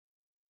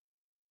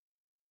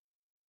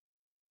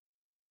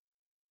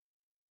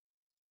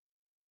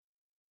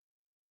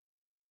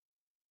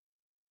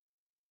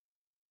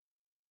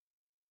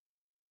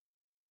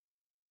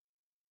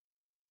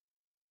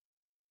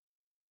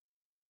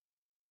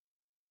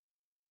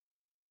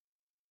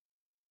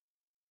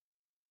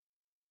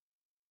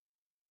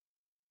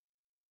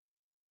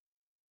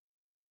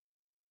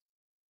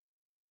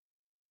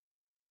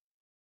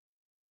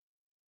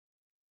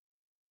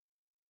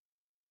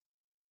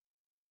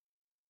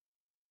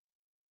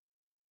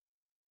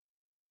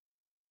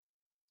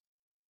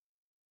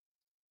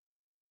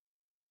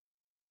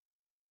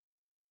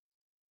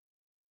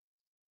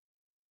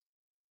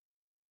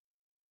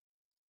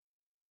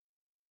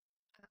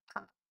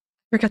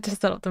Forgot to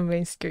set up the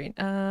main screen.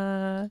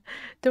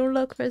 Don't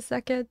look for a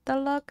second.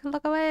 Don't look.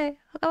 Look away.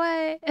 Look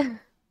away.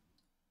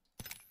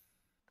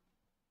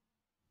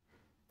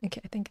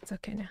 Okay, I think it's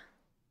okay now.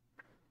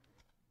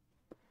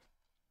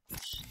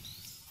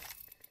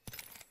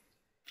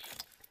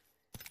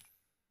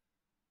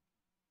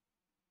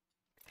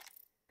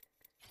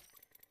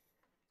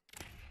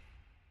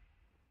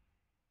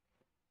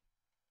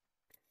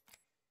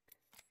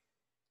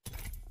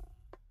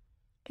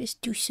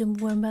 Just do some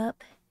warm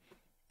up,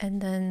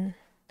 and then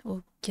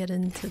we'll get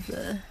into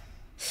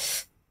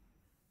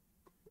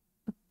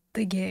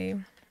the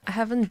game. I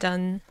haven't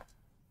done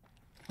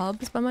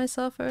pubs by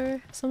myself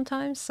for some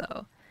time,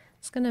 so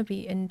it's gonna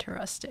be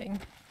interesting.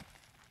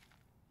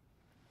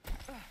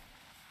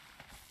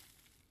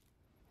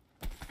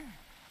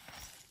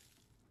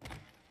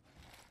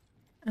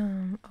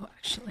 Oh,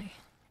 actually,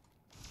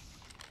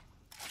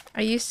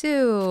 I used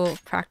to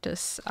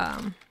practice,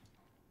 what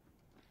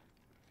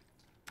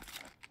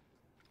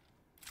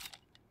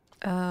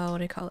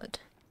do you call it?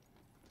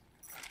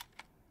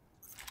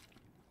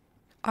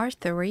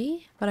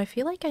 R3, but I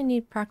feel like I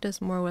need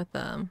practice more with,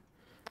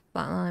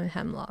 Flatline and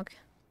Hemlock.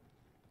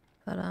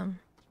 But,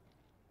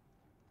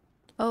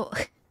 oh.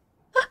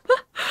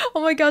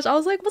 Oh my gosh, I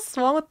was like, what's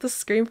wrong with the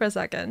screen for a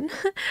second?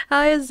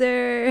 Hi,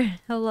 there.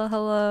 Hello,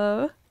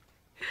 hello.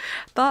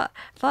 Thought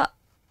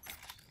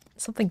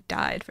something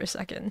died for a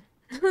second.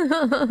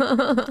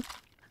 Did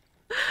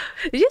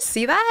you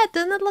see that?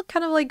 Didn't it look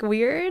kind of like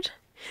weird?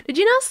 Did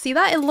you not see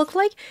that? It looked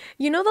like,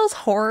 you know those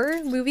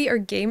horror movie or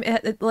game,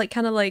 it like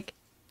kind of like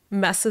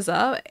messes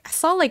up. I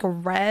saw like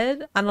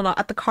red, I don't know,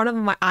 at the corner of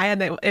my eye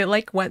and it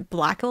like went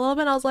black a little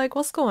bit. I was like,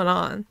 what's going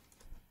on?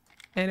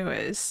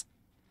 Anyways.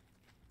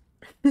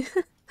 I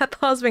thought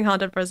I was being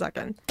haunted for a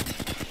second.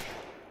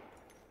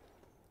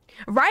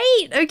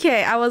 Right!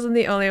 Okay, I wasn't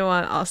the only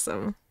one.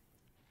 Awesome.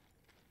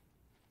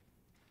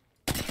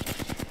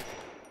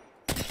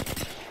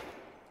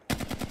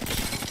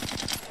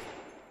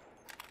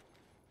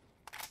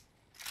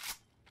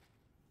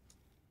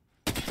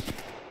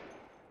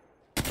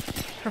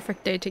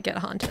 Perfect day to get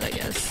haunted, I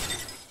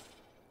guess.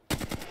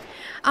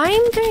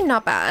 I'm doing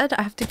not bad.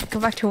 I have to go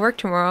back to work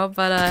tomorrow,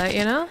 but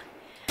you know,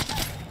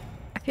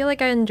 I feel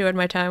like I enjoyed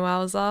my time while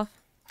I was off,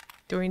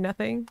 doing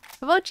nothing.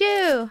 How about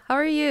you? How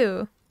are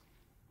you?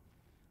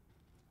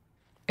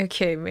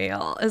 Okay,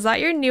 Mail. Is that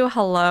your new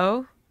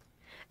hello?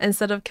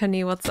 Instead of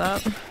Kenny, what's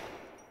up?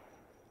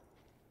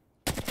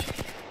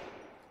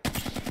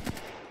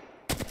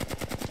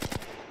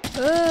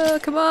 Oh,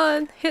 come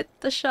on, hit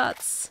the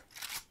shots.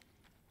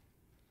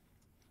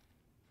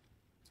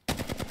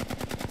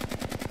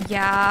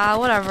 Yeah,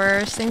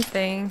 whatever. Same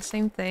thing,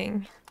 same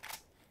thing.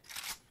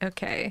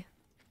 Okay.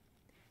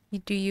 You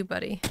do you,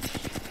 buddy.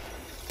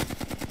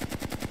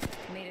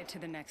 Made it to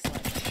the next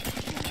level.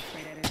 Not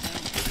afraid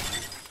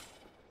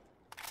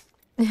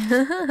I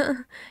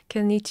didn't.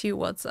 Kenichi,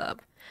 what's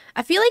up?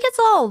 I feel like it's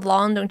all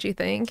long, don't you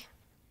think?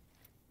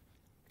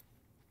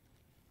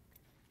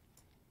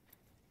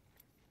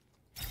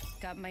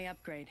 Got my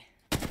upgrade.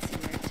 Let's see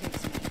where it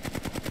takes me.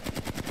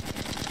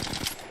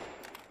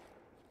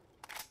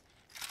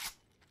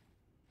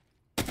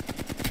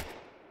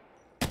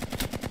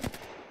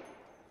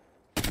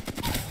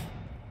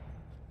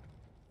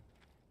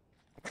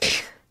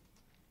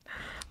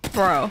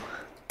 Bro.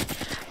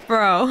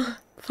 Bro.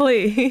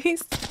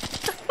 Please.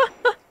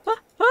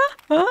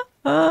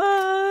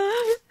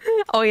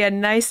 Oh yeah,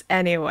 nice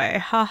anyway.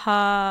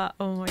 Haha.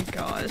 Oh my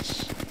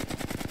gosh.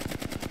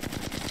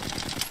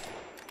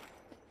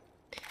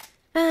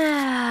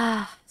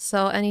 Ah.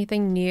 So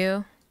anything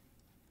new?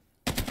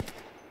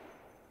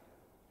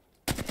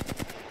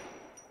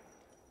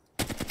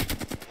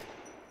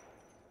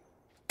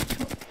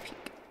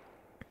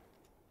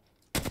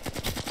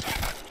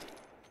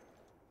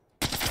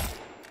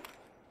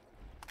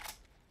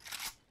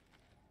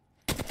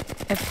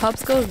 If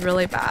pubs goes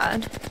really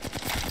bad,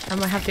 I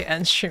might have to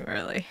end stream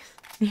early.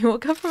 You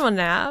woke up from a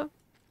nap?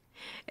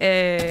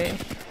 Eh.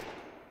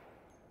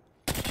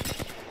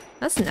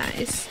 That's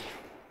nice.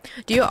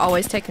 Do you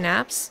always take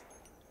naps?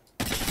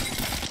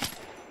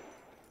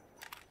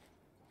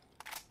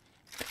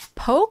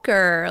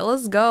 Poker,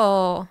 let's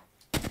go.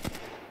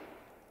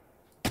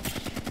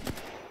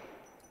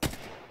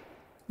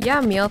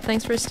 Yeah, Meal,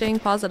 thanks for staying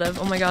positive.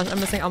 Oh my gosh, I'm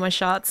missing all my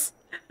shots.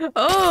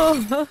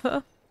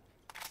 Oh!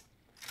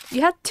 You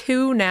had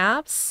 2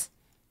 naps?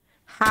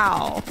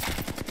 How?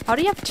 How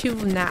do you have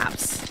 2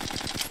 naps?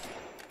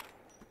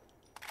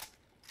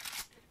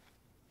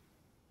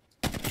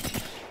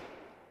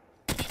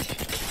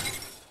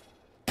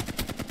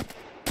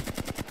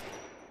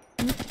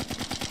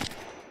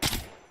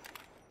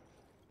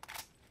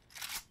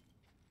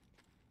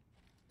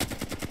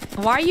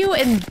 Why are you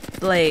in,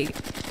 like,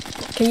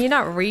 can you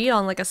not read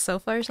on like a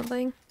sofa or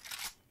something?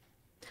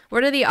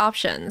 What are the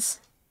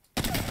options?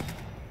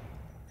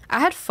 I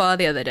had pho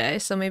the other day,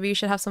 so maybe you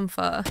should have some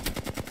pho.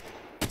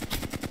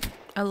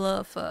 I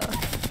love pho.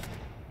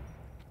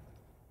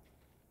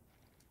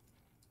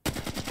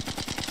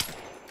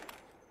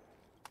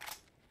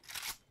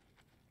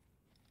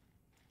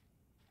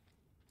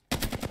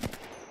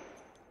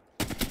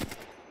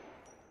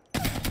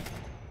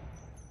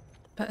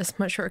 but it's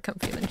much more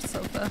comfy than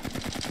sofa.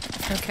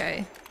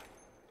 Okay.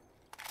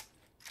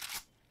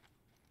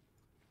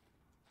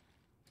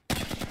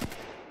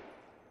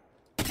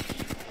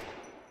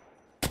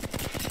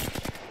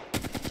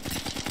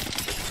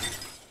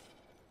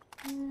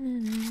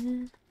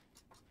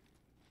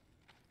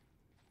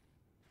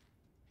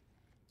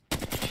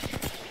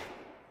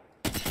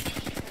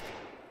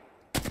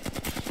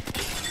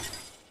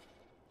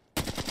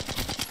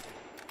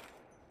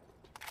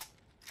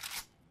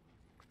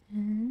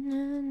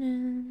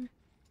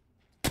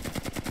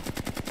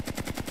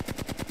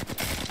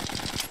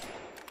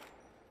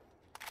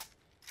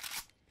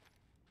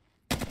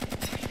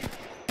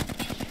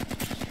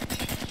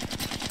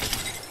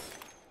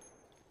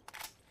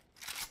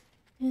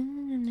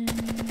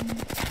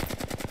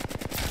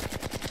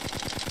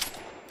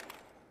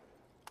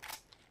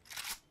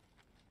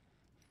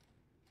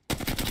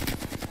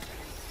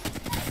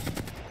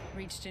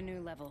 Reached a new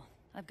level.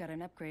 I've got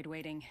an upgrade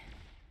waiting.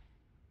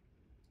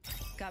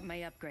 Got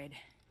my upgrade.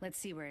 Let's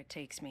see where it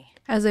takes me.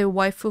 As a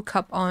waifu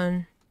cup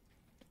on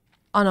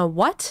a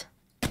what?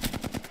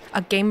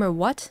 A gamer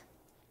what?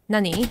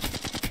 Nani?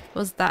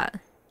 What's that?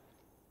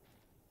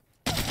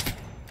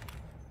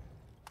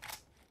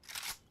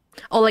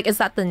 Oh, like, is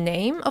that the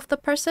name of the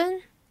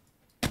person?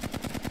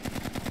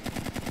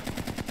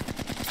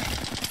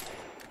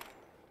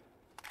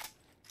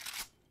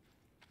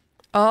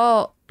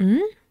 Oh,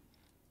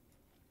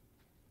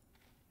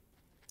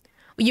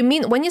 You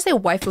mean when you say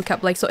waifu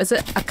cup, like, so is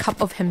it a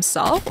cup of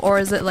himself or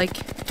is it like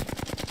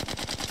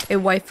a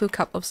waifu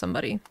cup of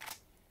somebody?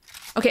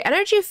 Okay,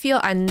 energy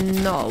field I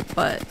know,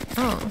 but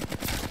oh.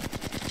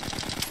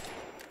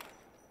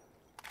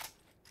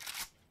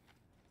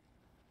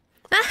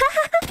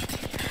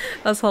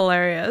 That's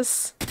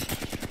hilarious.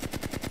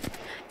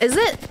 Is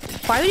it?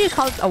 Why would you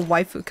call it a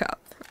waifu cup?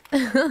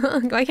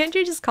 Why can't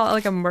you just call it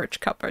like a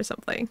merch cup or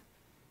something?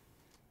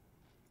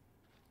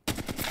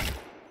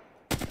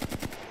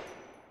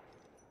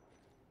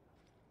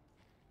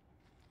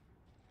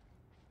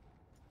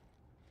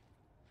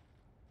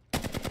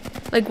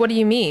 Like, what do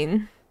you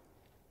mean?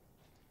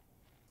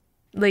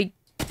 Like,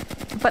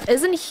 but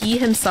isn't he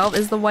himself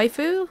is the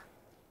waifu?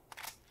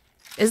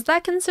 Is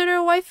that considered a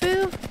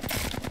waifu?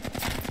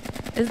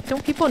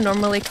 Don't people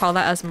normally call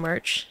that as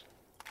merch?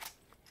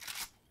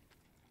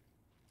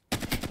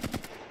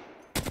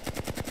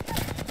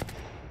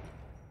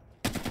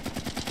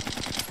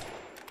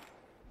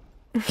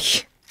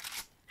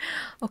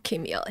 Okay,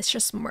 Miel, it's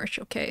just merch,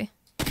 okay?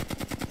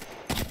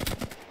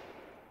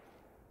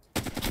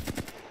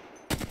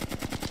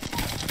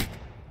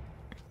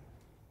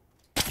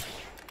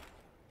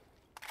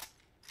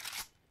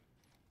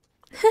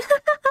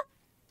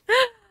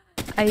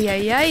 Ay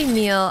ay ay,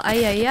 Miel,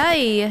 ay ay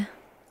ay.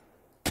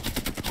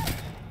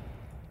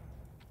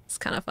 It's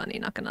kind of funny,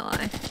 not gonna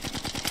lie.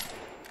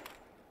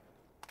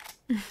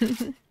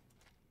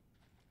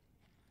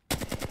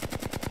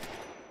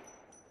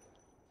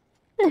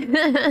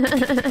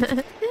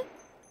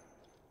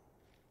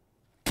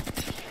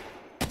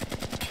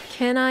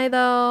 Can I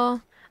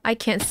though? I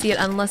can't see it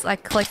unless I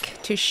click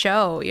to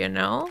show, you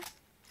know?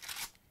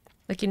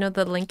 Like, you know,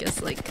 the link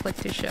is like click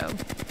to show.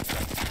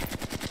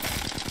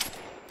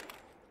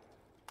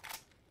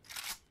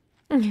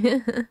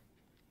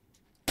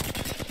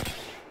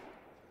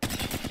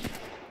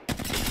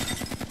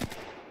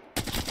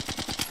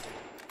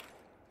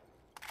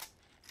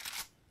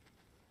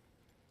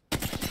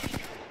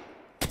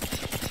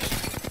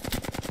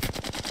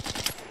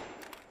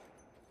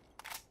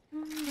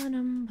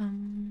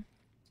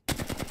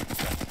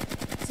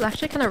 It's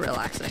actually kind of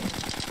relaxing.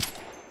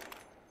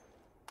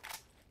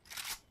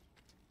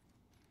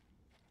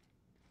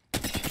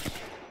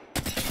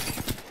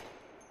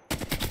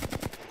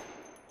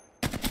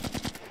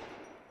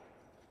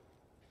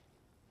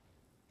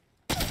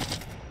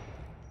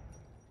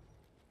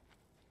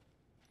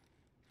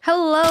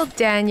 Hello,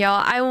 Daniel.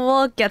 I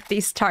will get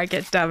these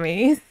target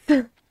dummies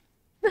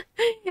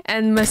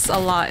and miss a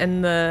lot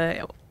in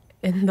the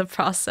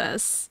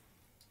process.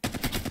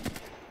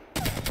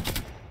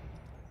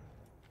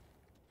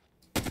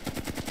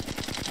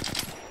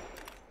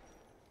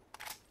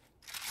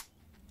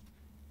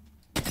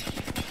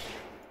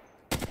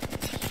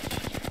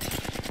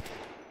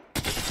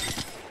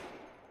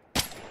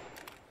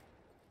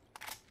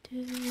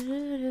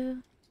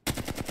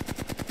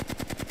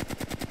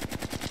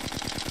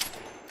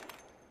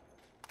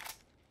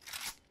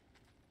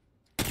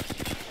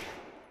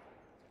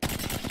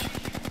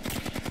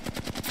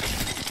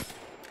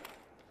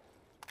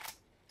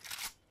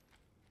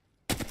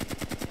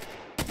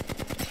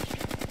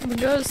 Oh my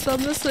god, stop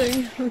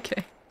missing.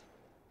 Okay.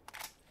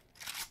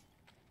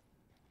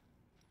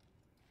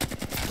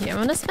 Yeah,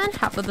 I'm gonna spend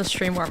half of the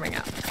stream warming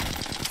up.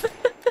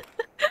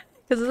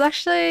 Because it's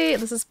actually,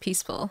 this is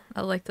peaceful.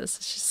 I like this.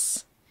 It's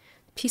just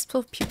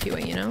peaceful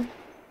pew-pewing, you know?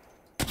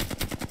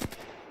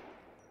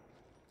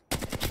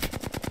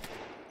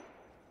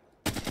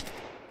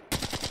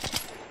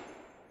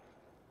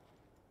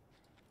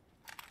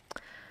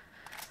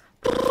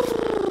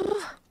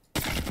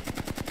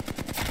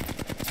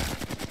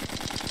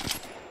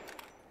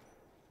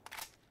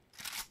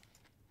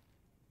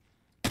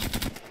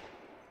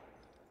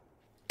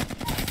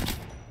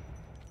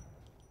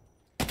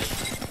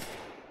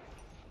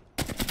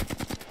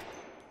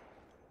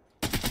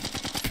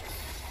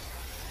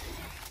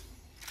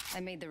 I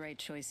made the right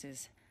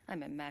choices.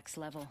 I'm at max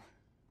level.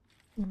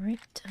 Right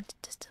down to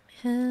distant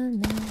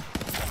hand now.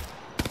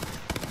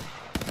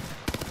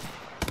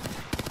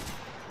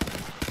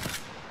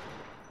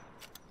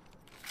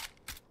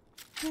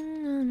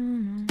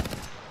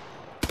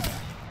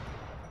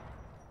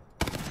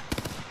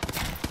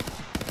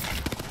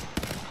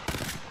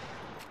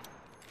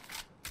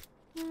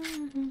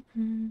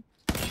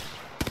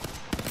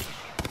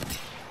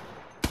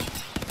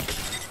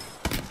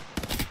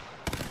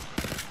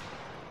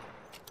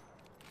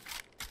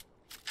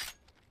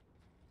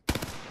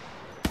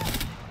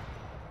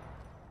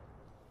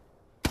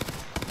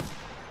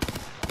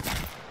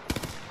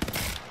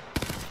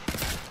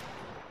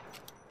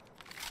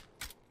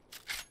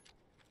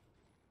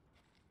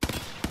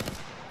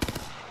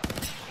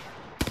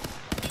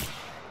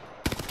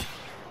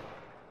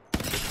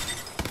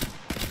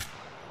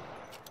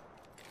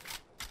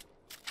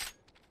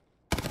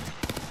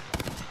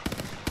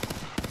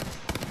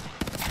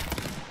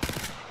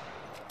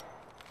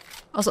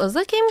 Also, does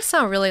that game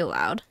sound really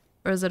loud?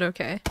 Or is it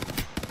okay?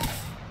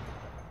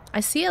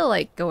 I see it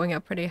like going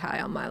up pretty high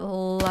on my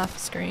left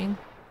screen.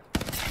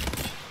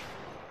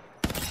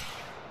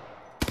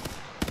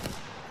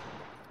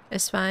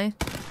 It's fine.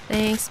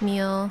 Thanks,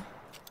 meal.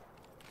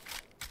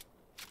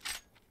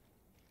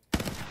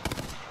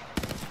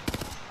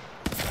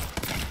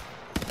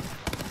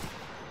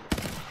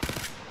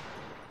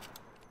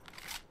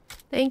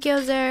 Thank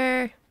you,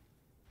 Zer.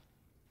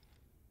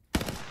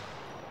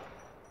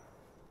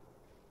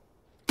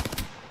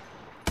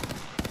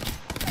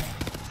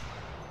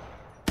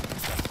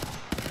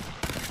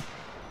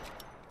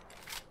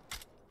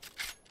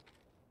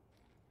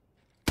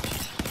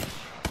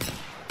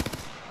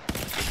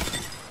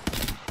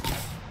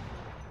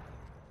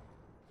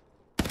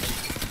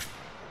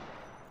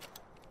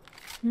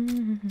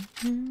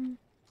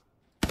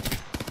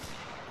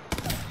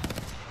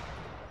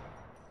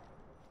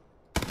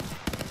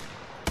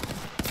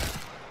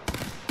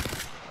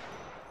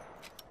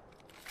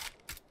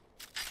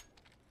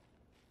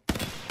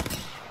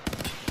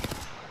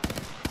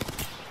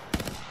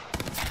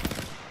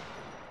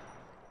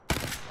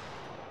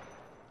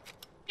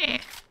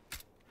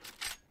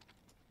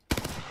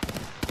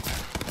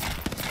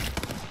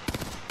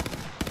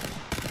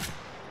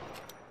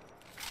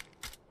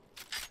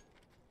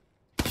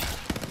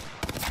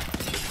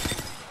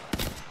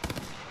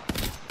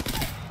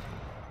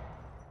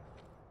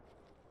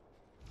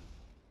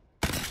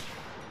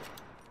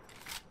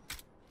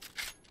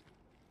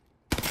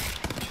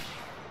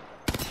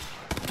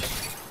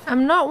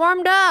 I'm not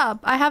warmed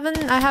up. I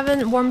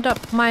haven't warmed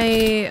up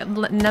my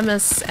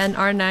Nemesis and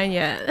R9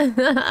 yet.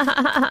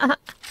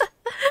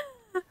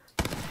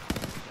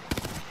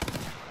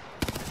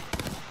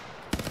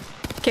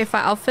 Okay,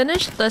 fine. I'll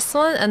finish this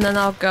one and then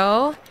I'll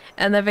go.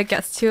 And if it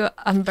gets too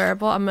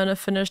unbearable, I'm gonna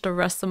finish the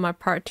rest of my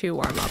part 2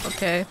 warm up,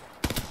 okay?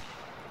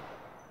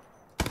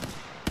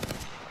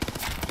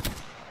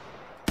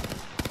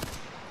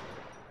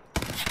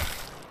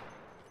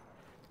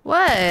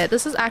 What?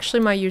 This is actually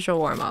my usual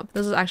warm up.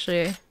 This is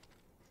actually...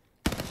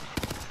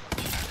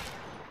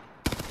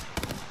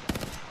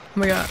 Oh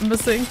my god, I'm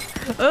missing.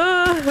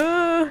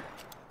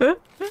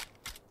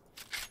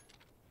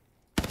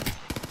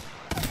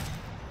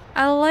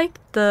 I like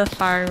the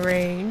firing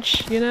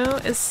range, you know?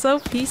 It's so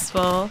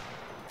peaceful.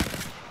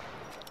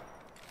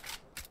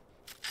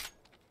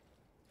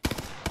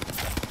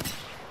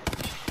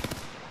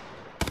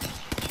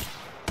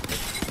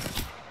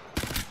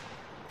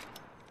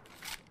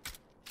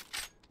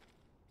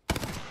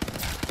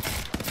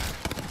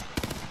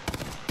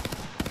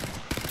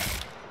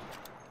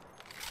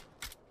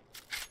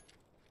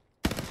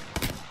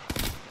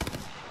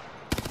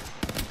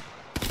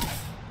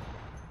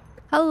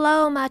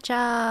 Hello,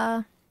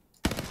 Matcha.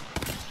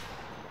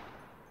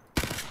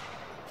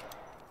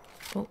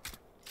 Oh.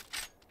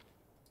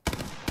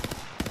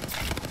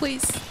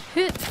 Please,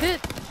 hit.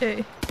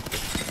 Hey.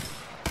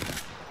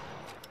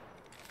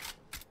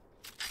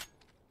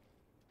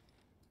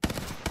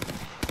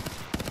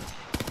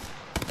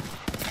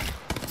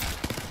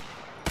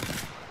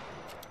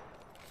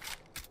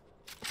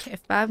 Okay,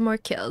 5 more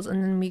kills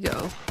and then we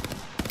go.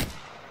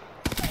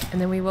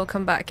 And then we will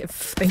come back if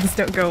things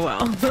don't go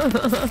well.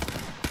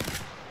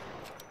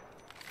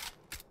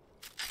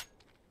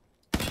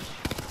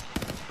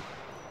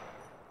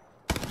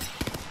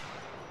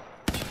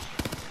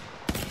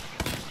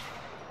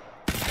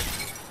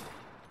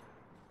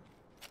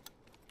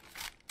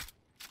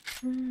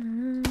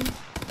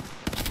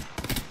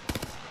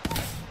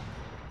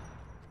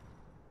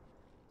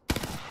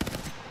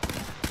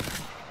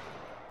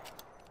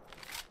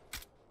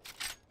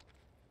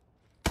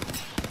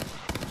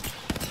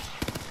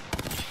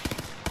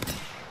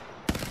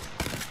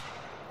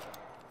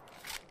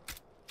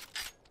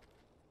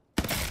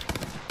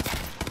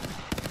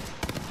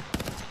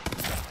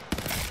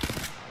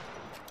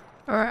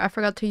 Or I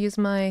forgot to use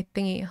my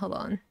thingy. Hold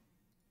on.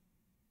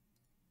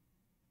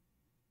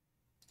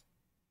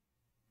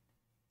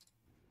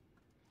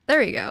 There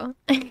we go.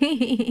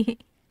 Wait,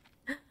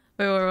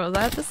 where was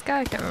that? This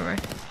guy? I can't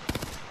remember.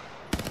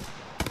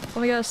 Oh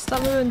my gosh,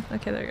 stop moving.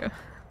 Okay, there you go.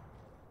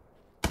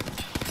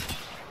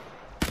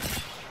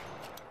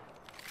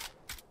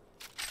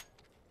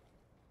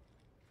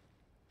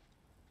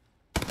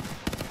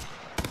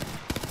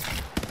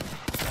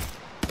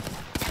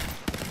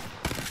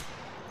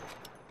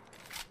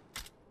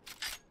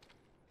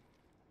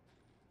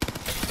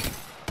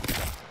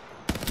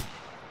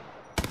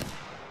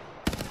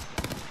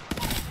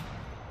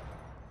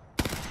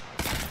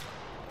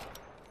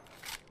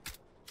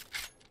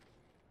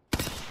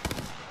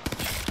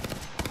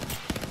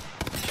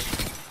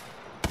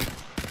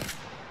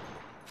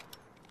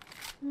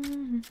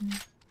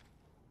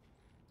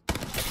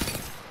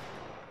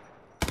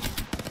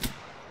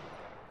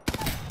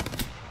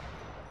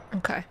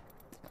 Okay.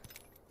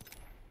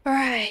 All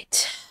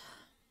right.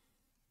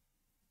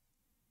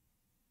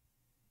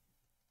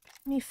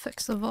 Let me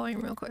fix the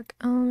volume real quick.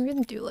 We're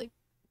gonna do like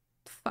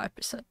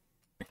 5%,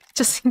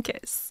 just in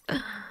case.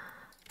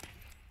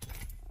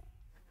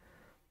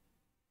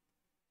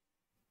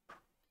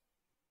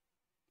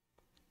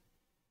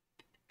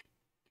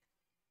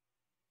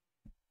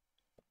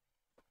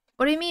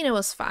 What do you mean it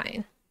was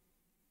fine?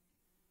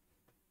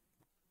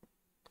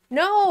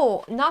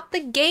 No, not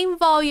the game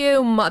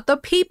volume, the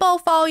people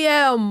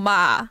volume.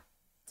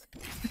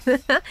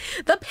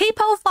 The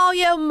people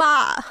volume.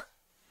 I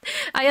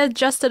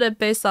adjusted it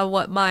based on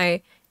what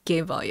my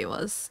game volume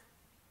was.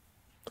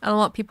 I don't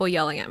want people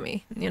yelling at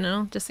me, you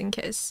know, just in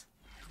case.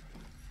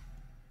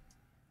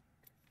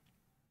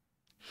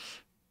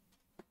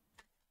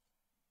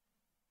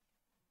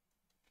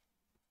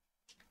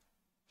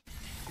 The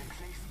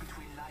place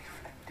between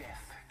life and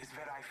death is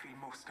where I feel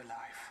most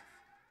alive.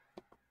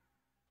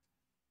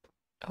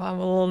 Oh, I'm a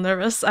little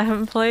nervous. I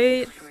haven't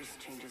played Choice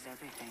changes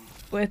everything.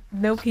 with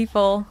no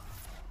people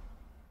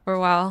for a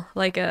while,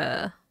 like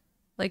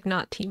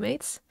not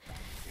teammates.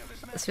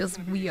 This feels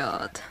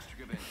weird.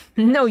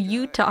 No,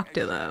 you talk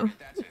to them.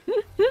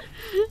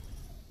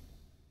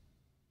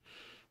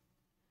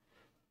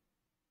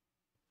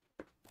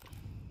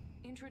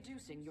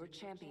 Introducing your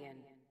champion.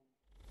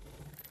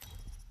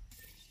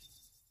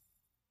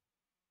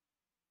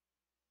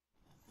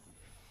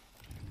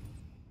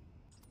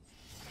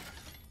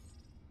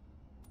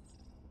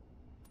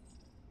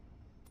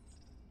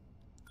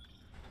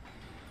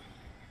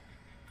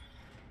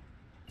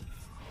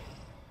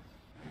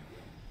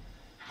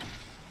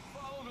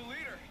 Follow the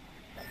leader.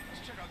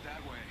 Let's check out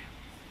that way.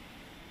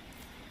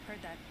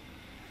 Heard that.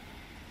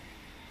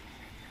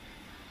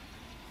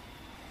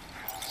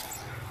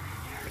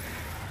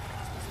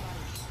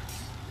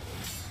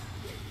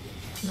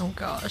 Oh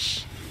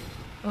gosh.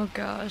 Oh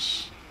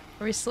gosh.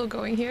 Are we still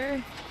going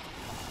here?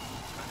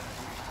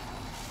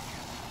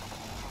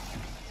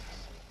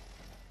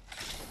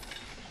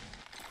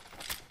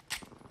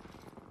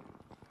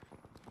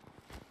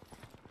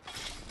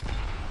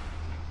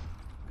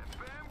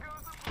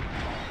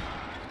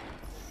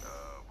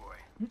 Oh boy.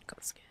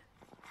 Got scared.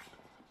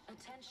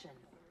 Attention.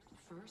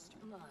 First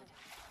blood.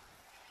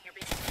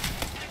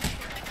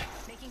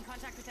 Making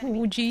contact with Oh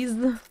enemy.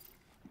 jeez.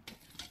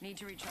 Need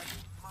to recharge.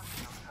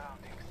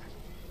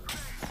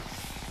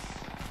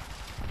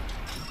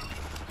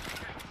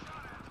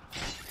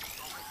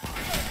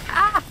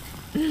 Ah!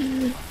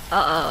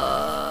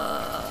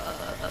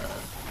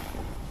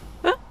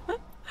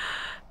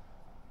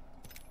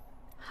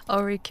 Oh,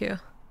 Riku.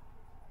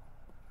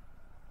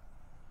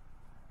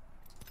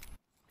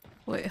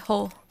 Wait,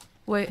 hold.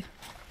 Wait.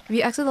 If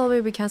you exit the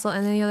way, we cancel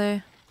any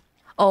other.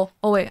 Oh,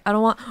 wait. I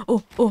don't want.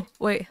 Oh,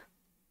 wait.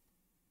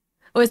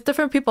 Oh, it's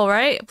different people,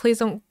 right? Please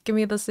don't give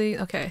me the scene.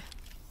 Okay.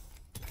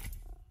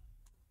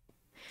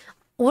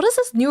 What is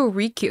this new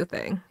re-queue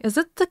thing? Is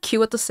it the queue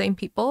with the same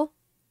people?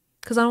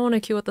 Because I don't want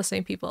to queue with the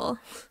same people.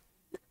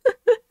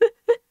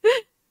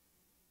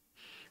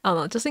 I don't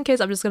know. Just in case,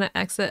 I'm just gonna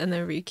exit and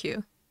then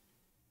re-queue.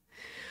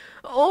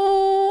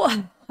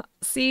 Oh!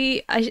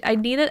 See, I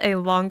needed a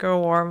longer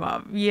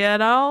warm-up, you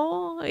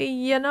know?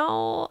 You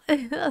know?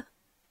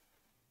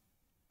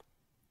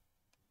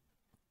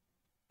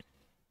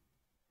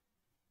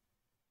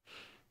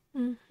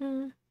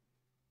 Mm-hmm.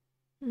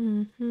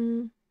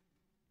 Mm-hmm.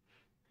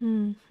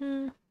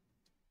 Mm-hmm.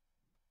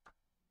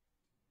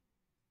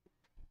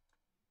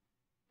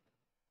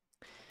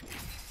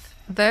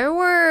 There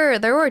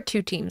were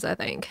two teams, I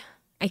think.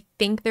 I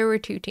think there were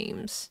two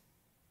teams.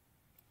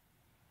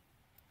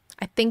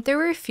 I think there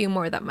were a few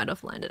more that might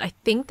have landed. I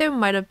think there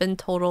might have been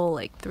total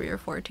like 3 or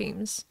 4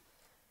 teams.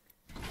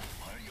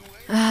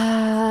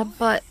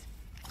 But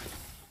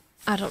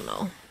I don't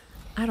know.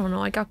 I don't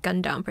know. I got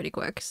gunned down pretty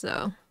quick,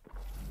 so.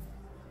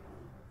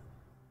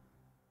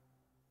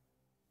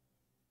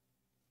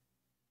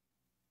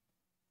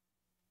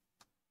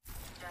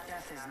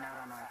 Death is not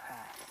on our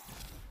path.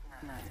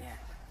 Not yet.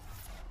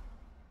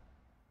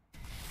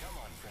 Come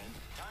on, friend.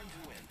 Time to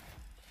win.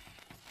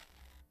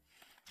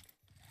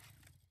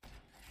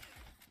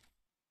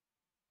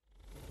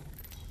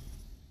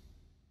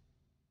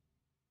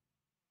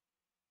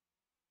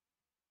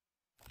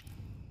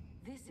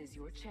 This is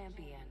your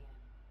champion.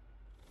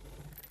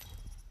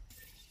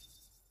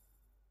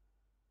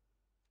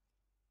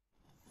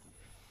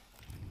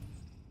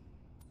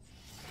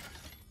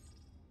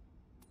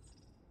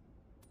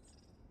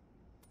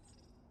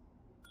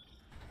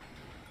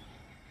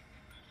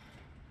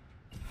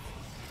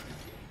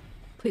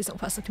 Please don't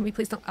pass it to me.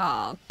 Please don't.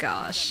 Oh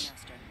gosh.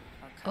 Master.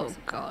 Oh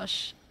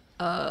gosh.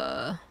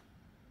 I'm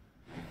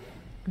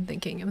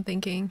thinking. I'm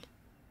thinking.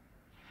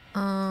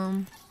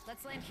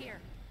 Let's land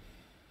here.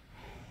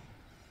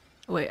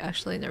 Wait.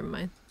 Actually, never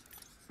mind.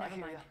 Never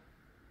mind.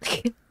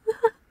 It's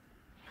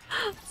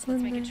Let's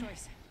in make a there.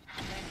 choice.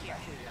 Land here.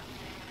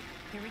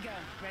 Here we go.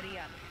 Ready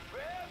up.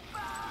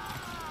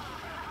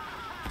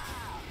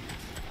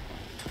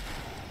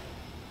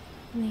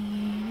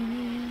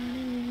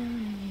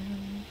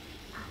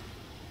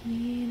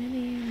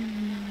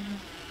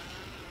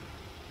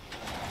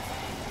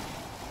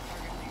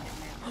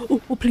 Oh,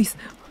 oh, please.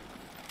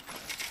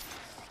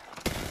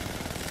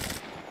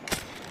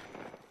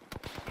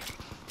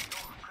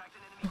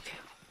 Okay.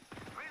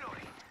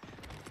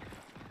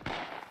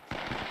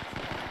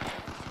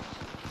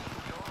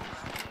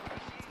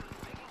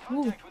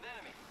 Ooh.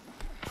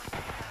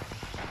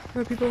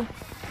 Where are people?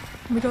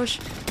 Oh my gosh.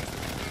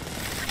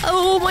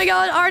 Oh my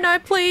god,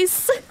 R9,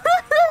 please!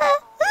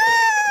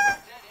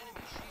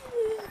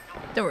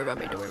 Don't worry about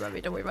me, don't worry about me,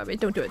 don't worry about me.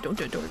 Don't do it, don't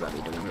do it, don't worry about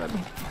me, don't worry about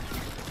me.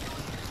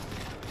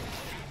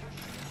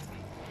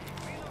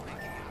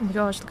 Oh my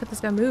gosh, look at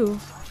this guy move.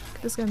 Look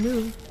at this guy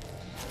move.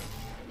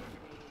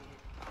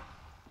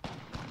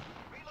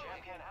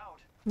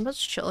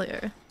 Let's chill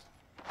here.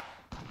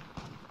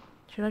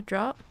 Should I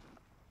drop?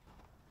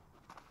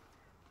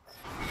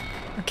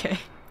 Okay.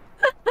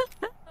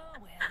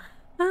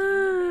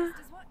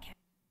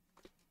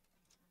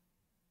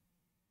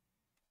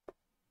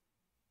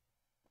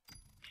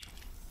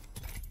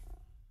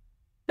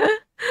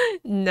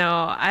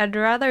 No, I'd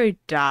rather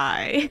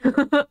die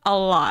a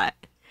lot.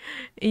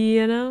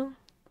 You know?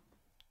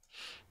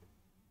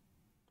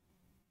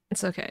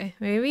 It's okay.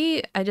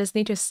 Maybe I just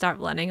need to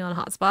start landing on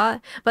hotspot.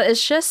 But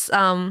it's just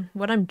when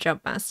I'm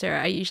jump master,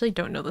 I usually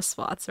don't know the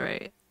spots,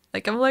 right?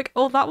 Like I'm like,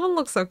 oh, that one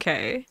looks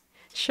okay.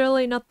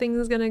 Surely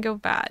nothing's gonna go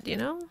bad, you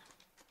know?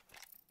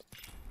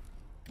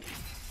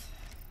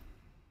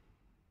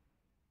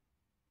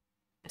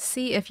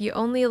 See, if you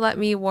only let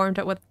me warmed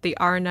up with the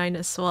R9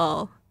 as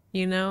well,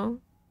 you know?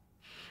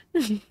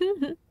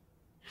 And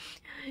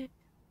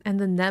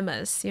the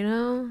Nemes, you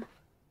know?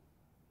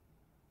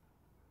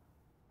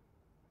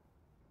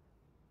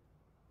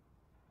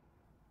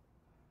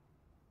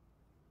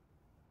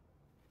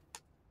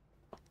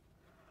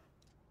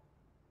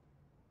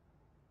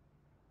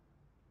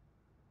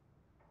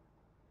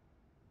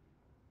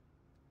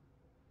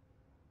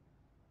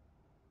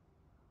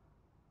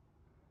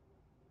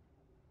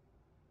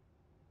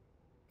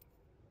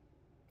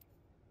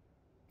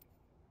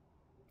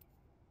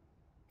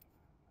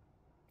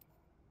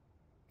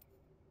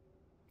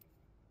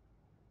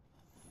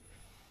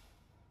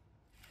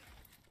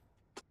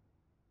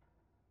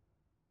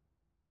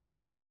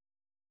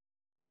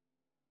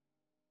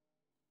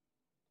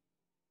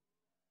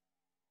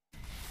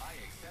 I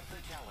accept the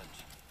challenge.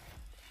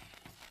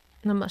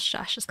 The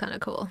mustache is kind of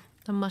cool.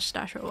 The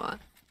mustache or what?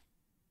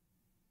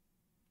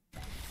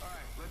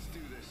 Alright, let's do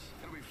this.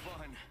 It'll be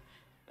fun.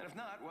 And if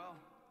not, well,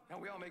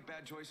 we all make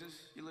bad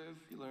choices. You live,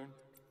 you learn.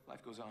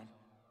 Life goes on.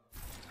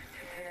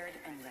 Prepared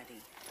and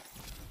ready.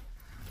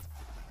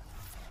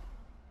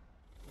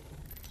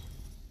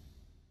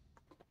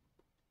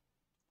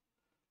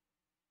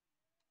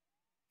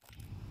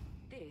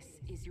 This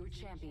is your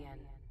champion.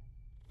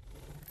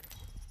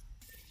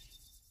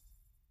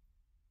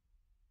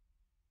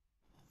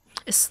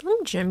 Is Slim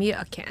Jimmy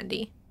a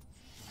candy?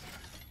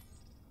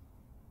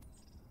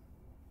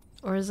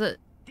 Or is it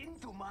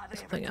Didn't your mother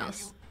something ever tell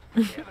else?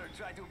 you? Ever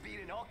try to beat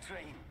an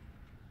Octrain?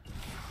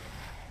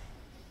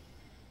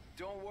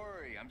 Don't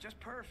worry, I'm just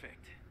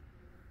perfect.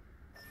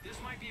 This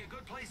might be a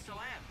good place to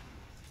land.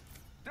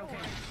 Don't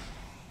worry.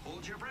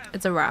 Hold your breath.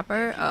 It's a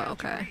rapper? Oh,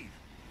 okay.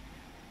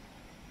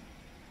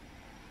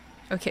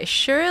 Okay,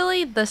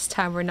 surely this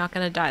time we're not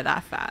gonna die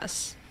that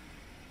fast.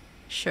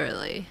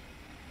 Surely.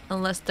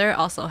 Unless they're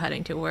also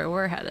heading to where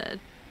we're headed.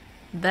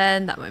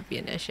 Then that might be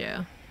an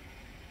issue.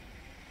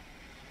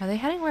 Are they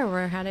heading where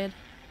we're headed?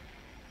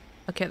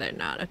 Okay, they're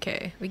not.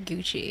 Okay, we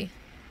Gucci.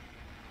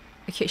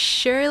 Okay,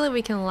 surely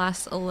we can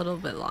last a little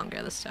bit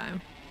longer this time.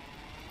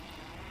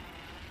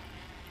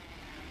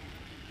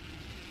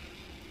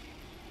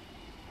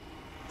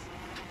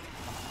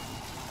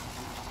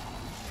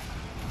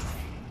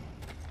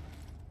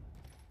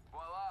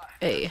 Voila.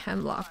 Hey,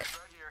 Hemlock. Right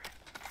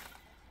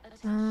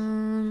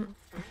here.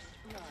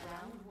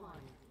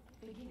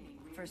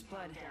 First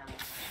blood.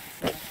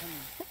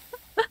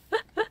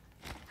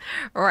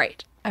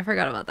 Right, I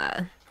forgot about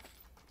that.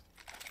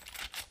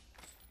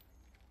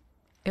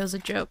 It was a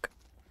joke.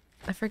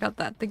 I forgot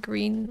that the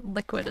green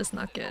liquid is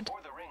not good.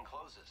 Before the ring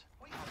closes,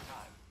 we have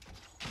time.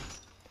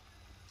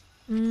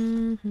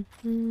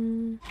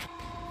 Mm-hmm.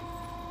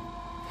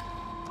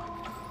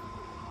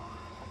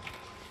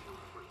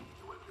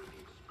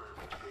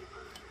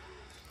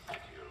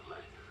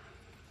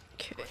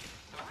 Okay. The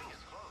ring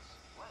is close.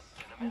 Less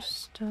than a More minute.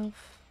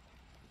 stuff.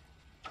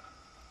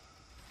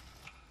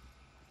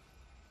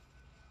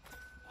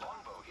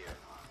 Longbow here.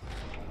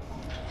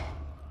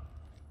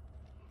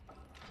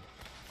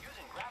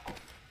 Using grapple.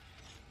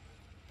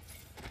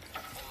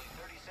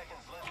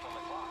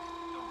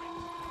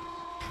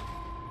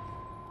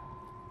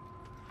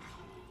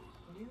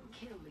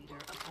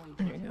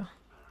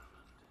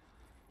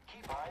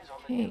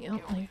 Okay,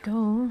 out I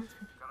go.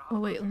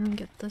 Oh wait, let me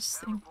get this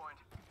thing.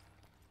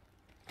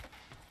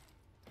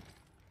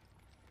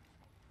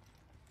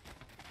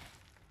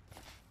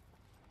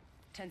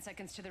 10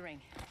 seconds to the ring.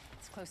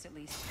 It's close at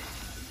least.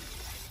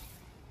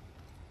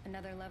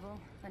 Another level,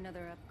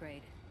 another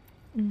upgrade.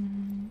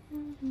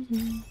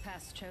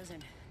 Path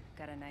chosen.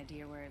 Got an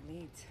idea where it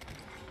leads.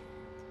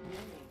 Ring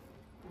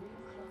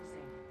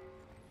closing.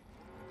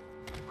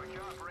 Wake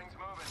up, ring's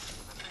moving.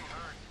 That thing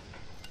hurt.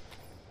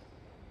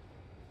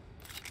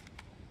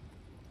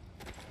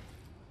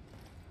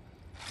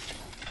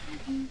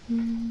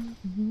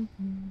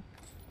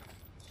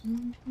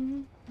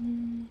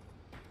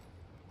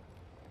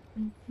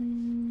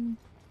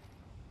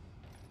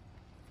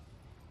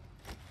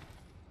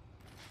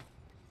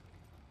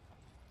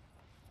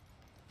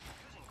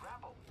 Using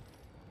grapple.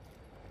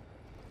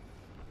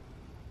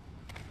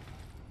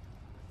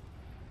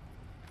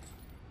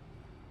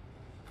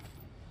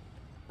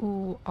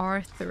 Ooh,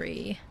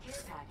 R3. Care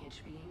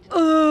package being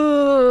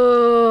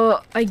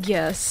I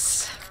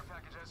guess. Care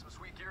package has some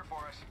sweet gear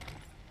for us.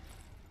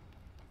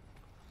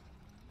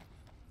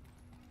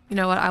 You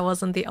know what? I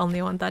wasn't the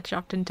only one that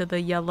dropped into the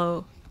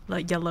yellow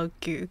goo.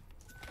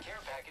 Care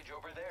package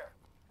over there.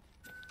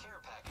 Care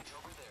package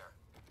over there.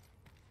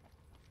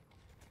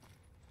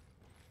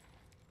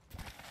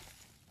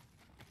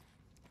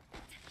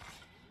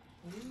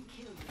 new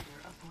kill leader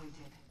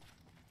appointed.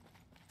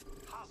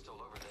 Hostile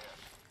over there.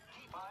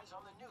 Keep eyes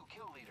on the new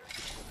kill leader.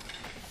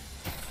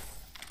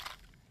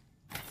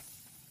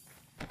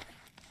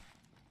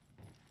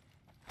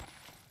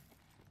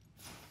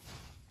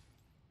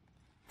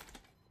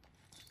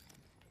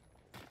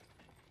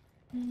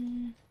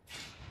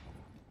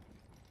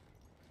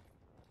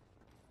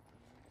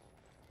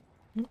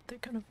 They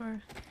kind of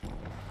are.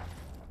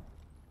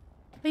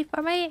 Wait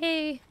for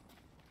me!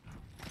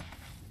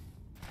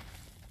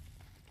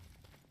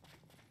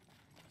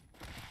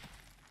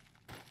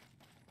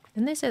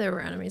 Didn't they say there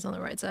were enemies on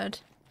the right side?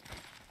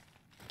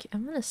 Okay,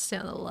 I'm gonna stay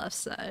on the left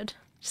side,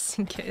 just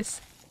in case.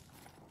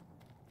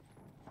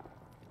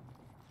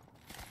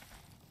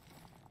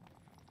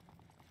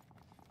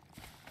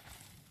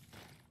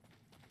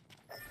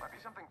 Might be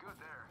something good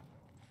there.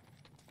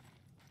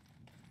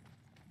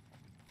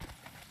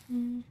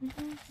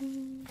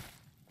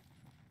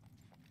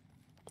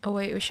 Oh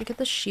wait, we should get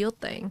the shield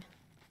thing.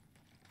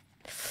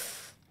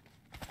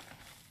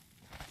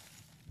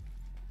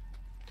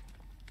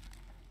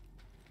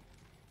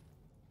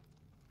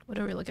 What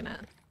are we looking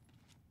at?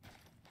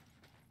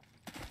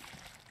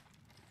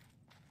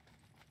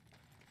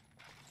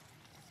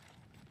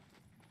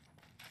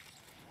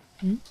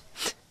 Hmm?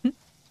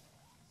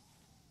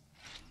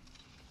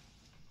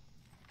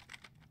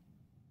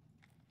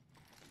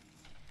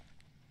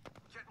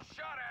 Getting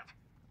shot at.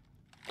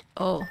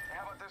 Oh.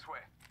 How about this way?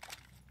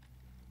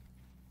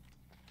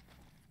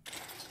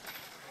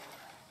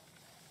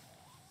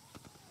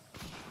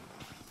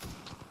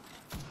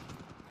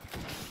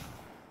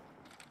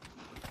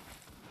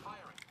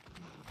 Firing.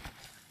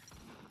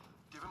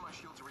 Give him my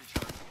shield to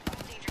recharge.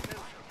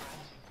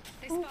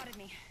 They spotted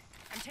me.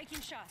 I'm taking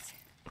shots.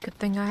 Good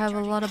thing I have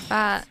a lot of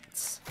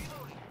bats.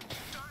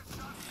 Shots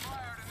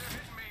fired and they're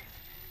hitting me.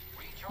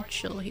 Recharge.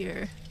 Chill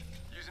here.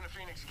 Using a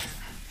Phoenix kit.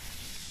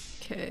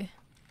 Okay.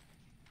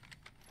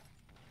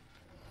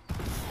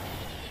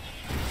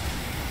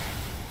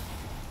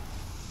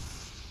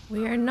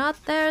 We are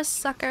not there,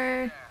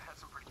 sucker. Yeah, had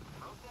some pretty.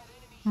 Broke that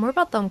enemy. More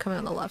about them coming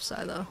on the left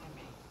side, though.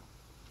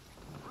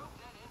 Broke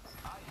that enemy.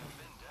 I have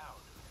been down.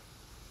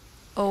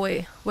 Oh,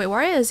 wait. Wait,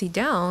 why is he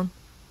down?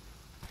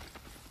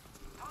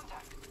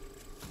 Contact.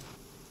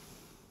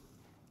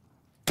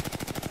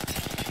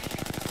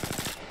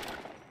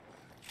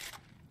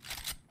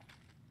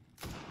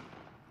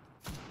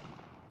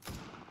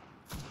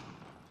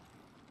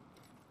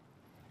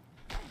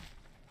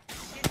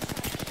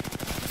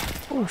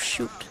 Oh,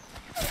 shoot.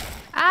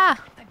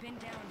 Ah! I've been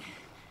down.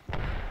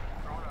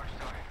 Throwing our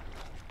star.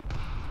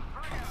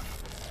 Frag out.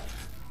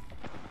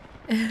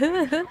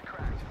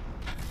 Cracked.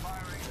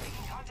 Firing.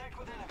 Making contact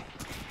with enemy.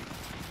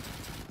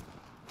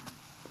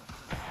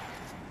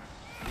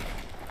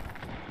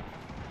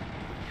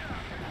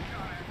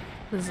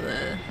 This is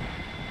a...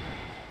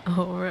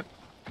 Oh, rip.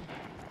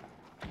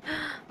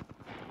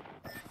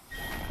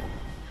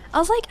 I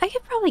was like, I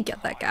could probably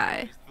get that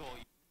guy.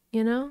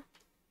 You know?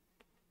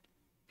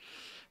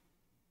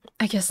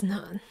 I guess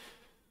not.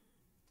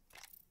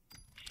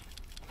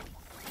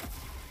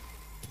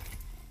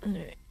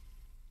 Alright.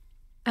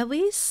 At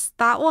least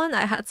that one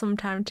I had some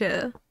time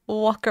to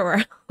walk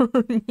around,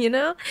 you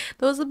know?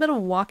 There was a bit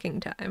of walking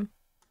time.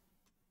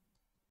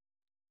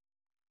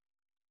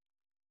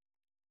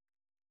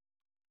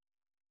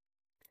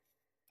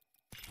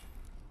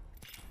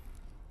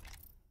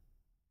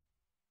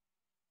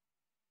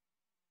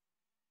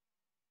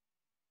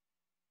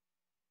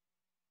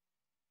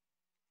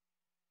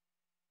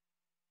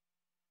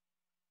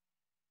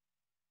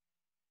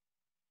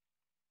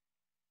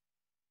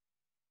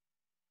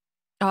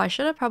 Oh, I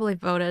should have probably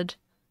voted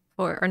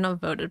for, or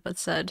not voted, but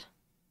said,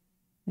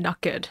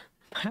 not good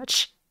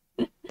match.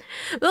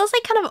 It was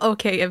like kind of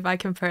okay if I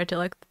compare it to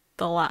like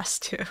the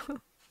last two.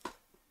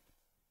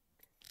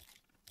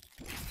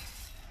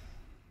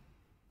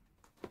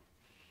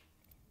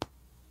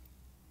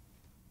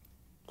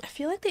 I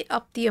feel like they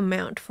upped the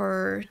amount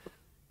for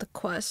the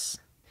quests.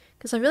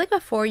 Because I feel like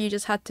before you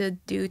just had to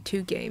do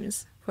 2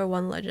 games for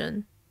 1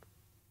 legend.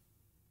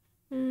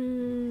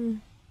 Hmm.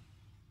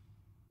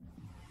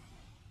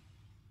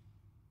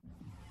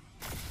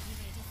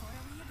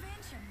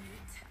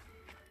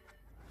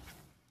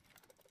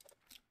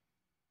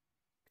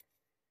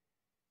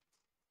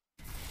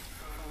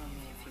 Follow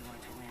me if you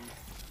want to win.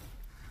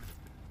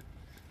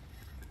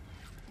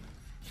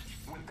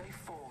 When they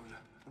fall,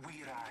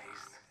 we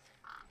rise.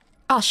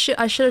 Oh shit,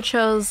 I should have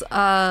chose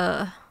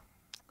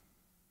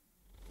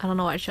I don't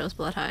know why I chose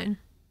Bloodhide.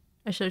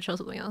 I should have chose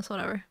something else,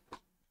 whatever.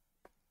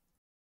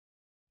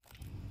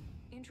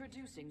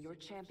 Introducing your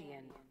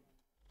champion.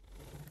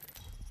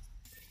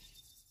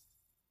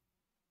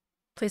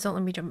 Please don't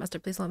let me jump master.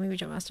 Please don't let me be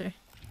jump master.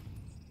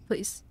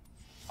 Please.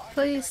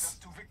 Please.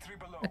 To victory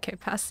below. Okay,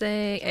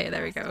 passing. Hey,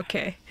 there we go.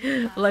 Okay.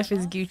 Life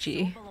is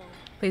Gucci.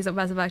 Please don't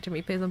pass it back to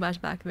me. Please don't pass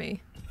it back to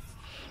me.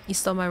 You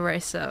stole my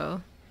race,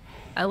 so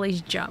at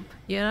least jump,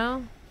 you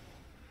know?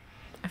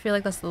 I feel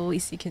like that's the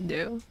least you can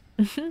do.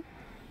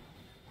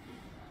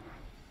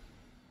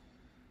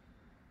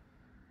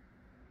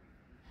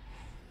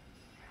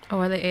 Oh,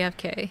 are they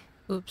AFK?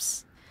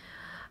 Oops.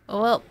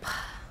 Welp.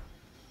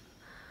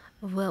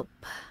 Welp.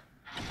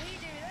 We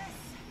do this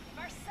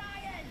for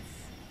science.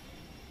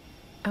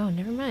 Oh,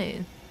 never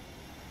mind.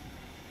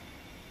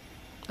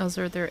 I was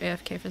they're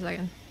AFK for a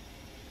second.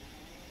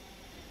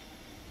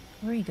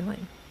 Where are you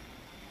going?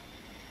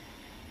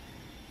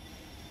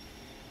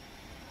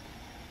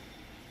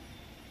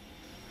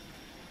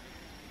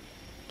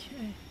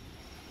 Okay.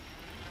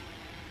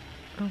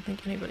 I don't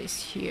think anybody's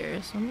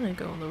here, so I'm gonna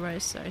go on the right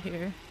side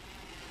here.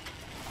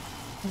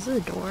 Is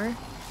it a door?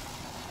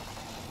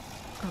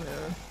 Oh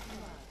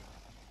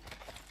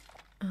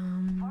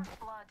no.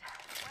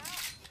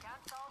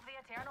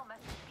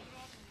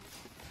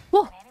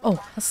 Whoa!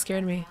 Oh, that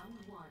scared me.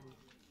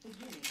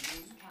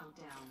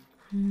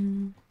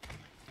 Hmm.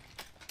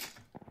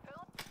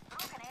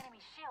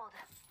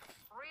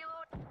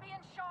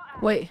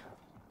 Wait.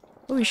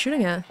 What are we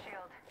shooting at?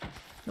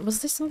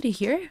 Was there somebody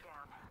here?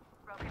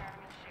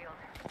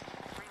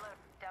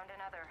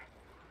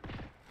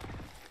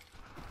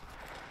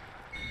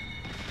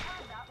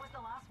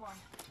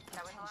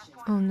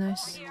 Oh,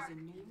 nice. I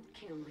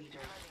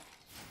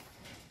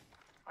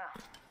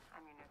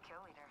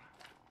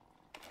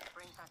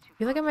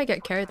feel like I might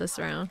get carried this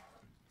round.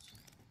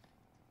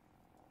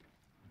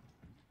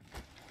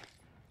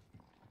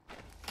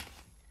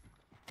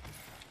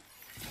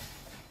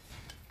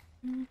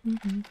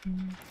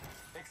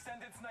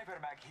 Extended sniper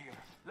back here.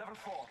 Level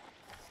 4.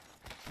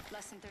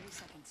 Less than 30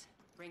 seconds.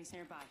 Rings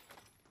nearby.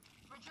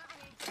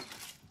 Rejuvenate.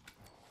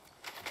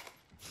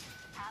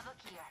 Havoc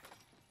here.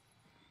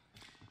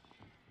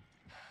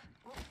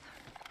 Oops.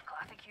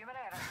 Classic human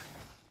error.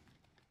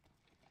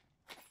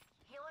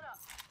 Heal it up.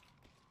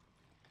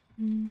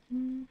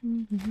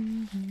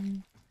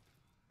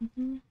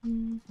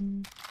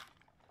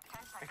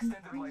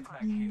 Extended light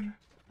mag here.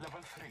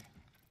 Level 3.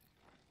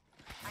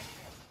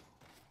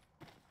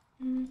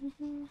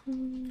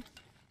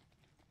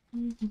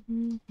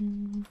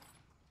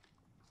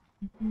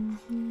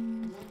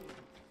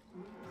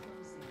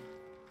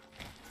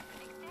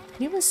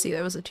 You even see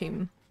there was a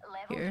team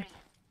Level here.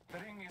 The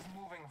ring is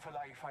moving,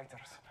 Felai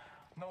fighters.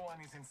 No one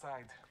is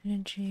inside.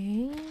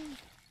 Energy.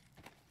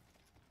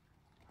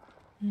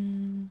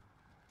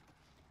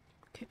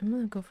 Okay, I'm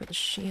gonna go for the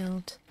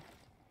shield.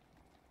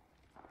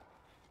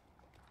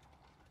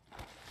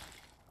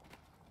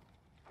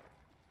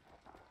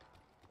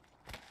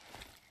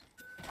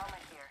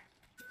 Helmet here.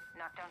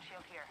 Knockdown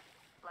shield here.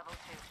 Level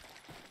 2.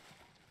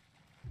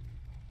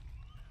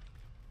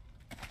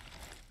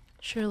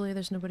 Surely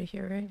there's nobody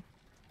here, right?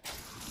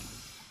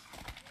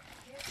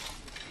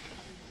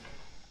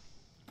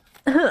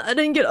 I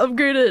didn't get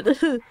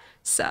upgraded.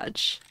 Sag.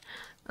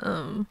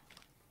 Oh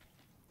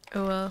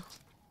well.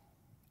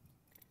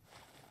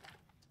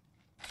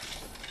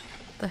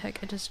 The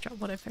heck, I just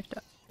dropped what I picked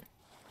up.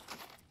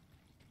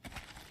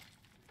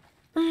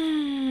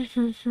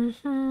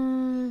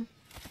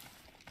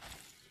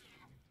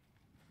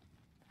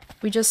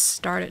 We just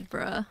started,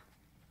 bruh.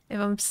 If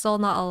I'm still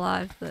not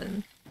alive,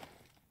 then...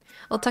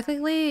 Well,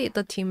 technically,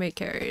 the teammate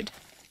carried.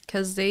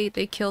 Because they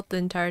killed the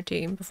entire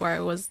team before I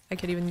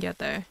could even get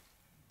there.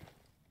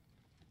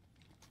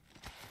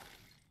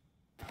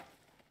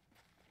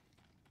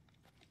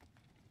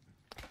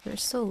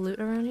 There's still loot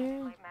around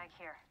here? Light mag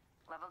here.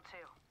 Level 2.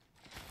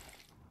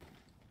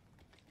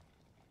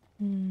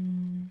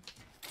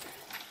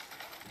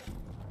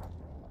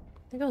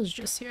 I think I was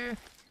just here.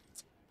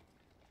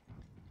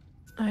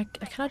 I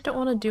kind of don't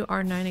want to do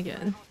R9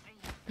 again.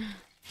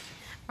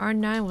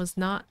 R9 was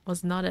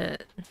not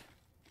it.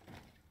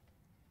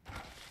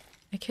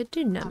 I could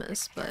do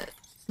Nemesis, but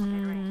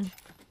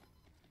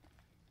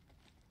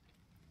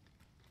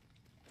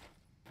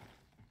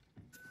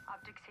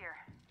Optics here.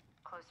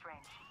 Close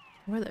range.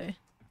 Where are they?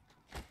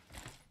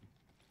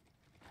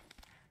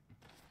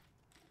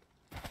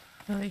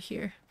 Oh, they're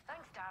here.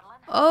 Thanks,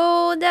 darling.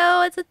 Oh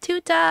no, it's a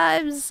 2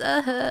 times.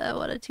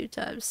 What a 2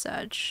 times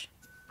Sag.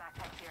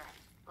 Backpack here.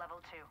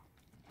 Level 2.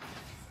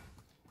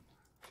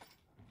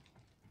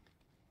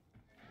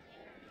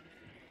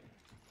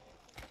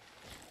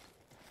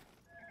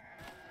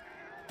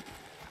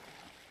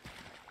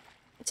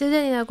谢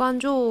谢你的关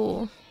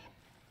注。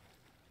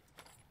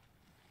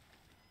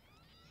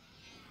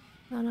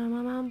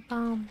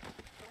Ba-da-ba-bam-bam.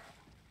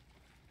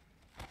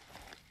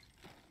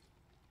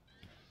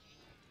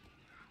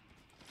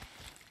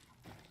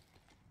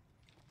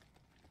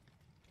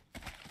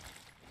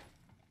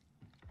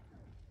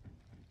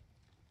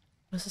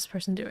 What's this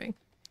person doing?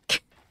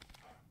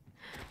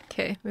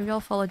 Okay, maybe I'll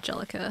follow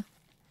Jellica.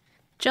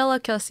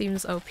 Jellica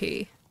seems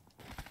OP.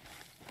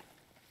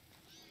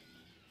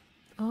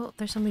 Oh,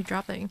 there's somebody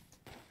dropping.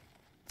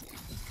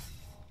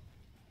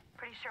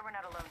 Pretty sure we're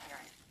not alone here.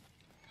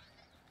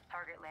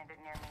 Target landed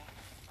near me.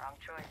 Wrong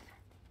choice.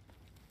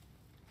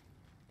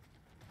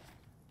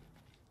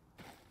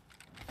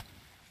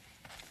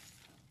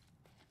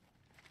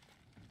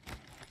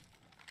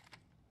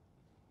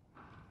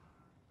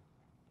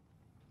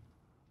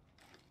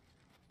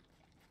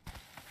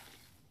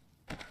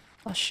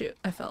 Oh shoot,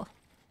 I fell.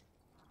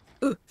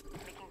 Making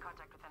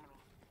contact with enemy.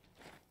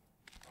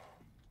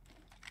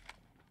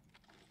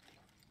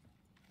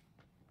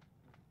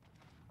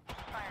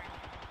 Firing.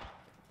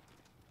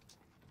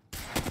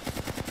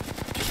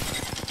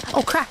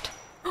 Oh, cracked!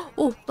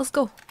 Oh, let's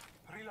go.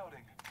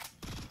 Reloading.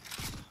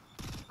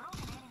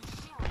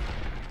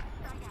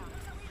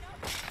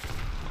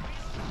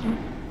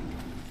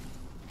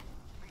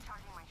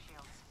 Recharging my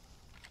shields.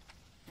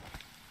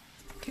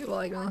 Okay, well,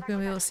 I'm not gonna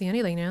be able to see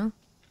anything now.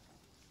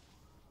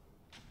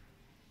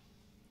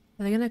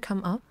 Are they gonna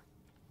come up?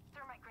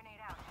 Thermite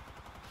grenade out.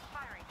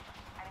 Firing.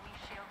 Enemy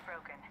shield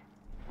broken.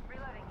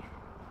 Reloading.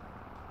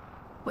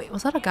 Wait,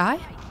 was that a guy?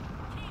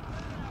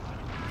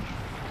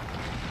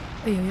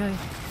 Oy, oy, oy.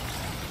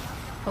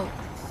 Oh.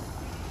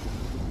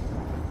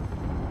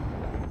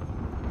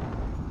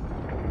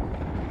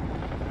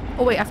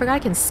 Oh wait, I forgot I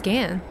can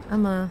scan.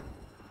 I'm Marking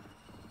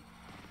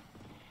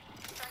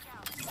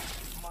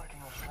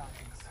our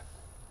surroundings.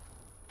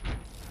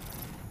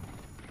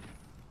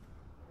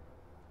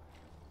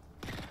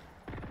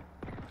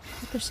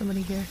 there's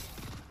somebody here.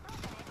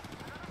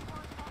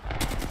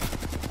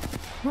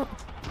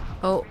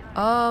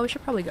 Oh, we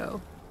should probably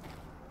go.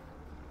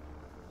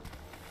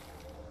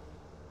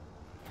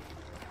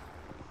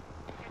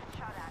 Getting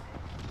shot at.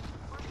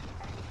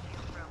 Enemy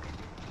shield broken.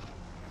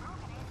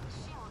 Broken enemy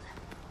shield.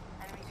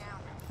 Enemy down.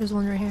 There's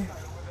one right here.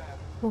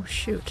 Oh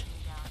shoot.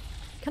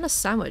 Kind of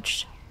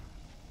sandwiched.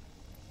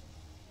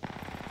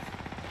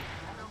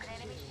 Broken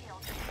enemy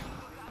shield.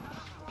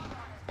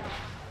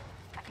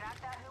 I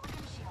cracked that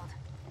hooligan shield.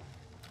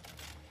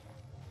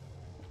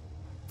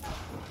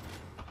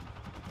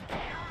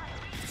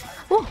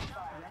 Oh!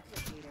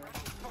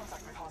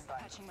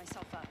 Patching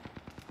myself up.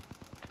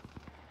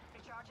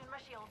 Recharging my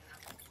shields.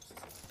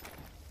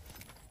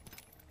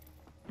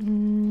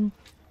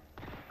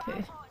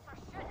 Okay. Boys are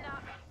shooting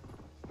at me.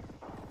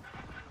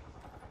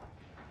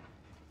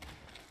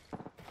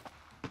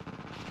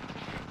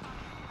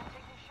 I'm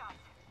taking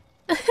shots.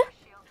 My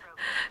shield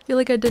broken. I feel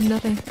like I did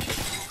nothing. Broken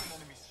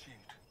enemy's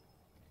shield.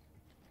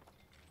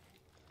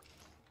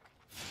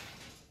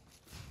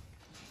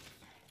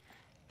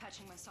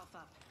 Patching myself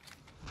up.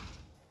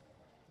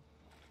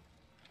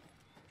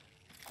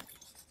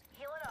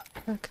 Healing up.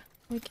 Fuck.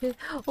 My kid.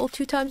 Oh,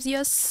 2 times,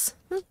 yes!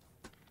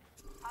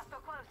 Hostile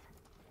close.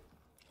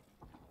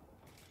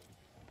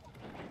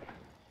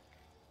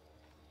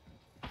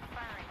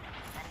 Firing.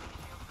 Enemy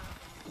shield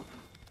broken.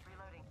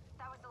 Reloading.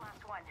 That was the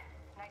last one.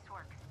 Nice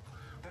work.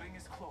 The ring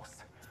is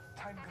close.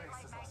 Time Sending light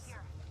graces back us.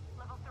 here.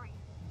 Level 3.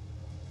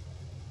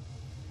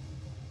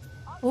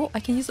 Oh, I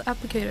can use the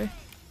applicator.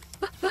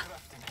 Crafting.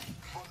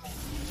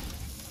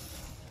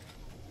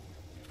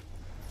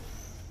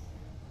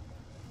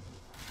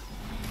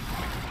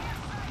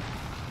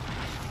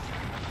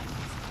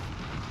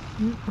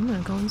 I'm gonna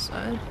go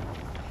inside.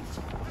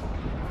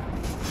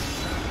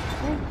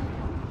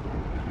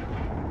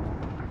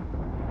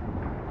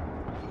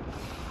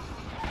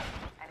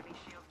 Enemy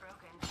shield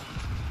broken.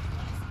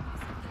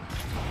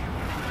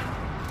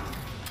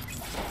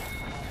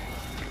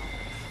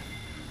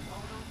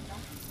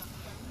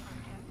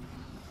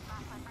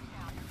 Last sniper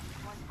down.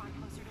 One squad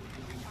closer to me.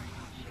 Recharging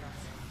my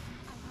shields.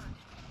 I'm hurt.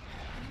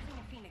 Using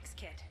a Phoenix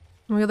kit.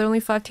 Oh my god, there are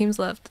only 5 teams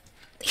left.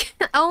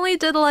 I only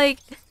did like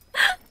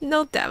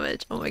no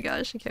damage. Oh my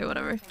gosh. Okay,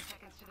 whatever. 10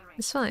 seconds to the ring.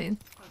 It's fine.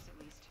 Close at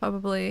least.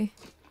 Probably.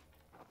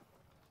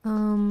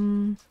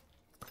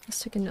 Let's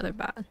take another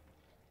bat.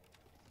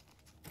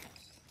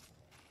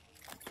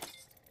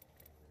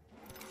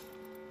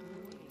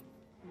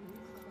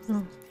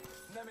 Oh.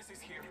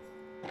 Nemesis here.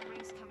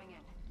 Ring's coming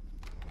in.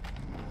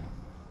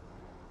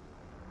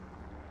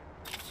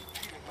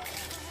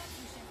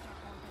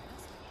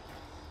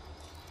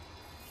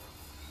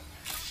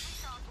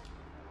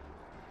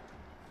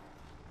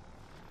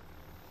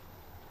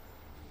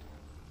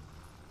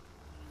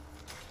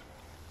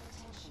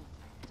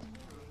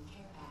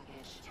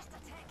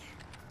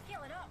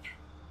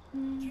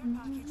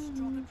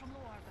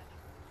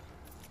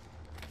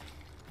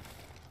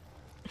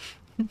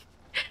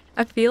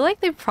 I feel like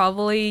they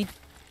probably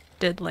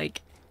did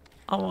like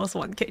almost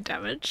 1k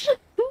damage.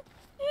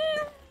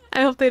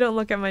 I hope they don't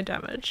look at my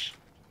damage.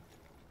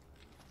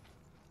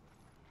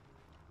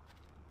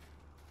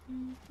 I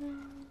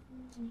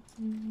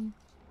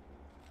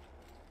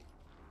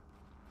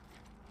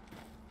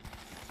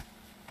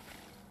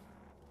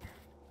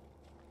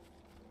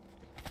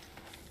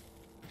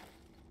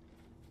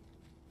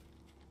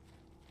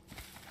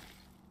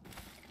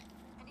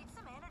need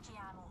some energy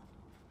ammo.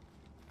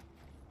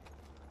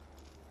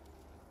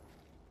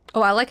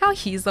 Oh, I like how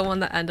he's the one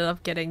that ended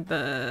up getting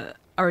the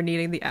or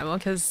needing the ammo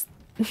because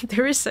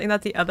they were saying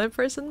that the other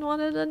person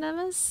wanted an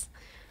MS.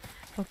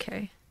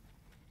 Okay,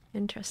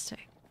 interesting.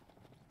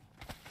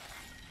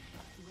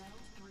 Round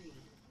 3.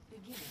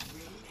 Beginning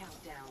ring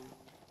countdown.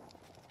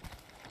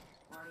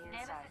 Already Nemesis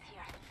inside.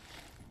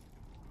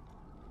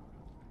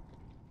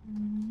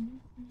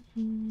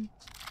 here.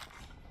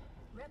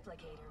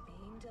 Replicator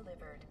being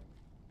delivered.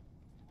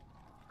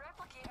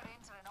 Replicator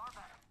entering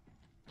orbit.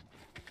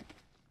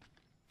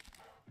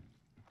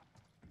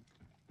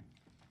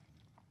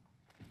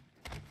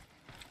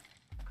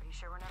 Pretty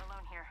sure we're not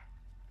alone here.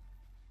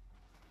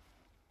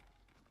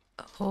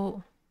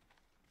 Oh.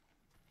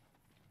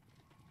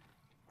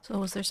 So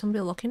was there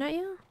somebody looking at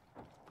you?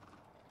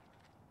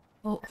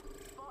 Oh,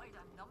 Spotted a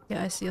numpty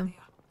yeah, I see over him.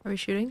 there. Are we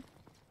shooting?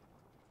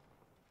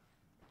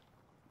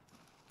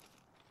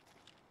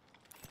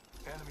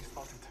 Enemy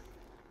spotted.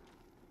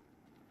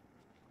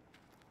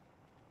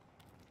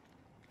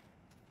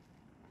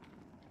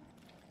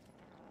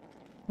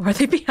 Why are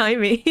they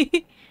behind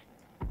me?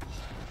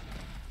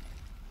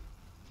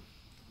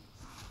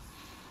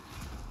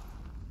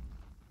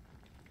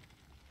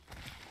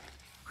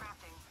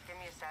 Crafting. Give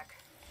me a sec.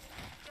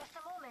 Just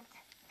a moment.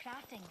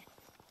 Crafting.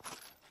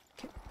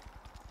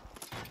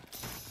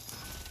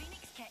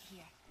 Phoenix kit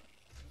here.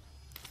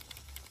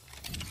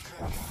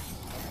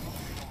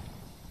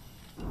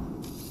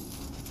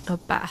 A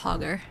bat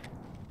hogger.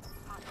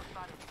 Hostile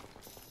spotted.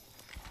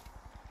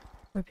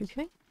 Where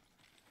PK?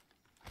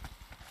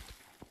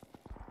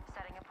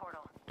 Setting a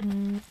portal.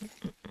 Portal's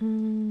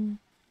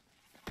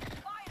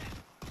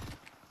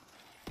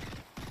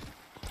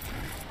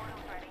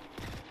ready.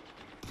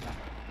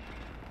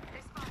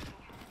 They're spotting.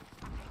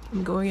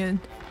 I'm going in.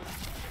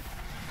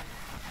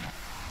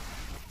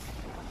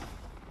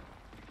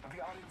 We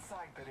are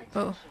inside the ring.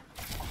 Oh.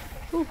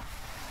 Ooh.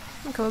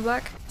 I'm coming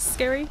back.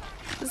 Scary.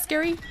 It's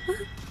scary. You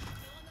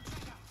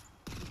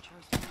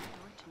chose the wrong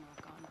door to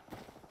knock on.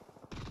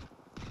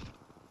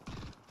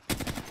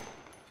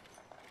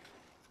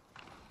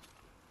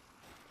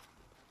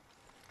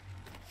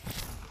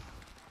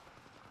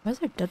 Where's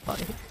their dead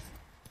body?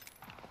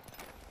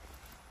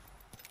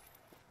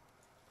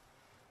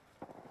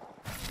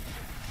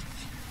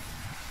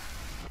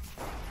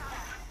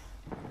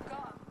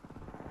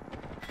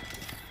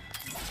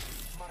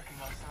 Marking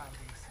our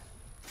surroundings.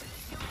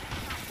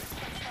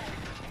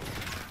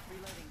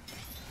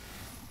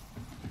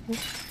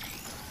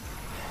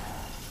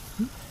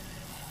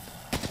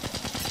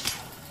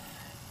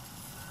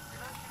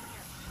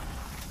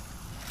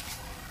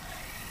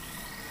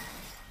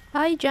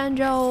 Hi,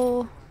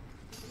 Janjo.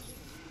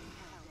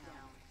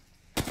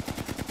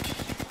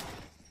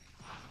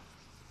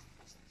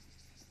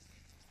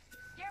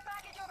 Your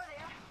package over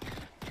there.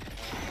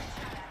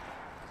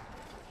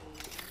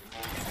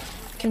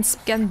 Can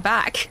scan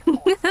back.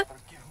 Forgive me.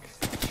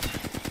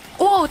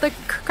 Oh, the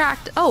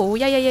cracked. Oh,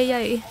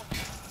 yay.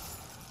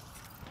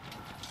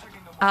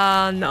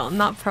 No,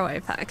 not Pro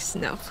Apex.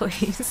 No,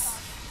 please.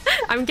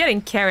 I'm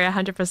getting carry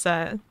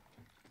 100%.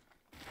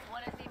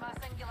 Wanna see my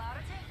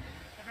singularity?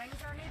 The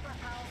ring's our neighbor,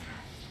 pals.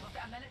 We've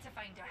got a minute to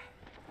find her.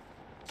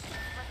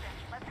 Listen,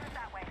 let's do it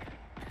that way.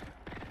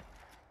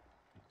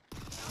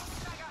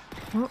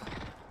 Oh.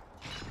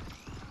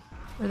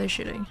 Where are they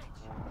shooting?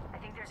 I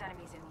think there's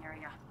enemies in the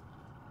area.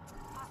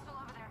 Hostile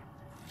over there.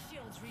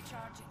 Shields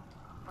recharging.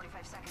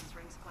 45 seconds.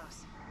 Rings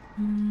close.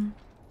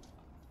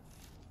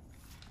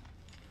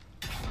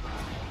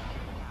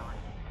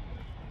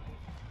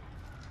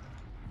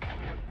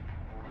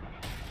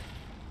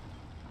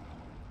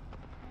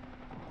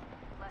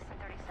 Less than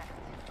 30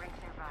 seconds. Rings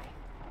nearby.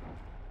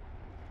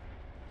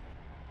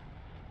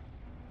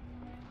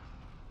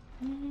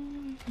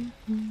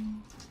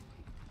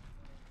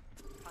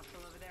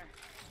 Hostile over there.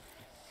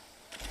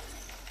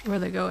 Where are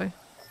they going?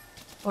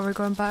 Oh, we're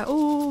going by.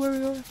 Oh, where are we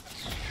going?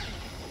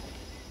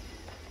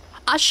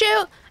 Ah,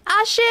 shoot!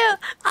 Ah, shoot!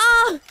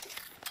 Ah!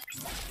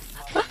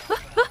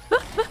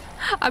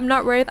 I'm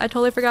not Wraith. I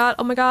totally forgot.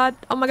 Oh my god.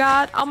 Oh my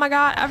god. Oh my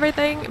god.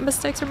 Everything.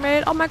 Mistakes were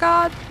made. Oh my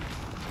god.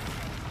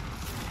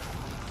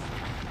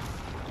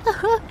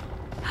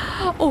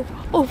 Oh,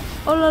 oh,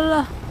 oh la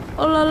la.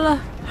 Oh la la.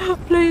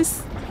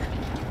 Please.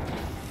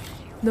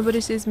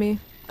 Nobody sees me.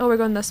 Oh, we're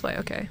going this way.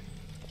 Okay.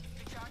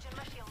 Recharging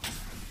my shield.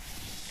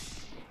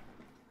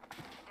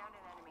 Down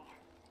an enemy.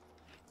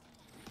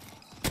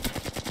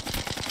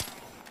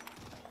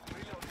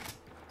 Reloading.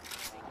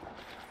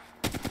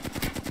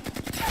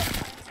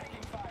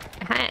 Taking fire.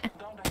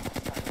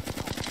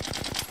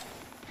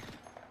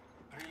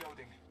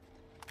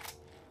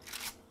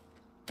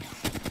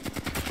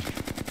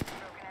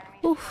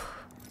 Oof.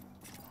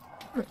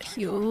 I'm gonna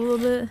heal a little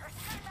bit.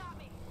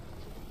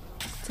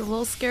 It's a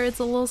little scary, it's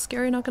a little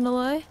scary, not gonna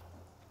lie.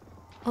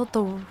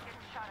 Oh,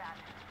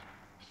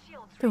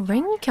 the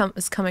ring count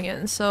is coming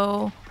in,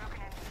 so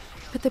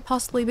what could they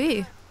possibly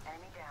be?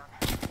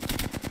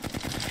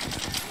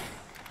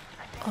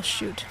 Oh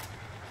shoot.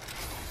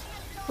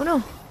 Oh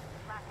no.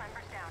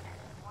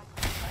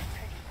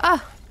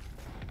 Ah!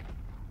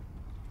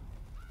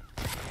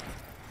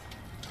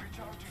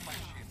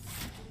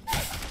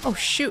 Oh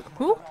shoot.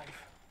 Who?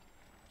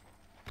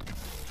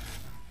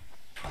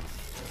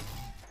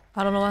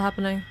 I don't know what's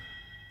happening.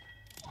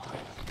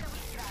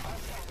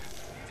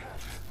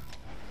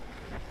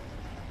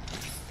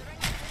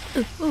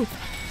 Ooh, ooh.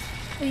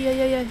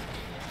 Yeah.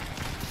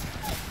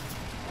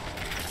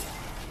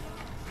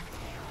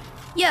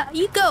 Yeah,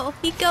 you go.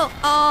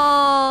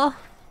 Oh.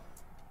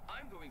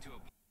 I'm going to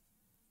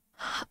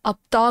Up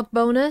dog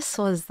bonus?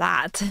 What was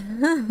that?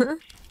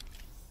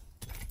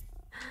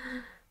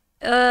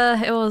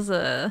 It was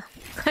I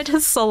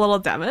just saw a little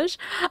damage.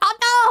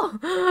 Oh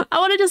no! I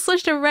wanted to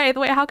switch to Wraith.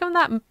 Wait, how come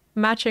that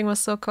matching was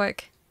so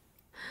quick?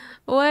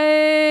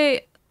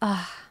 Wait.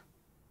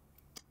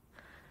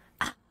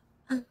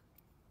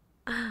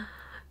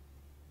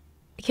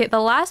 Okay, the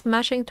last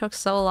matching took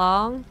so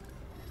long.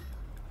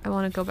 I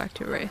want to go back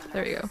to Wraith.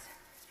 There you go.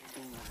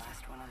 Being the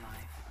last one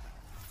alive.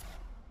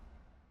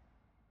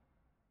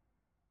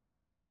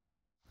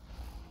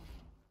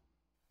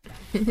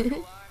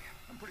 lie.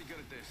 I'm pretty good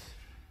at this.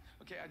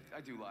 Okay,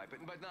 I do lie, but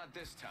not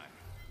this time.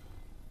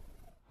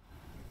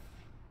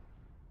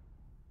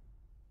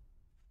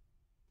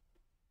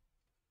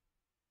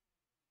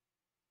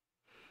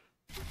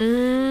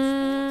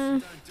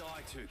 Don't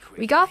die too quick.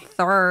 We got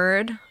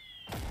third.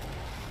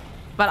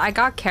 But I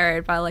got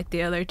carried by like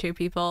the other two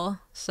people,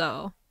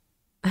 so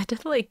I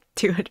did like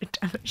 200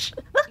 damage.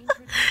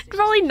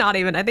 Probably not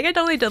even. I think I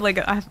only did like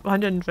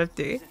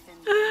 150.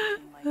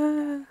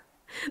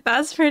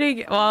 That's pretty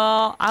good.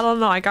 Well, I don't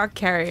know. I got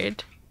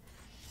carried.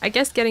 I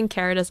guess getting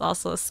carried is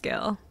also a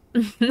skill.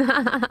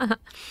 Don't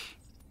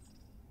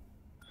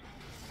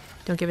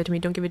give it to me.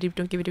 Don't give it to me.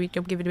 Don't give it to me.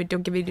 Don't give it to me.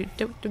 Don't give it to me.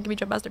 Don't give me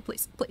Jump Master,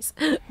 please. Please.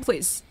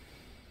 Please.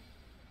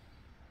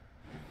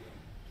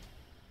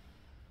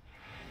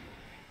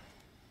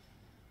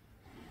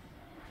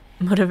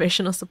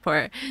 Motivational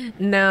support.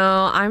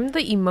 No, I'm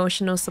the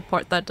emotional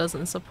support that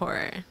doesn't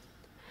support.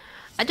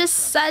 I just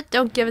said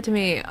don't give it to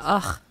me.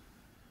 Ugh.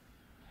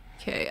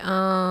 Okay,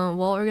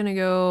 well we're gonna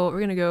go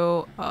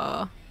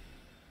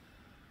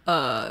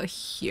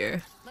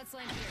here. Let's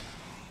land here.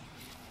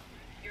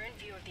 You're in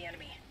view of the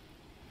enemy.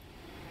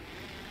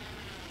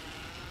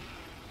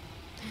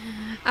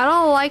 I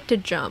don't like to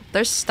jump.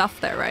 There's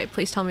stuff there, right?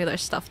 Please tell me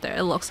there's stuff there.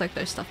 It looks like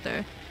there's stuff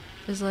there.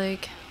 There's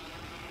like...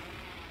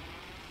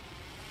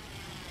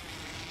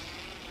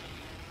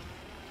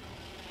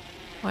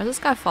 Why does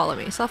this guy follow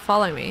me? Stop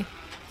following me.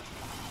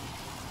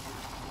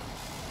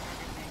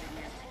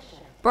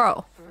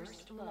 Bro.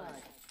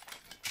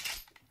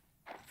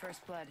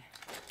 First blood.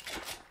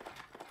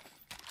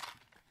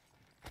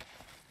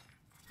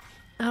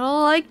 I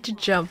don't like to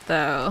jump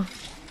though.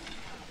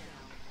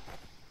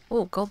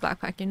 Oh, gold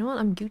backpack. You know what?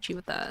 I'm Gucci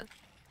with that.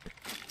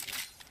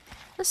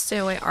 Let's stay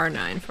away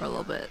R9 for a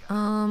little bit.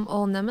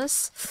 Oh,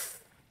 Nemesis.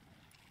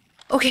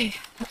 Okay.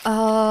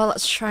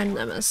 Let's try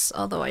Nemesis.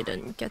 Although I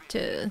didn't get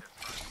to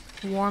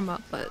warm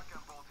up, but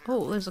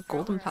oh, there's a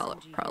golden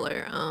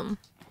prowler.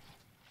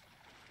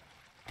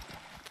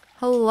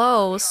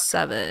 Hello,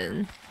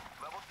 7.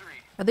 Level 3.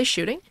 Are they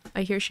shooting?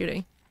 I hear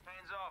shooting.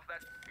 Hands off.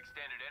 That's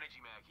extended energy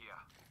mag here.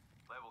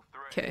 Level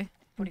 3. Okay,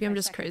 maybe I'm 45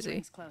 just seconds, crazy.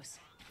 rings close.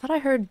 Thought I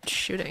heard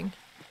shooting.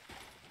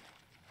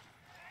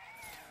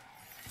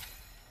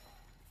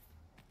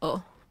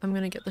 Oh, I'm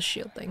gonna get the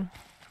shield thing.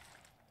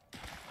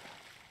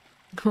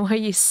 Why are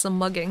you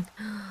smugging?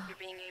 You're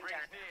being aimed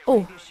at.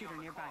 Oh, Your shooter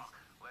nearby.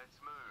 Let's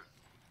move.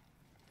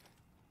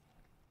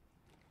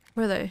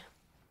 where are they? I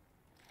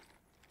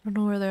don't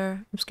know where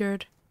they're. I'm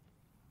scared.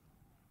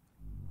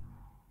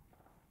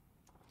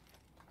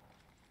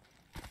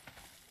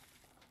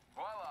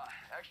 Voila.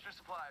 Extra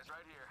supplies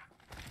right here.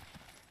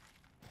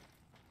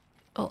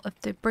 Oh, if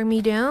they bring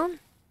me down,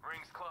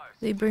 Rings close.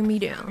 they bring me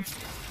down.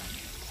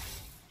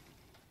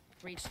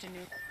 Reached a new.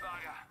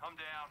 Saga, I'm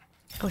down.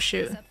 Oh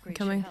shoot, This I'm upgrade should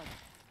coming. help.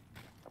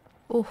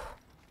 Oh.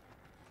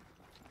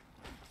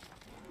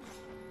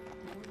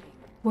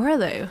 Where are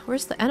they?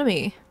 Where's the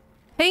enemy?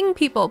 Ping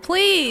people,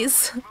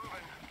 please! Moving.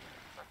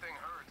 That thing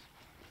hurts.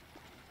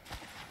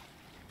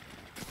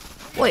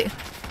 Wait.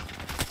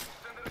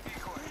 Send it a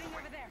decoy.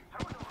 Over there. How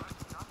would I?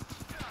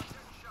 Yeah, I'm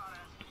getting shot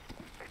at.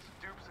 It's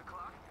dupes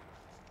o'clock.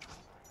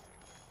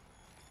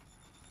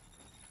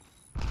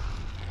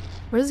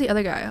 Where's the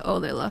other guy? Oh,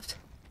 they left.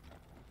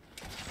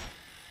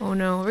 Oh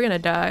no, we're gonna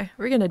die.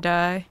 We're gonna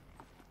die.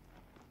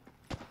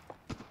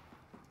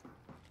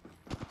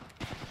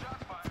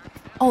 Shots fired.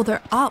 Oh,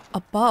 they're up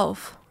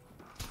above.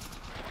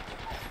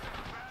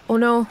 Oh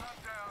no.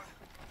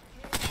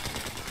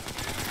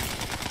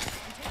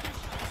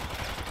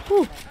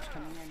 Ooh.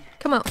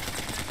 Come out.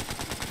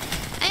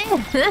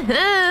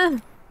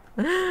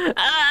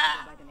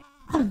 Ah!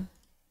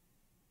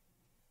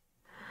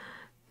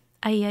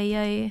 Ay ay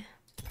ay.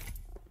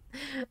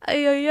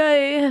 Ay ay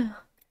ay.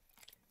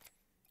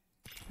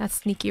 That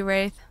sneaky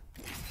wraith.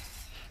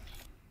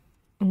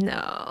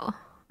 No.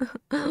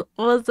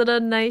 Was it a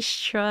nice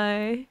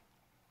try?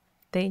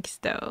 Thanks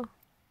though.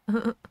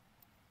 With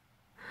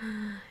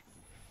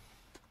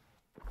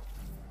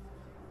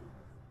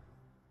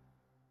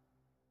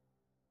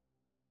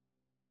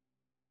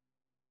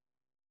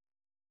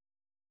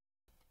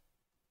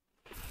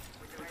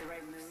the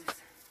right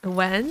moves,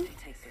 When?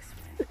 take this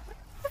win.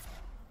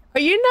 Are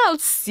you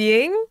not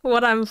seeing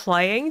what I'm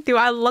playing? Do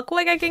I look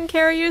like I can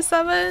carry you,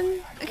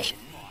 Seven?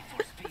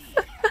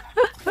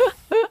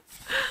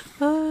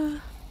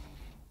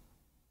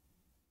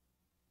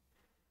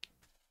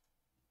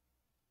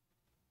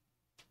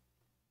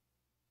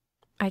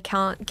 I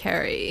can't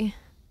carry.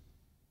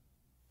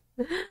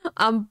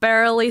 I'm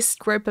barely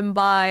scraping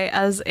by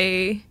as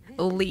a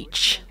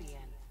leech.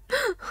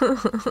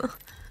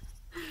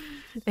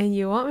 And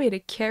you want me to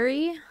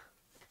carry?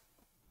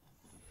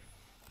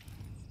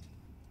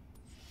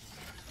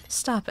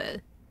 Stop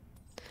it.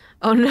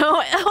 Oh no,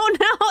 oh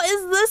no,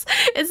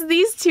 it's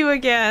these two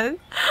again.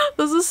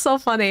 This is so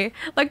funny.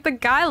 Like the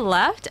guy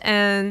left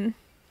and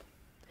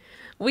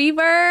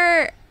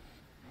Weaver,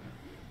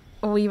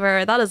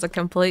 that is a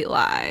complete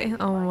lie.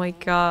 Oh my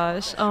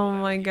gosh, oh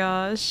my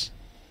gosh.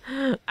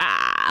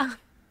 Ah.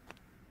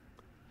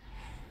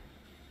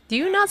 Do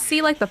you not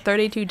see like the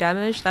 32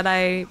 damage that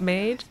I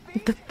made?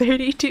 The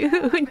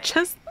 32,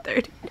 just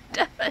 30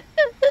 damage.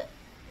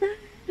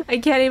 I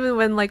can't even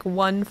win like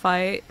one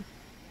fight.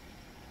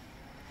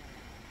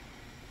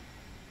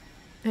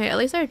 Hey, at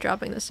least they're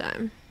dropping this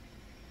time.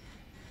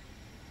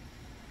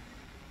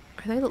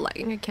 Are they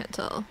lagging? I can't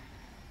tell.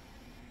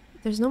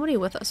 There's nobody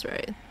with us,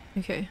 right?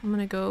 Okay, I'm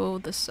gonna go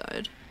this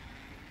side.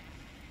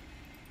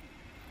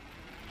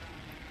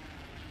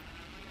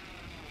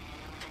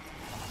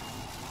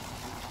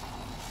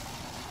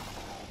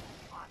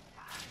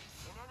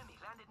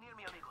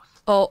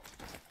 Oh,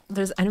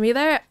 there's enemy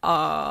there?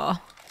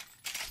 Oh.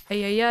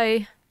 Ay ay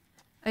ay.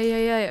 Ay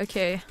ay ay,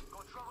 okay.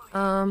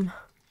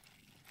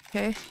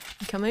 Okay,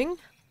 I'm coming.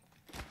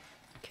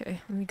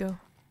 Okay, let me go.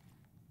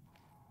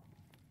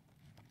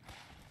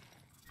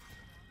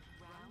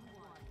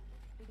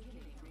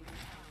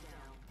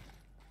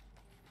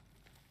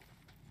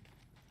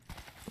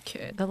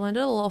 Okay, that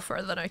landed a little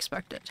further than I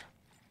expected.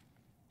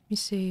 Let me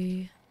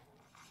see.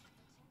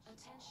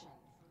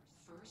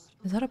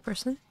 Is that a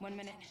person? 1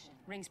 minute.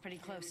 Ring's pretty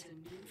close.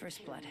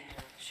 First blood.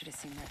 Should have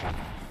seen that.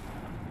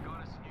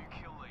 Got us a new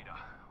kill leader.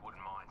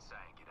 Wouldn't mind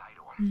saying g'day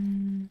to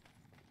him.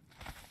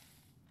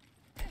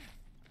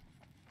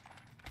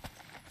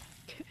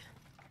 Okay.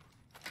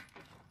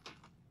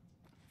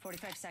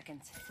 45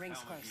 seconds. Ring's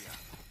Helmet close. here.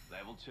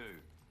 Level 2.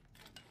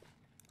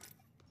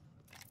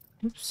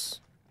 Oops.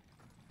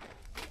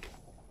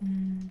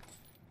 30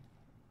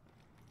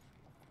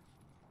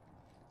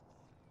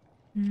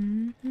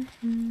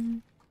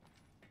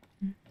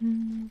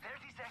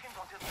 seconds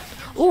until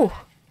Oh!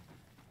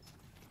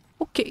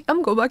 Okay,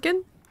 I'm go back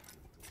in.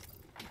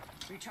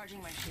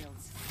 Recharging my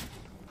shields.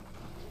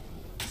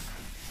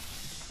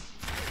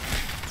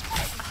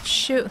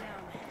 Shoot.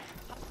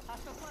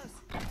 Hostile close.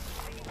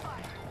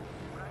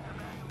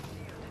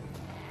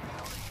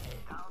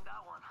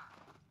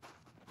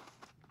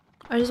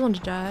 I just want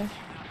to die.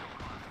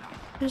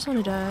 I just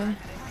want to die.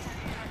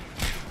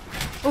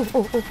 Oh,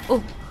 oh, oh,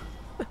 oh.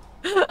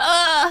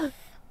 Ah!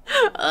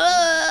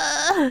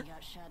 Ah!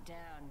 Got shot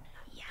down.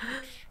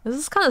 This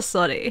is kind of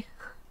slutty.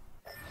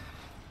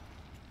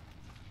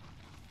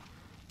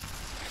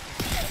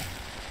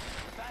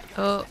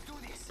 Oh.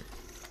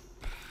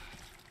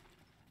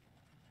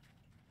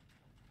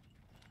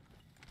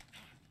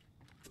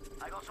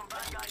 I got some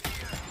bad guys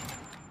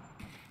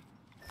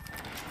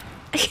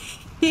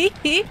here.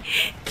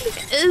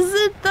 Is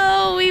it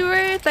though,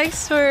 Weaver?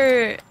 Thanks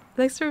for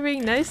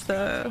being nice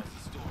though.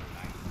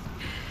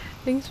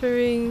 Thanks for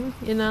being,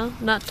 you know,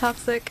 not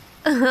toxic.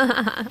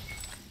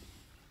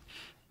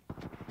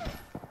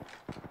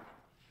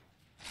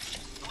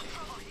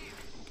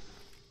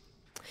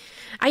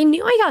 I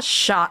knew I got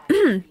shot,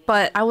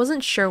 but I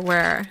wasn't sure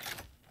where.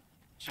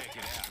 Check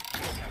it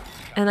out.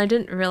 And I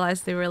didn't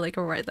realize they were like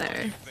right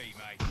there. Feet,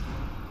 mate.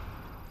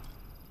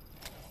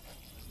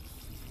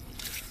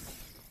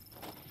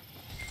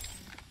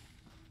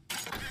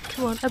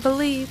 Come on, I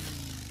believe.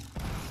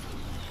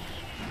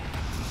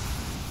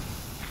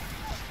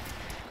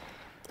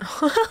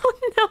 Oh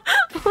no,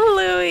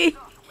 Louis.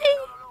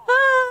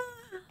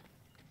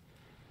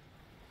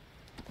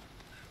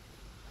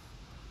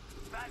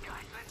 Bad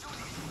guys, let's do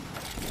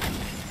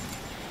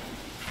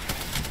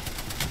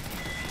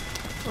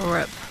this.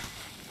 Rip.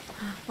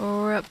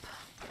 Rip.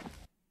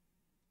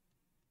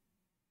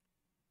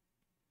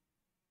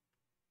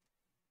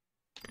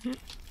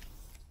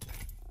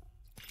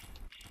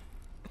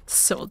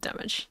 So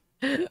damage.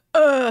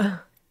 Ugh.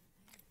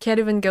 Can't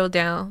even go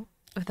down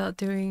without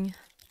doing.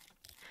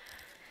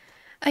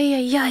 Ay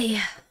ay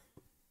ay.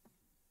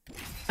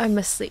 I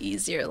miss the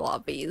easier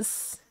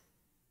lobbies.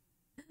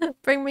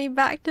 Bring me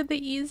back to the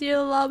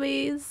easier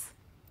lobbies.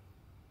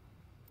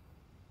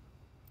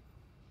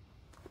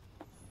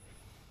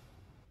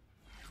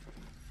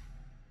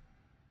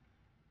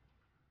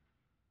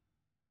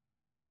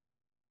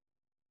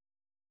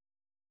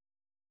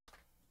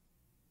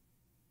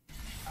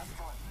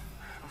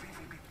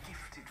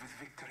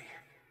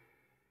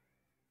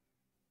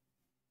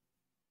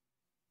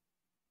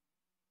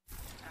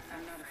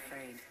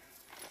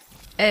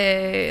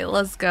 Hey,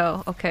 let's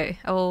go. Okay,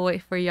 I will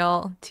wait for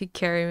y'all to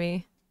carry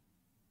me.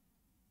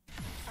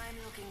 I'm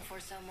looking for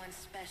someone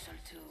special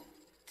to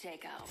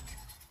take out.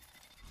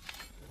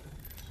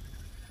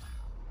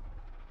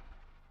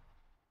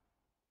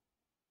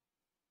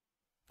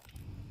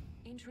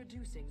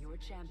 Introducing your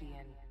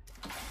champion.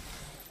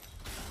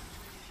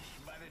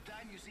 By the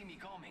time you see me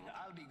coming,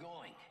 I'll be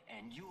going,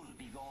 and you'll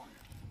be gone.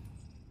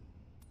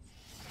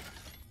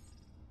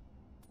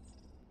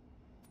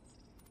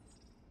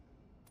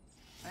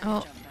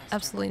 Oh,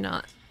 absolutely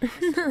not. Study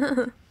the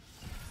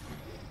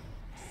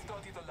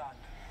land,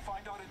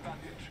 find our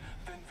advantage,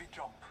 then we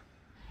jump.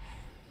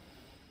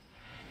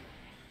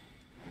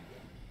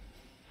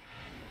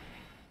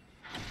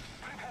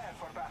 Prepare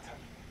for battle.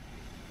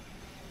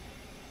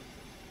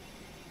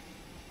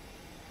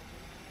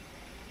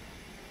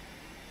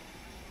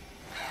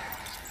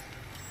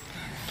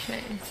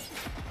 Okay.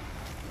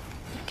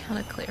 Kind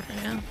of clear for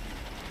now.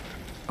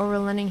 Oh, we're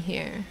landing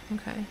here.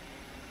 Okay.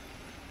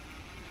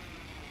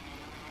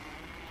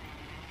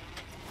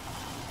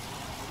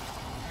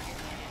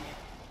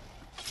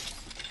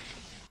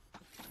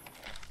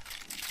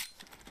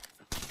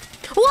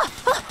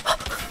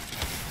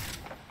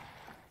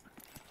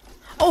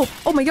 Oh,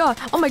 oh my god,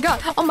 oh my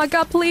god, oh my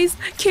god, please,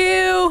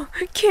 Q,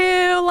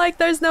 like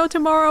there's no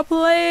tomorrow,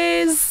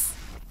 please.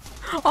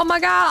 Oh my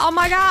god, oh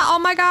my god, oh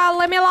my god,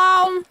 let me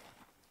alone.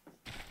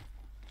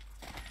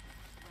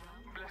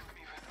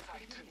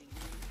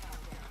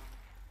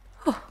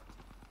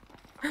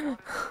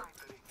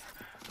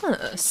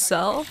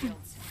 Sell?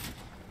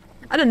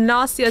 I did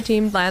not see a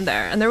team land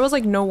there, and there was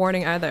like no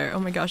warning either. Oh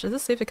my gosh, is it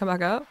safe to come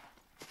back up?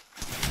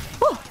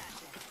 Oh,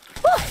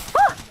 oh,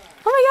 oh,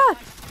 oh my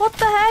god, what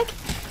the heck?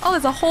 Oh,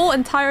 there's a whole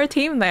entire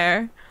team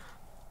there.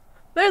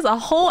 There's a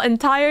whole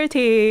entire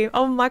team.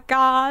 Oh my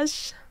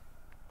gosh.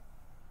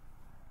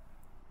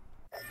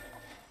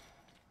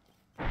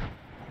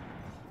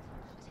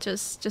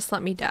 Just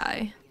let me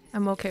die.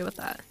 I'm okay with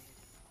that.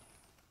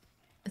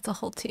 It's a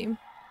whole team.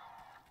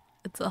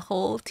 It's a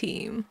whole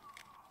team.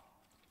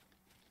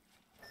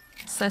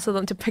 It's nice of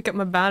them to pick up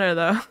my banner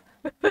though.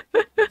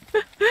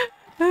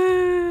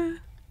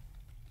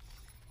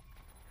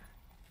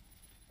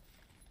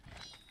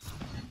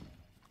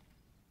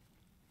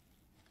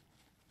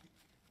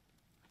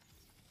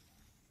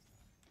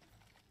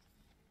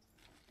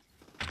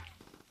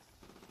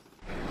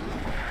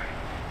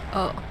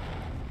 Oh.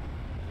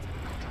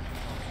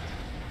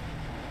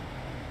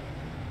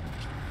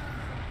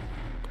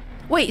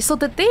 Wait, so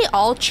did they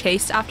all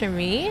chase after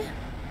me?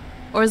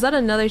 Or is that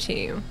another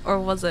team? Or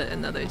was it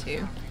another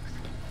team?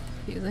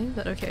 Confusing,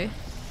 but okay.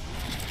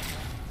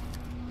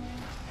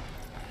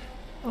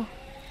 Oh.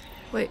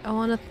 Wait, I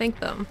want to thank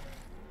them.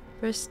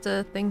 Where's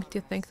the thing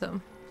to thank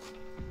them?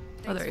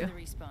 Oh, there you go. The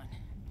respawn.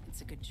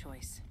 It's a good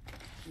choice.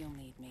 You'll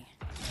need me.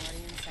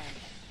 Already inside.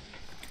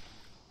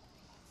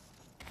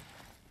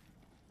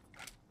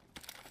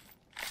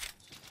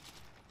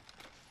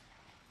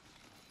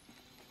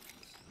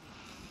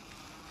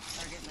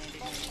 Target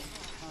landed near me.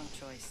 Wrong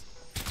choice.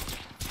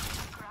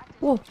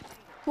 Whoa!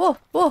 Whoa!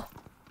 Whoa!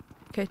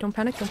 Okay, don't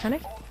panic, don't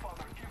panic.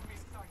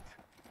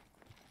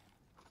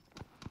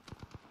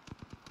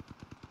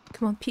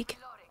 Come on, peek.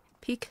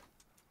 Peek.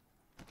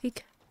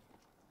 Peek.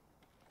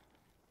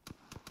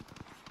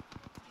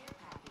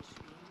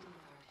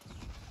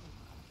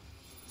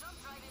 Jump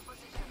right in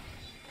position.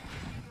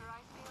 Your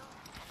eyes peeled,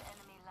 an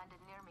enemy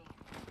landed near me.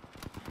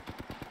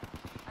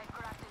 I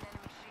cracked an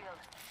enemy shield.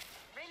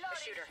 Reloading.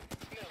 Shooter.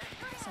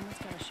 Someone's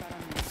got a shot on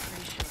me.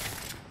 Pretty sure.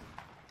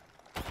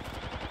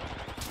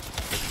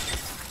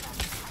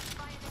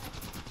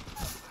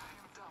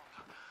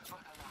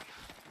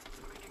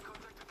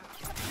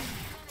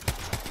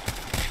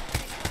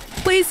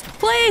 Please,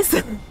 please!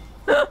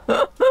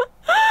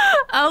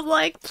 I was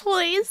like,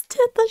 please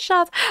hit the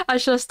shots. I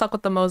should have stuck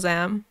with the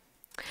Mozam.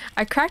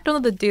 I cracked one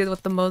of the dudes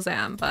with the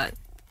Mozam, but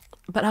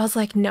I was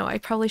like, no, I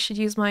probably should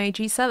use my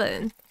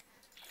G7.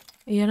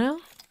 You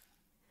know?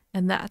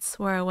 And that's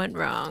where I went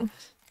wrong.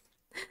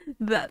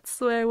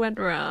 That's where I went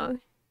wrong.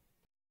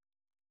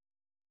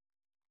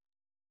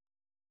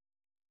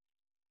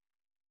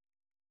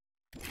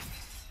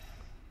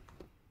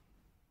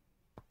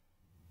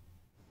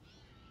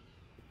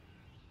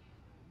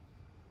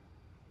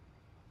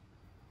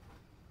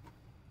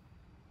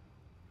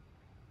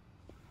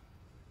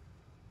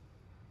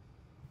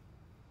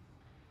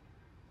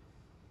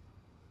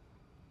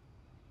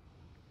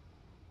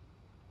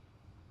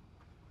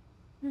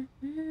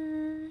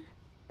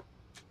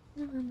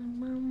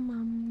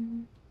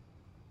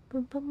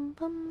 Bum, bum,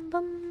 bum,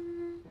 bum.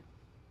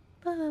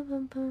 Bum,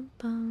 bum, bum,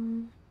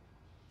 bum.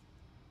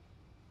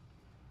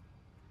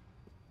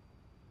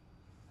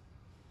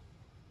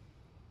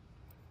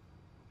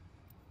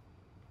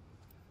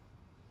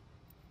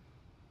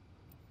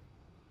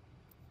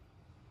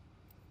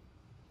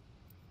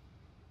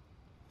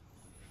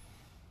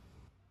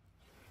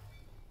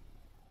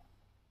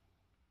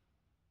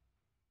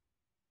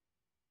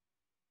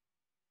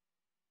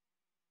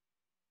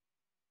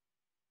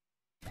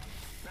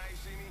 Now you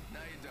see me, now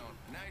you don't.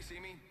 Now you see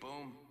me,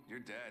 boom, you're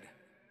dead.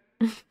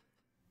 I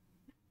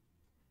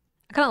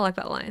kind of like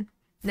that line.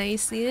 Now you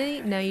see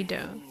it, now you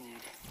don't.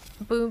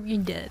 Boom,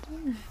 you're dead.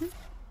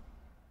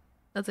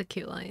 That's a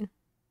cute line.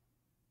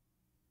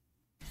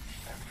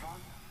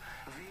 Everyone,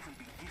 we will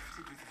be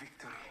gifted with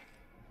victory.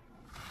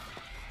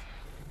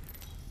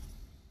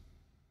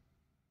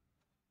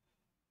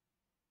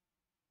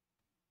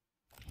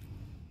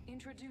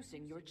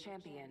 Introducing your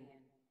champion.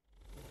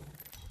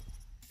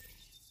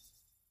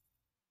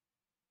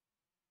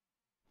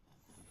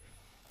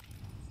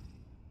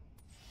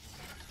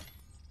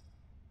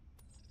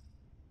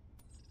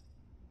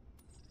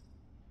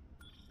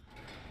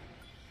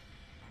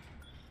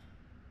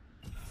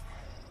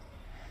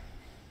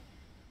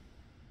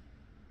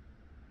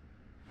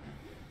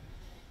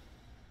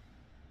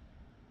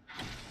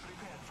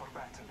 Prepare for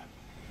battle.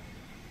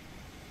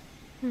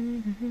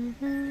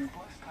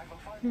 Blessed, I will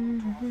find you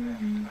to have them to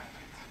have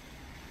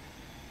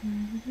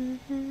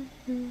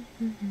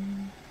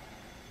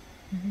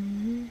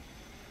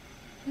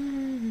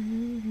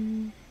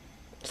it.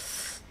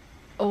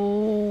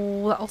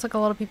 Oh, that looks like a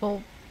lot of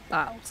people.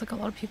 That looks like a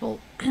lot of people.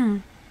 Looking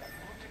over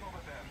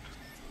there.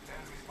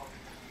 Enemy spotted.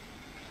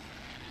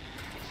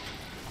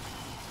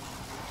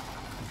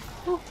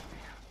 Oh,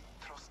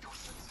 Trust your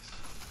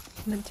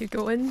senses. meant to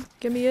go in.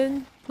 Get me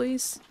in,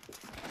 please.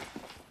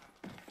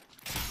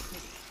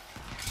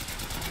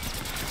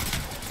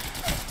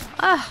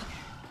 Ah!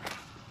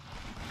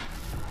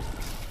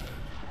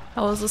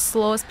 That was the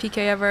slowest PK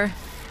ever.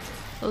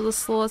 That was the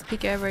slowest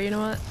PK ever, you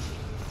know what?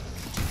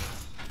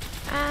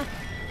 Ah!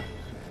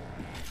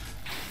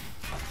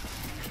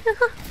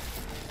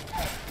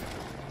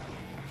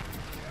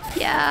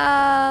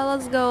 Yeah,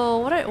 let's go.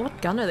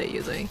 What gun are they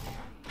using?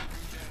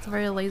 It's a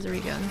very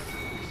lasery gun.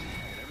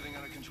 Everything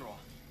under control.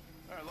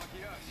 Alright,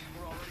 lucky us.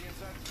 We're already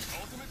inside.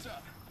 Ultimate's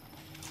up.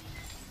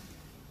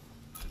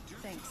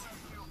 Thanks.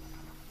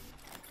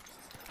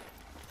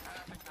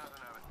 Think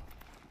nothing of it.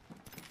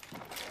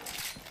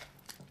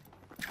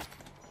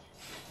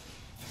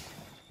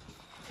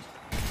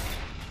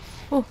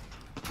 Oh.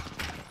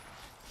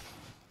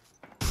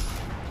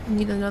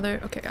 Need another.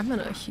 Okay, I'm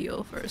gonna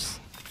heal first.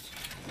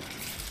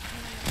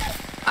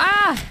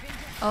 Ah!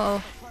 Uh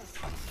oh.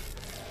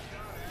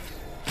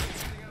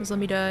 Just let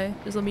me die.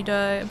 Just let me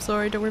die. I'm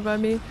sorry. Don't worry about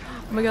me.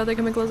 Oh my god, they're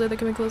coming closer. They're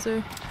coming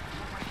closer.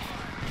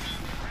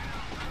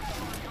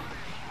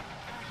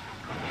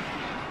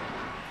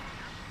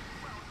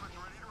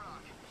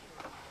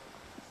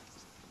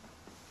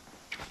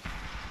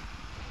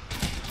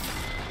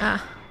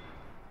 Ah.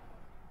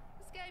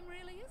 This game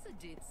really is a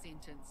death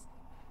sentence.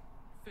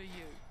 For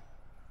you.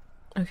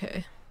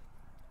 Okay.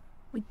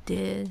 We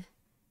did.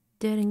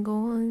 Dead and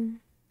gone.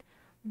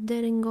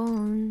 Dead and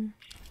gone.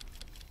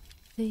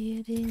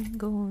 Dead and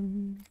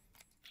gone.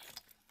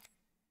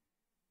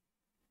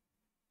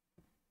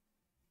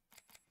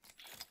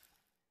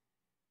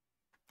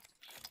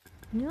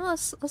 You know,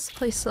 let's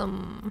play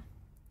some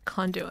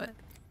Conduit,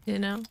 you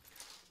know?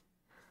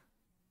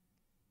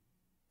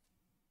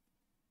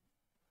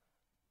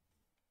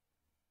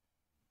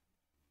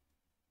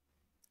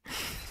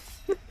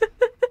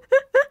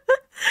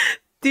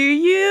 Do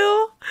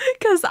you?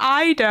 'Cause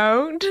I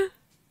don't. All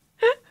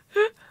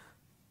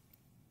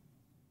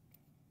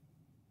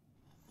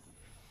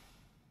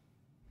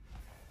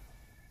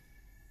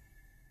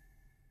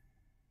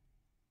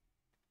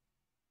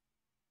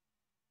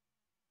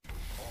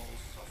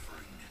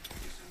suffering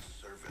is in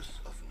service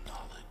of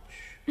knowledge.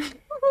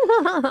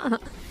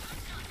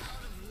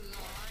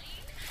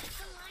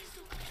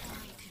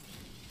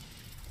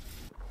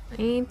 I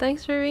mean,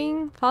 thanks for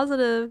being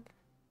positive.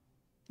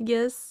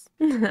 Yes.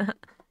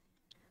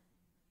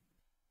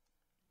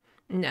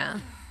 Nah.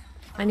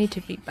 I need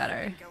to be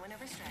better. Going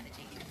over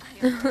strategy.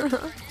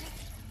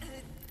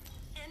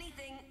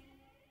 Anything.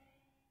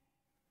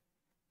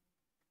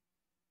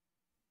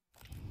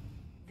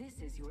 This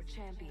is your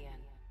champion.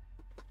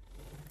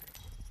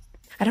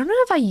 I don't know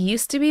if I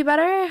used to be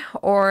better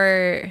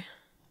or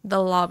the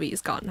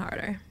lobby's gotten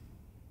harder.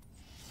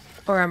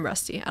 Or I'm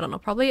rusty. I don't know.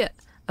 Probably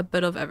a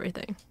bit of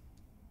everything.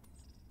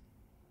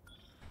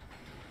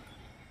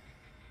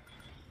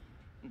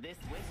 This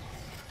way.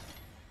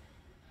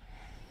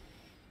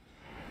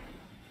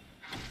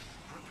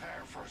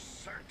 Prepare for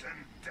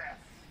certain death.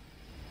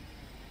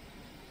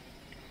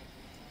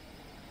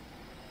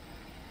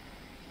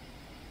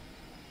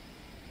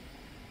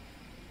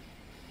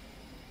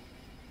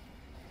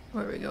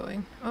 Where are we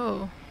going?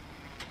 Oh.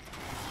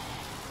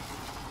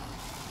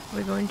 Are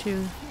we going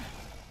to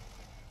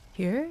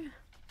here?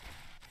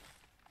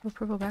 Oh,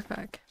 purple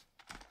backpack.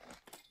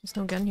 There's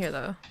no gun here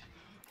though.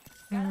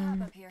 Gotta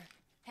hop up here.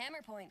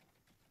 Hammer point.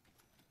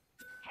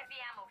 Heavy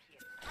ammo here.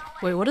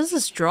 Wait, what does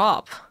this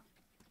drop?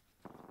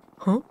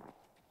 Huh?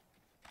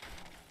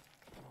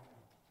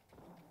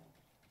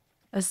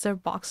 Is there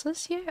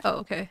boxes here? Oh,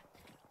 okay.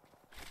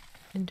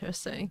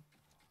 Interesting.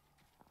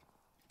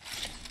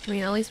 I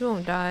mean, at least we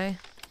won't die.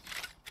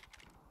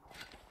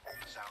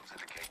 Sounds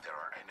indicate there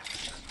are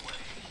enemies this way.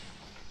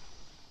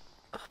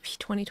 Oh,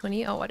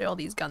 P2020? Oh, why do all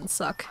these guns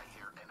suck? I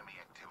hear enemy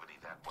activity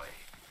that way.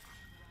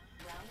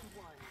 Round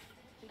one.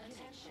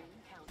 Attention.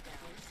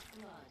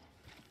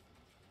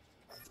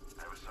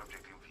 have a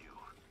subject in view.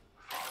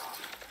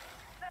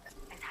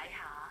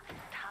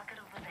 Target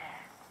over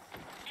there.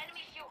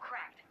 Enemy shield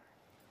cracked.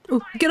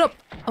 Oh, get up!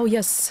 Oh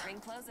yes. Ring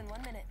close in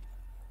 1 minute.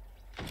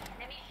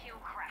 Enemy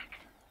shield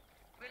cracked.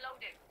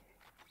 Reloading.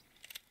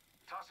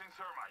 Tossing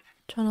thermite.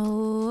 Trying to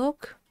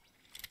look.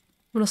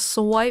 I'm gonna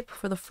swipe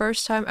for the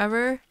first time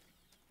ever,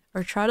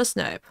 or try to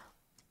snipe.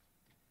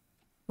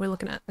 What are we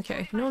looking at?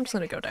 Okay, no, I'm just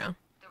gonna go down.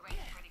 The ring's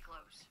pretty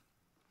close.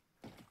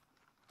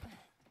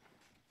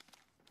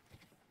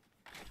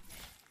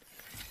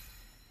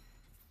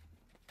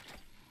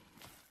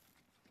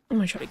 I'm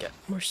gonna try to get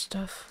more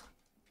stuff.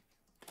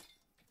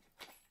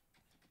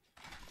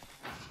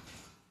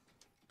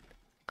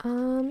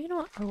 You know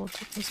what? I will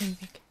take those in.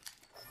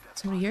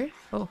 Somebody here?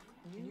 Oh,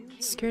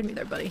 scared me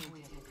there, buddy.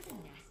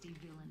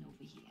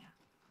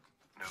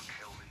 No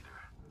kill leader.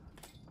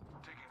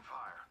 Taking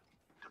fire.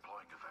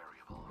 Deploying a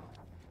variable.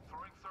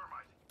 Throwing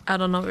thermite. I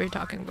don't know what you're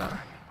talking about.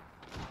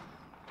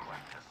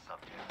 Collect the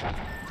subject.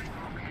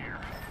 Regroup here.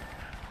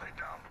 They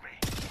downed me.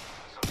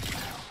 Subject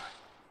down.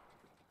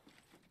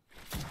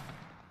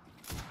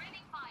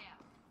 Breathing fire.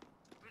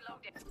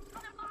 Reloading.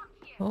 On a mark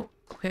here. Oh,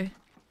 okay.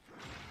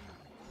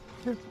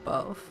 They're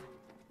above.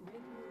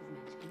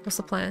 What's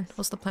the plan?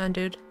 What's the plan,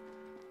 dude?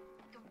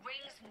 The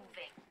ring's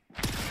moving.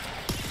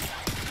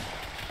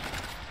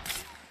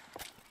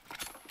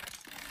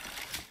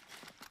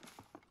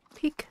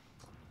 Peek.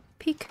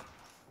 Peek.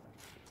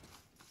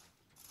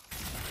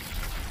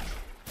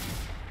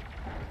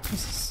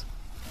 This is...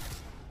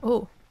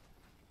 Oh.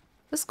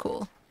 This is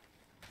cool.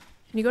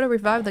 You gotta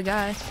revive the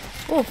guy.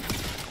 Oh!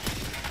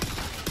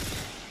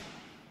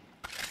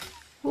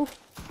 Oh.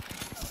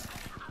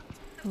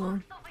 Hold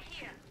on. Over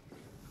here.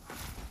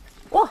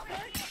 Whoa!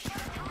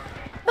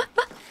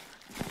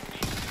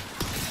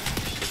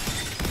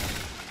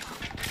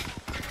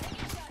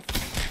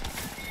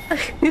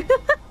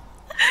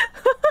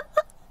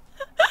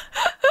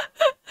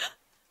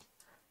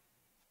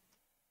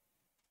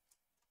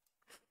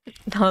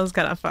 That was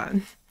kind of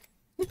fun.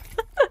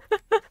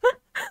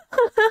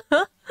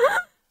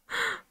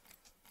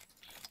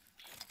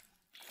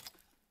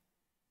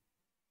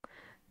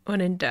 When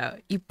in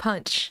doubt, you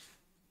punch.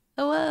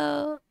 Oh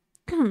well.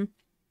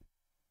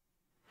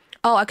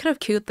 Oh, I could have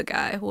queued the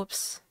guy.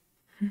 Whoops.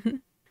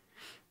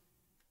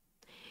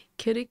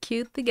 Could have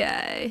queued the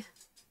guy.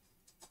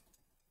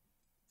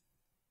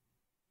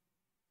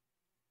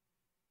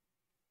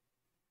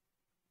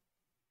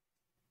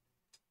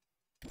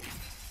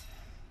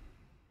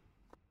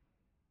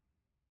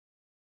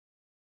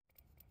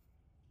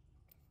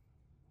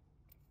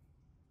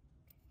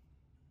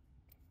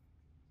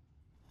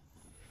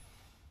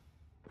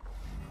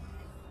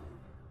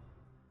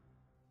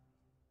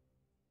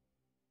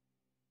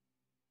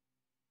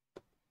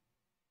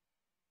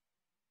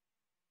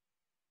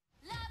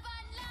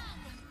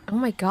 Oh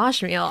my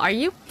gosh, Meal, are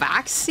you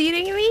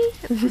backseating me?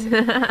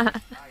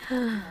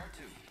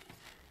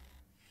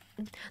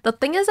 The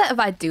thing is that if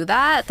I do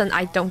that, then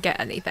I don't get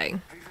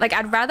anything. Like,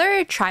 I'd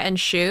rather try and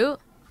shoot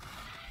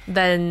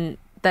than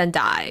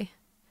die.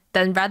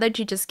 Then rather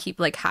to just keep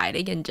like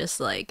hiding and just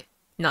like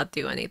not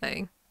do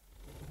anything.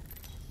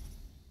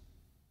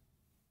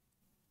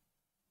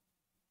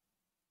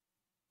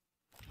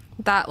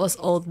 That was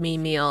old me,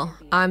 Meal.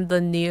 I'm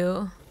the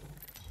new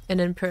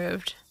and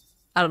improved.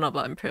 I don't know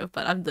about improved,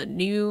 but I'm the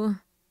new.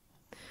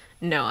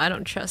 No, I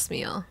don't trust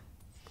Meal.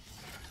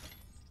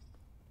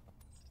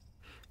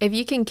 If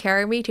you can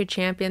carry me to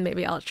champion,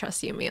 maybe I'll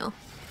trust you, Meal.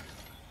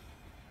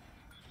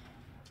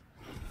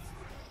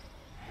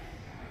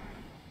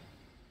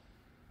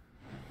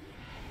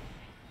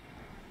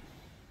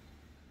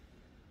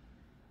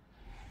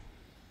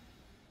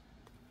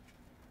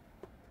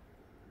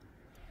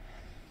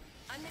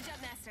 I'm the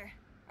jump master.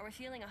 Are we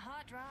feeling a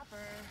hot drop or?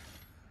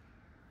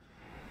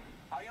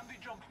 I am the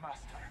jump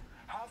master.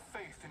 Have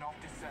faith in our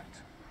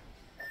descent.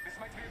 This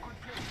might be a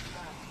good place to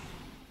land.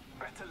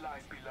 Better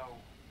lies below.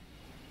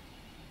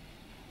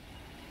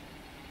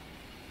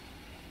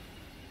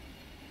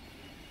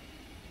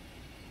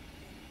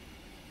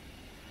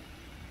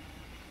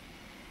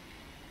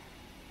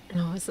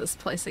 Oh, it's this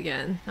place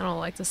again. I don't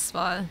like this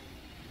spot.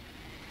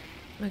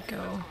 Let go.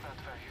 That way.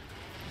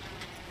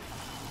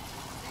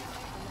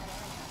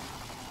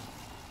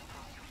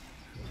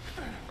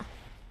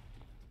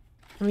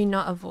 I mean,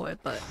 not avoid,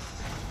 but...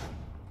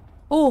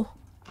 Oh!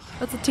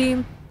 That's a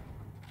team!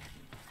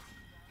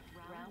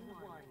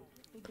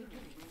 I'm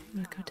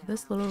gonna go to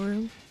this little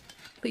room.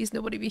 Please,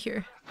 nobody be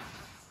here.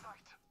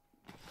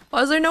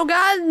 Why is there no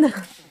gun?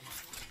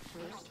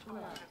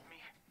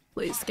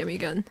 Please, give me a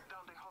gun.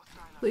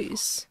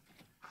 Please.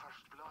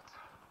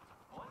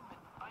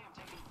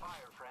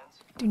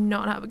 Do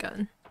not have a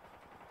gun.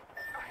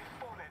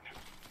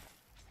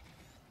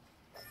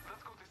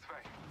 Let's go this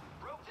way.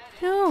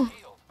 No!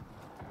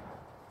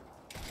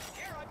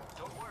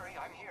 Don't worry,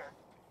 I'm here.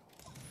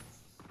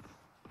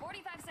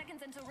 45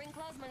 seconds until ring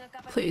close, mga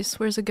kapatid. Please,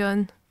 where's a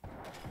gun?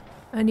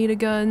 I need a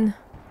gun.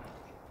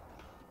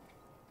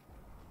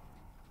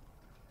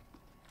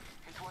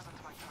 It wasn't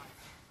my time.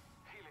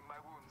 Healing my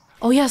wounds.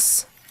 Oh,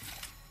 yes!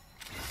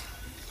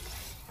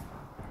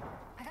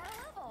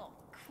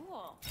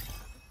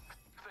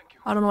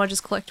 I don't know, I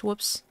just clicked.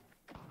 Whoops.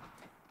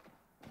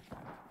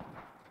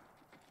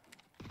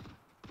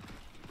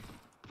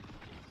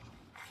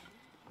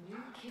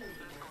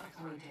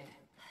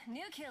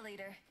 New kill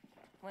leader.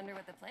 Wonder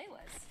what the play was.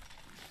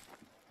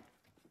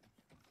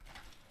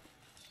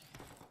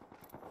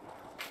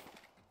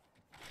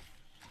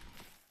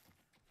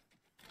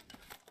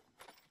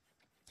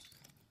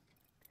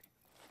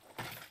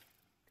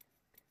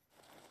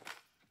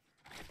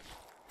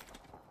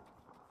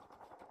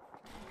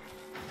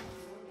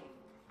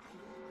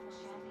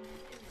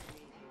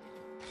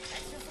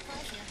 Extra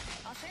supplies here.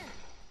 I'll share.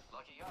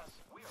 Lucky us,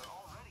 we are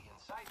already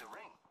inside the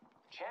ring.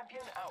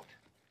 Champion out.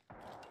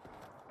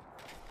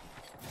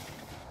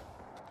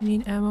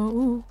 Need ammo.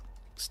 Ooh,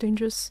 it's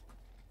dangerous.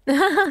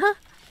 The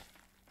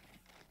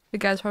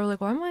guy's probably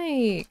like, why am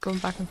I going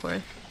back and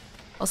forth?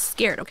 I was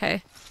scared,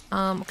 okay?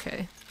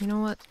 Okay. You know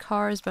what?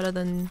 Car is better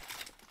than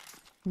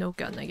no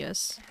gun, I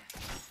guess.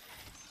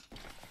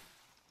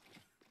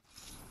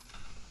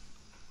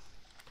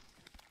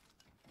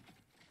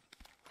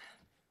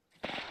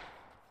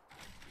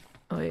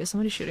 Oh wait, is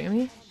somebody shooting at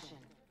me?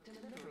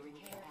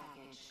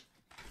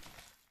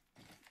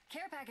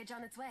 Care package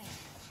on its way.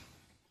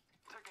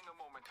 Taking a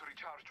moment to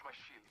recharge my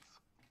shields.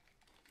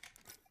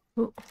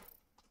 Ooh.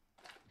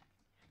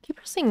 Keep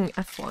pressing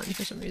F1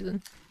 for some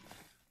reason.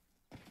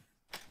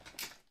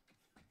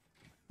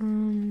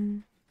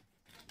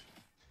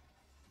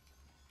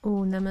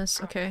 Oh,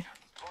 Nemesis. Okay.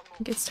 I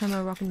think it's time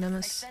I rock a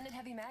Nemesis. Extended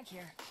heavy mag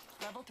here.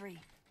 Level 3.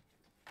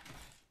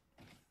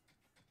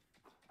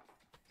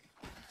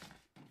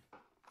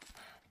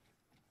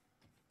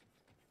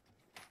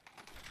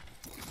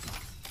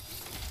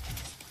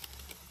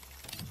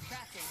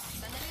 Crafting.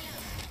 Send it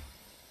in.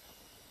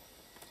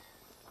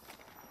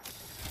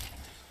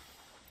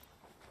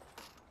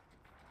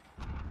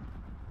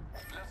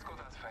 Let's go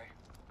that way.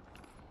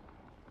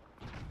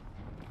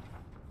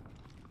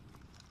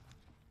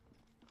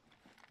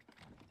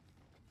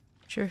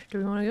 Sure, do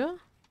we want to go?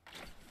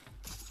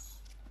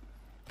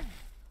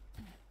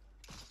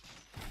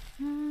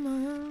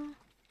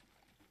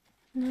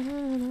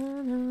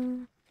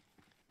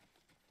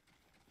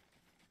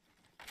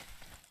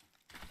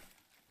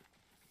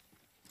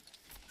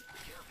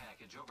 Care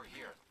package over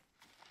here.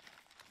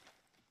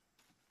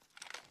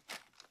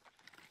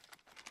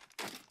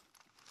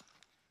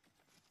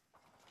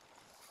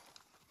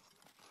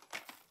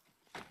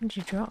 What did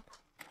you drop?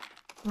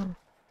 Oh, Light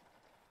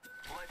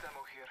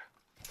ammo here.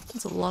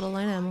 that's a lot of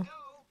light ammo.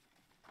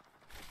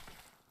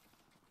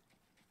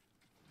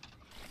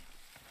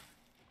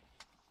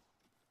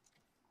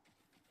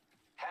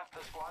 Half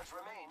the squads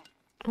remain.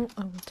 Oh,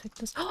 I will take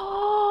this.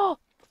 Oh!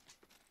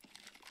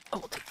 I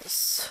will take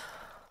this.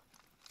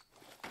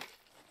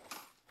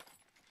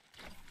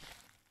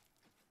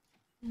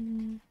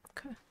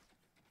 Okay.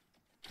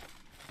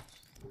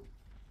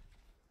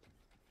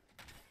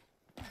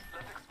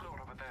 Let's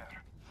explore over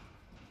there.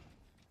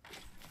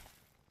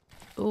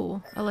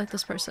 Oh, I like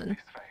this person. This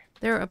way.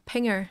 They're a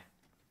pinger.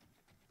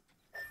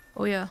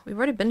 Oh yeah, we've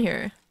already been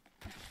here.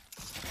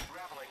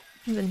 Grappling.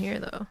 We've been here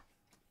though.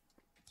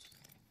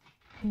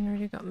 We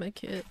already got my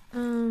kit. My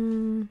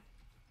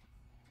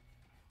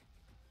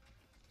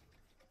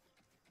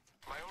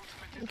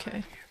ultimate is Okay.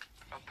 ready.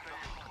 A prey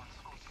on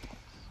Scotsy.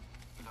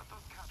 Let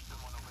us catch them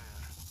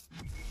unaware.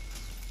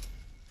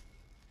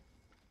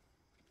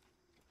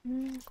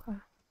 Okay.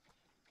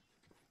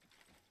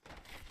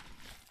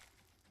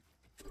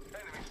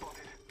 Enemy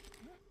spotted.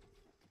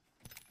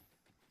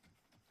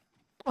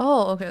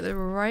 Oh, okay, they're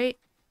right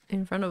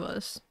in front of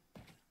us.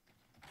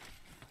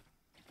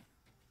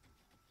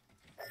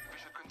 We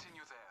should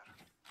continue there.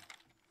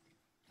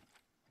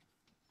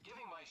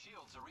 Giving my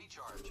shields a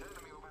recharge.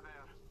 Enemy over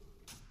there.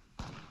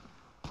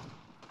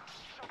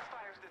 Shots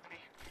fired at me.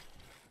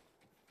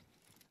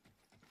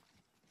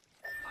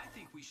 I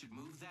think we should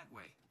move that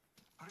way.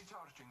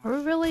 Recharging. Are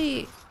we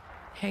really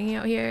hanging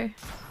out here?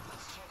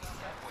 Let's check out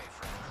that way,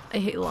 friends. I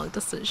hate long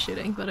distance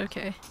shooting, but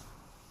okay.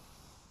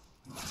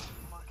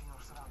 Marking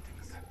our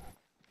surroundings.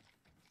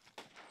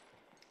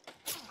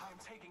 I'm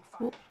taking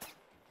fire. Oh.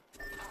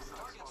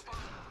 Target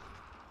spotted.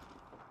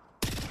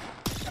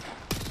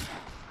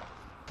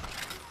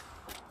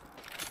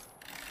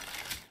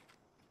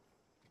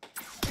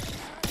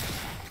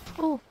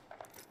 Oh.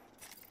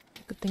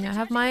 Good thing I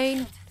have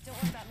my Don't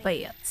worry about me.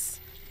 bats.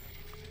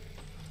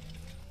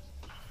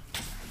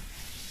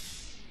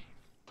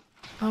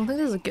 I don't think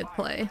this is a good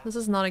play. This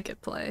is not a good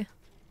play.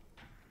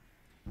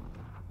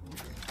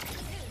 Dude,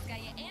 got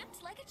you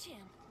amped like a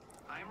champ.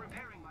 I am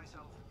repairing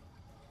myself.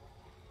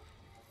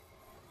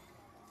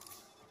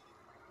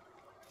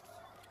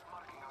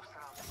 Marking our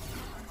surroundings.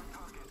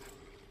 Target.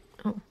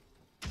 Oh.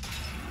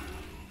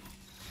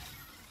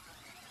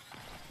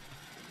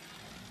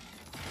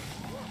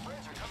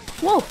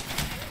 Whoa!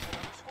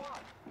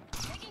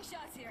 Taking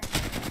shots here.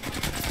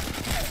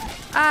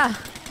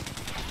 Ah!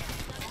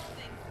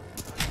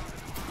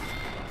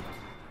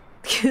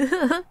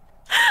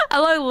 I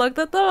like looked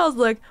at them, I was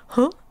like,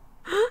 huh?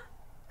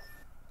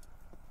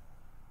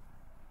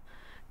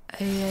 Ay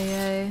ay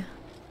ay.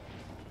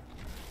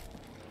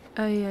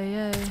 Ay ay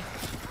ay.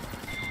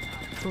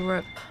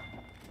 Rip.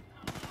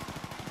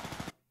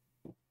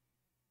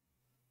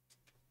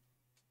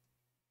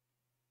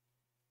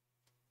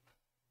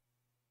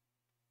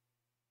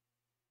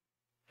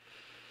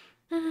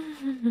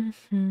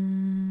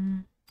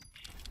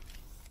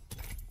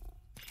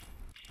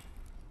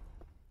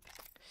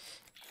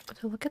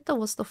 To look at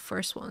what's the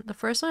first one? The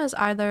first one is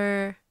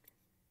either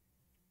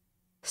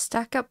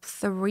stack up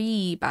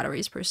 3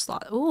 batteries per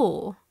slot.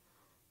 Ooh.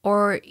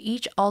 Or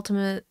each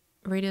ultimate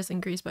radius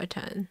increased by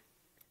 10.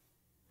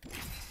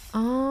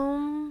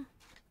 I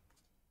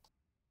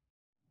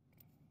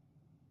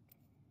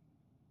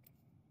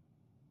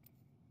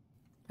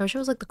wish it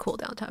was like the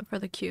cooldown tab for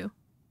the Q.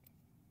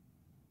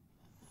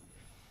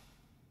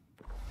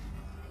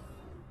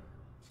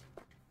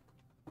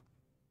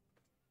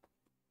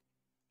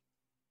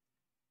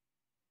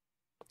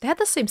 They had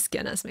the same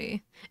skin as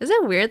me. Is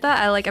it weird that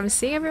I'm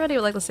seeing everybody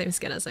with like the same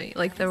skin as me?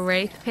 Like the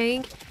Wraith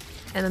pink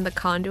and then the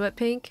Conduit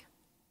pink.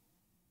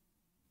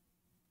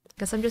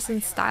 Guess I'm just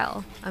in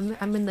style.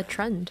 I'm in the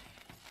trend.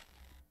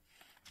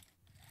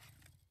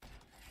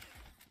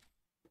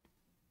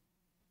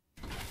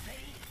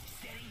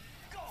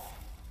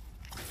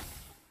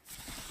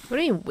 What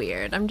do you mean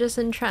weird? I'm just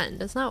in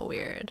trend. It's not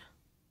weird.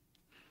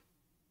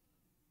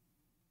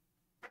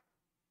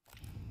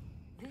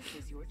 This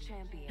is your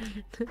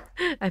champion.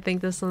 I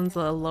think this one's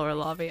a lower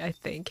lobby, I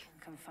think.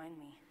 Come find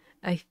me.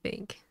 I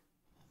think.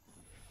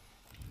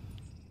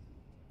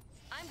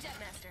 I'm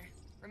Jetmaster.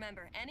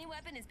 Remember, any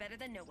weapon is better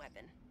than no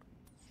weapon.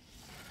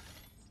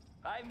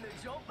 I'm the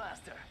Jump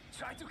Master.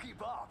 Try to keep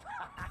up.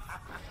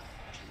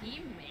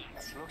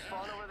 Teammate. Looks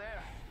fun over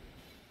there.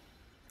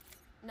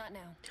 Not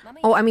now. Let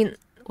me. Oh, I mean,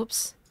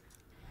 whoops.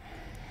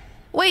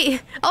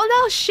 Wait! Oh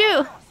no,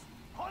 shoot!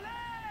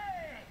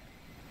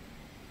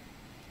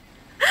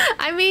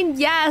 I mean,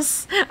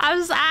 yes! I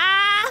was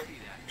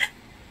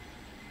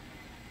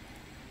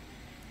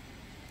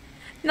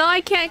No,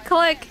 I can't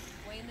click.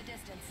 Way in the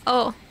distance.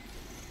 Oh.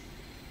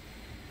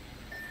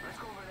 Let's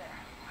go over there.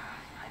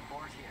 I'm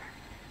bored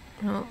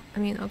here. No, I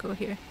mean, I'll go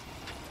here.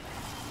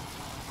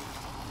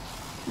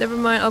 Never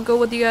mind, I'll go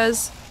with you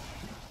guys.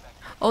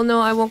 Oh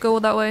no, I won't go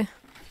that way.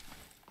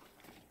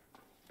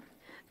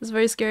 It's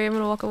very scary, I'm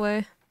gonna walk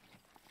away.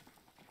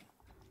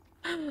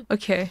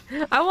 Okay,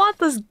 I want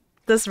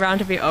this round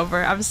to be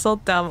over. I'm so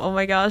dumb, oh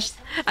my gosh.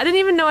 I didn't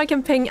even know I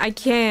can ping- I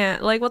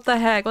can't. Like, what the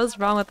heck? What's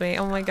wrong with me?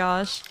 Oh my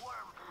gosh.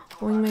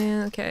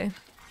 Wingman, okay.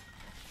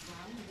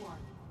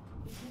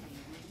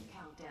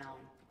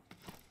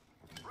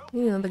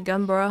 You need another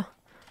gun, bro.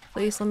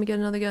 Please, let me get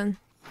another gun.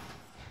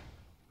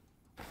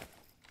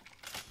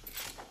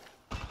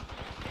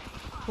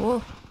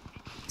 Whoa.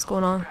 What's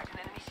going on?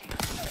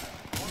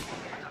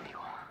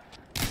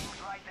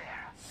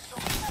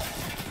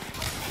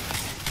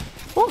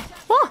 Whoa!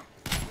 Whoa!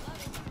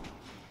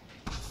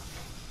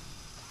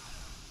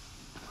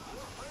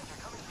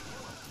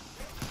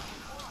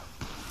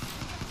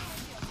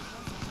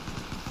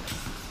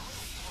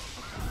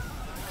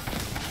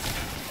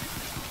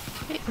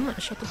 Hey, I'm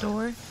gonna shut the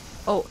door.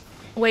 Oh,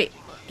 wait.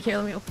 Here,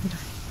 let me open the door.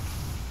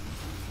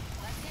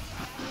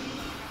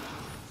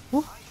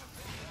 Whoa.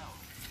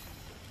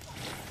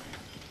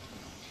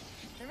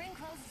 The ring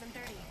closes in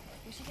 30.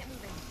 We should get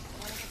moving.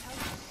 Wanna get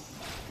toasted?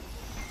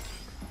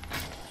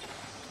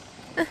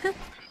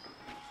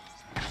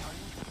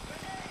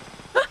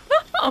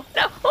 Oh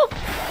no!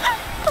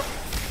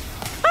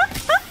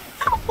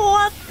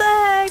 What the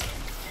heck?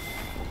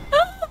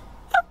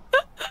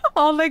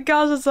 Oh my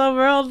gosh, it's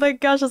over. Oh my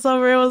gosh, it's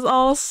over. It was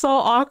all so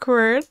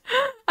awkward.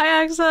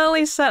 I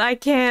accidentally said I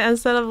can't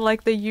instead of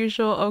like the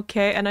usual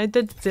okay, and I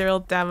did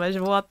 0 damage.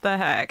 What the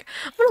heck?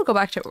 I'm gonna go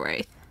back to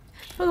Wraith.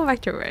 I'm gonna go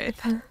back to Wraith.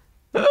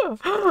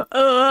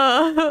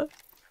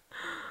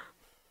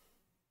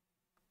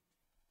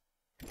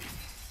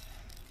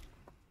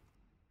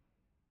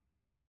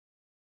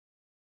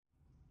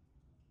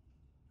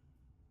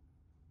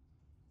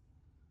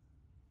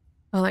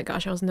 Oh my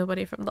gosh, I was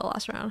nobody from the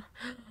last round.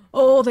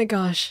 Oh my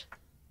gosh.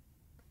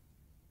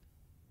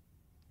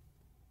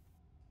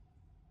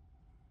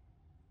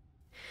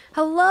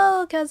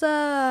 Hello,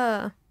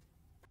 Kaza!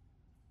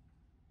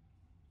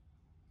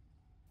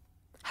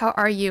 How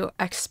are you,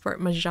 expert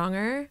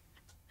Majonger?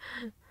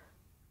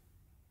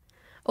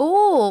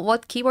 Oh,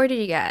 what keyboard did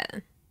you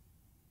get?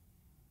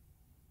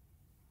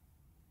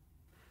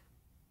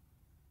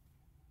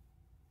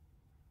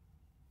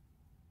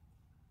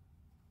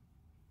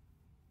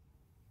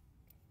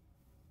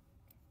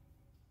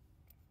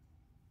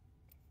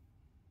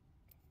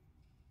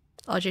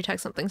 Logitech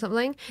something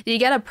something. Did you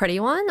get a pretty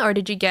one or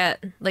did you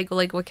get like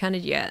what kind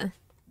did you get?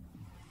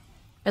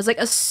 There's like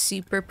a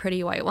super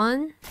pretty white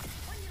one.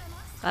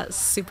 That's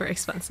super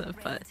expensive,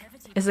 but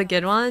it's a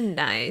good one.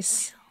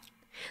 Nice.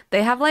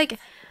 They have like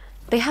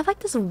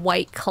this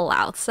white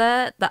cloud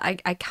set that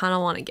I kind of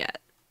want to get,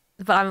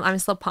 but I'm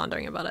still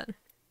pondering about it.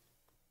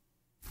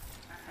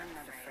 I'm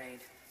not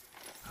afraid.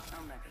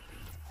 I'll never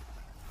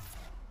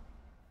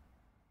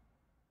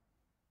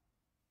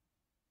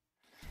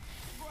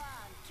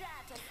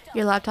be.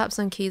 Your laptop's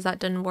some keys that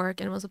didn't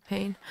work and was a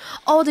pain.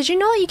 Oh, did you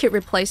know that you could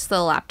replace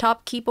the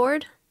laptop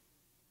keyboard?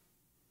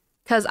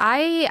 Cause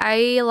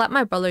I let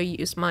my brother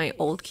use my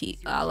old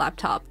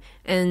laptop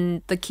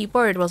and the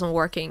keyboard wasn't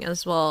working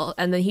as well.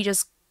 And then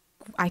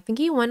I think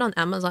he went on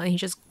Amazon and he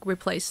just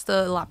replaced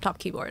the laptop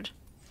keyboard.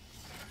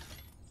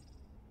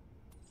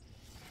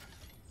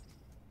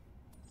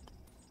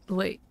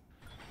 Wait.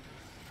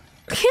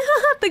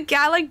 The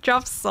guy like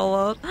dropped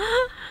solo.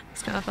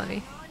 It's kind of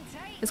funny.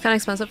 It's kind of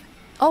expensive.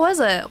 Oh, is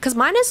it? Because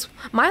my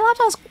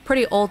laptop's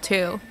pretty old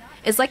too.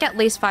 It's like at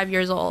least 5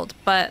 years old,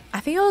 but I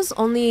think it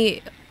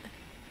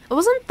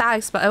wasn't that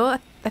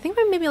expensive. I think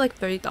maybe like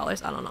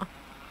 $30. I don't know.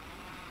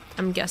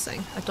 I'm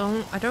guessing. I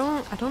don't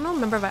know.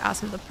 Remember if I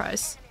asked him the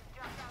price.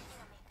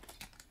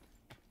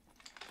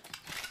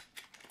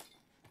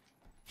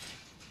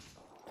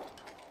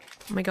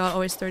 Oh my god,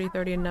 always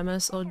 30-30 in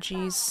Nemesis. Oh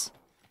jeez.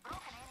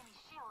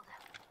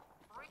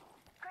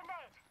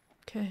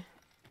 Okay.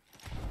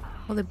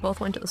 Well, they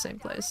both went to the same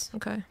place.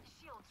 Okay.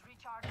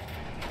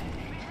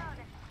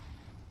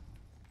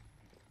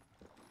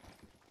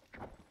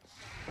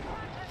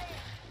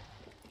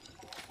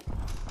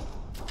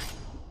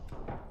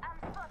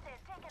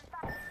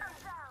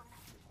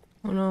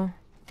 Oh no.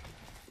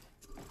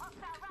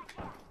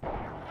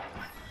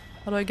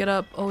 How do I get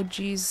up? Oh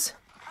jeez.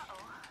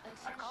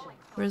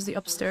 Where's the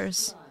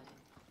upstairs?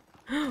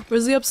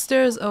 Where's the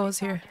upstairs? Oh, it's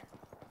here.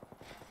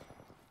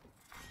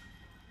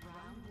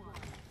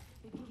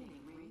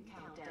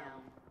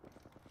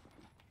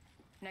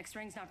 Next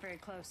ring's not very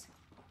close.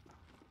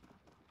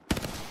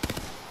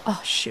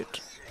 Oh shoot.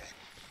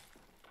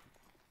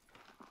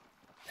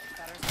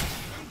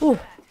 Ooh.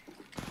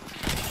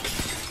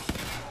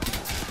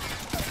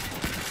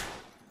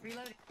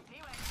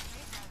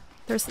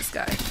 There's this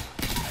guy.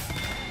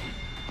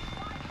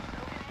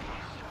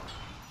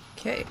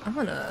 Okay, I'm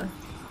gonna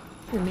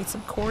need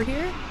some core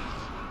here.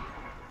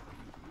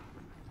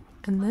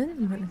 And then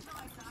I'm gonna...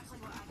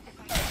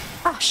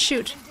 Ah,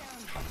 shoot.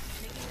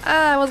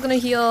 Ah, I was gonna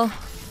heal.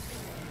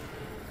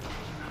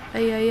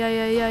 Ay, ay, ay,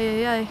 ay, ay,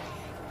 ay, ay.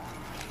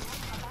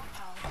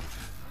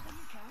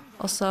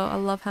 Also, I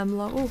love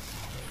Hemlock. Ooh.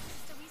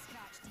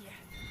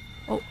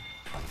 Oh.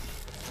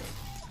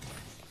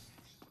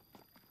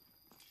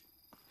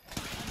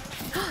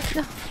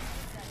 No.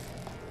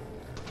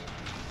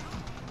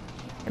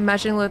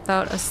 Imagine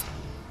without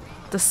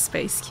the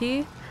space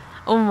key.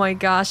 Oh my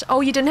gosh.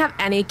 Oh, you didn't have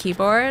any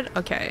keyboard?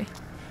 Okay.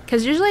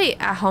 Because usually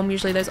at home,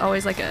 there's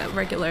always like a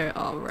regular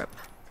rip.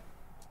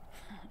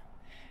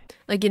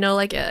 Like, you know,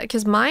 like,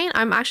 because mine,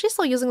 I'm actually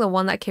still using the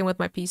one that came with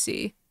my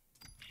PC.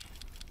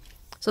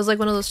 So it's like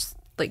one of those,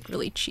 like,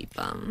 really cheap,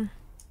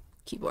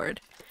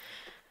 keyboard.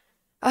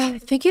 I'm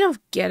thinking of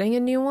getting a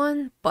new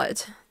one,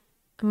 but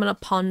I'm gonna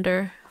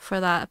ponder for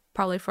that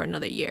probably for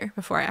another year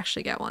before I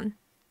actually get one.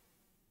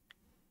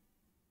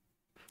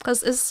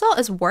 Because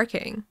it's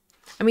working.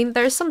 I mean,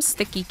 there's some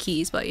sticky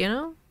keys, but you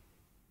know?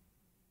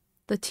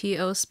 The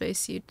TO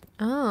space you...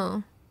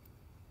 Oh.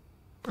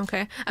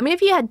 Okay. I mean,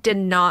 if you did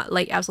not,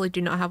 like, absolutely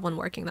do not have one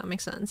working, that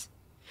makes sense.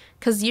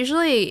 Because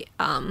usually,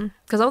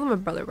 because I'm my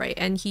brother, right?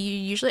 And he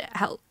usually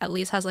at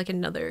least has, like,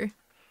 another,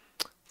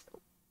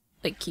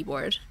 like,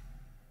 keyboard.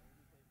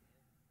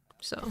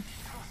 So.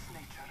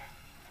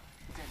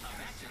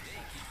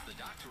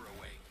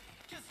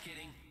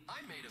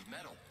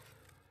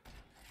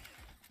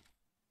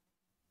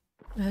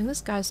 I think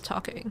this guy's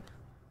talking.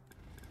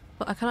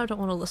 But I kind of don't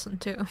want to listen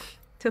to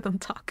them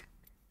talk.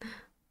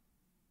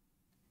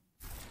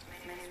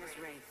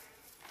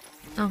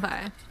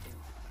 Okay.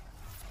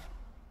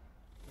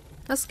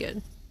 That's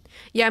good.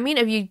 Yeah, I mean,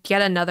 if you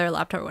get another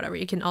laptop or whatever,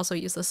 you can also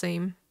use the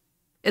same.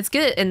 It's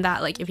good in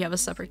that, like, if you have a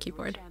separate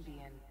keyboard.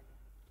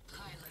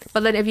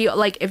 But then if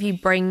you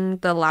bring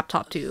the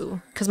laptop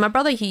to... Because my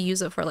brother, he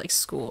used it for, like,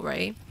 school,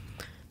 right?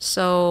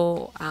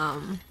 So,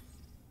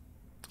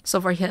 so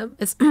for him,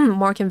 it's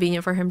more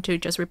convenient for him to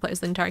just replace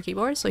the entire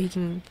keyboard so he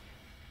can,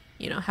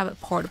 you know, have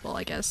it portable,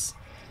 I guess.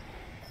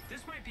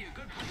 This might be a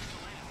good place to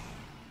land.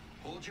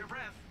 Hold your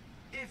breath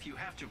if you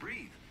have to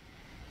breathe.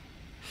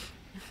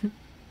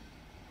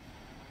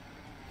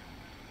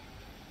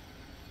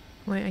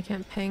 Wait, I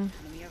can't ping.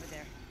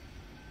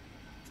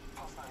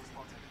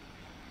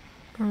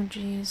 Oh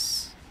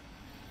jeez.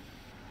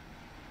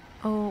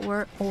 Oh,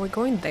 we're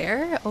going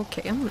there?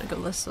 Okay, I'm gonna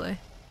go this way.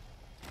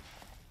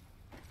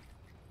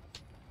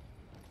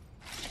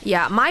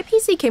 Yeah, my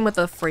PC came with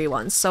a free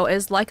one, so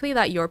it's likely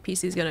that your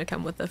PC is gonna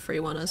come with a free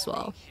one as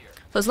well.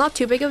 So it's not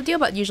too big of a deal,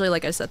 but usually,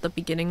 like I said, the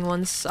beginning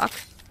ones suck.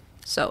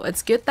 So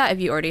it's good that if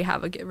you already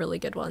have a really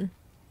good one.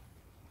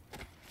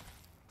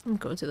 I'm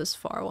going to this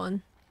far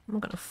one. I'm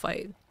not gonna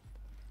fight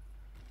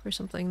for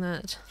something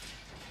that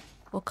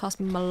will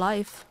cost me my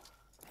life.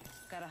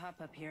 Gotta hop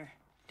up here.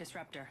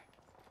 Disruptor.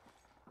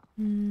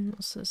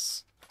 What's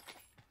this?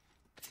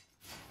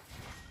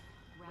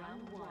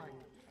 Round 1.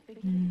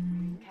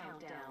 Beginning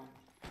countdown.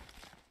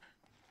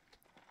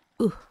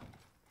 Ooh.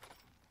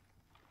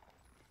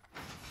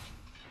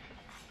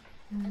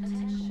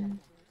 Attention.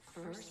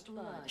 First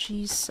blood.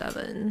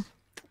 G7.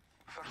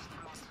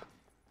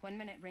 1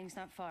 minute, ring's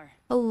not far.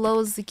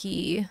 Hello,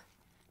 Ziki.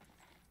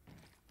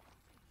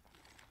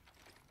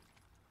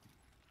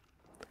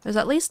 There's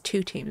at least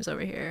 2 teams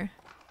over here.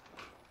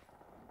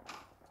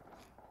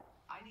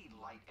 I need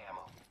light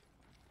ammo.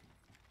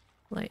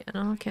 Like, I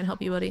don't can't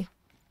help you, buddy.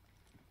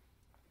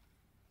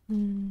 I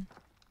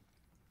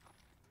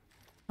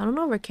don't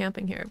know if we're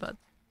camping here, but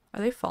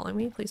are they following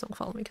me? Please don't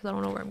follow me because I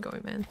don't know where I'm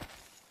going, man.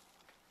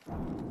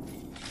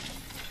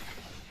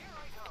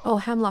 Oh,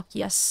 Hemlock,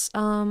 yes.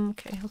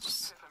 Okay, I'll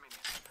just...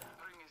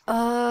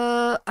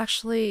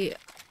 actually,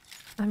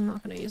 I'm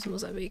not gonna use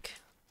Mozambique.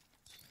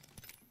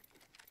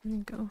 There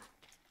you go.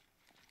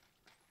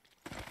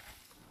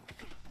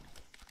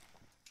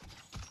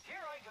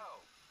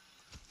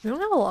 We don't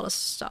have a lot of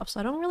stuff, so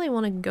I don't really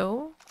want to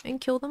go and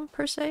kill them,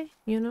 per se,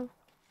 you know?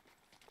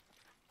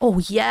 Oh,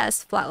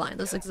 yes! Flatline,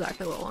 that's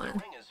exactly what I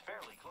wanted.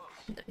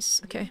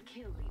 Nice, okay.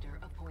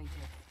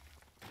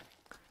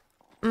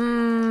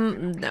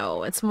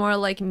 No, it's more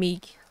like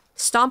me.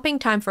 Stomping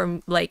time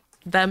from, like,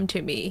 them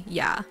to me,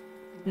 yeah.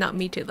 Not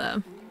me to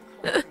them.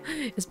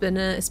 It's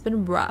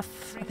been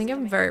rough. I think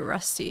I'm very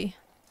rusty.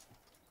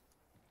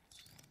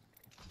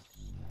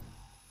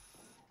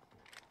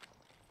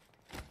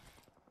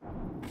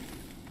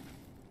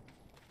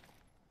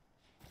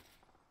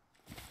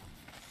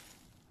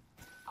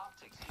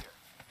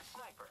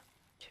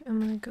 Okay, I'm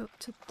gonna go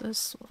to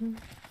this one.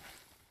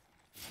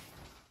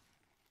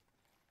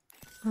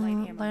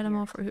 Light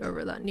ammo for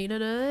whoever that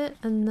needed it,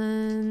 and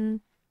then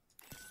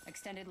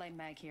Extended light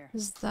mag here.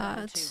 is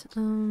that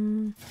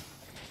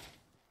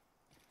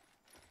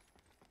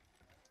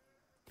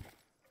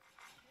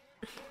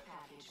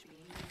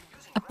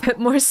a bit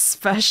more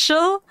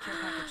special?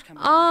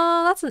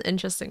 Oh, that's an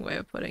interesting way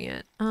of putting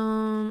it. I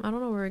don't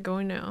know where we're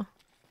going now.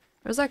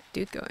 Where's that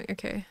dude going?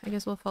 Okay, I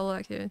guess we'll follow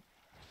that dude.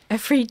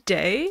 Every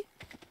day?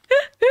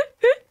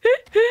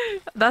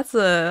 That's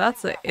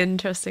an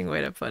interesting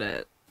way to put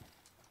it.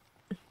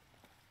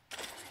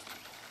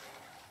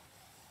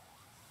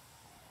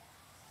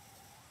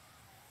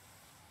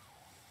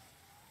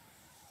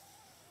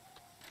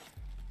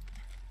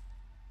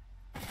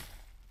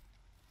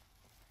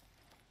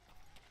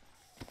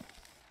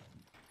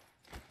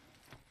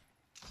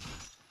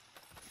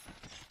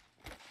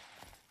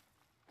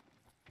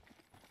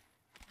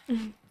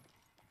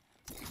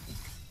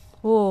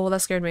 Oh, that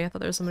scared me. I thought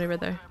there was somebody right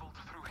there.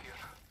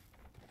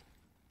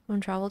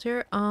 Someone traveled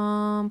here?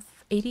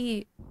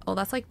 80... Oh,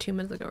 that's like 2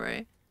 minutes ago,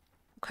 right?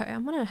 Okay,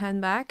 I'm gonna head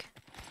back.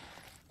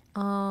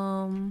 We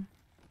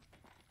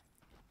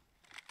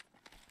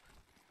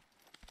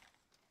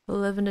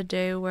live in a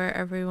day where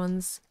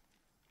everyone's...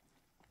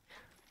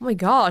 Oh my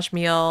gosh,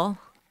 Meal.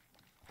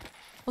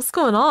 What's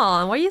going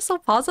on? Why are you so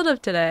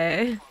positive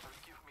today?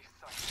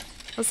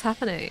 What's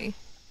happening?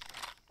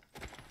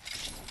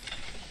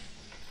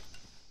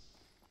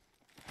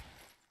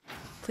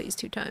 Please,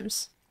 2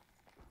 times.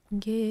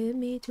 Give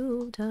me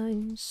 2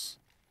 times.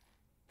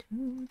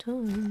 2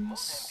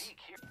 times.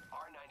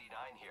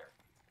 R99 here.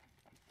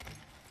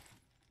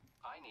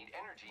 I need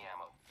energy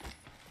ammo.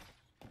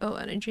 Oh,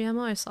 energy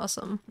ammo? I saw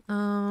some.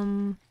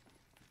 I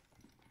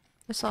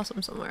saw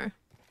some somewhere.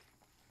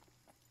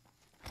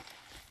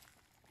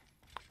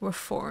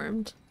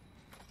 Reformed.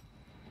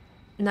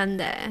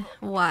 Nande.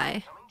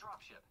 Why?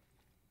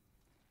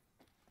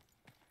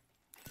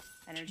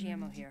 Energy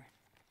ammo here.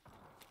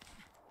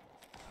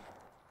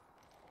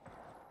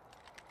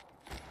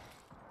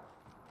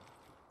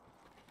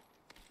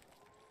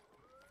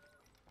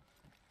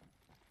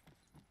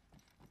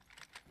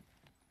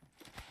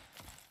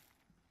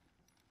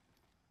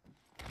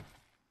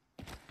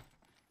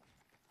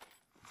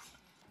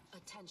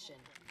 Attention.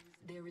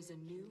 There is a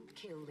new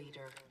kill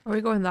leader. Are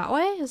we going that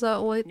way? Is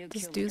that what New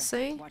this kill dude's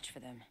leader. saying? Watch for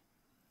them.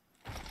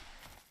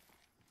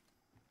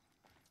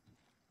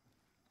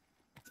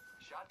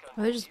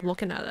 Are they just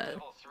looking at it?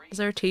 Is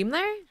there a team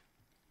there?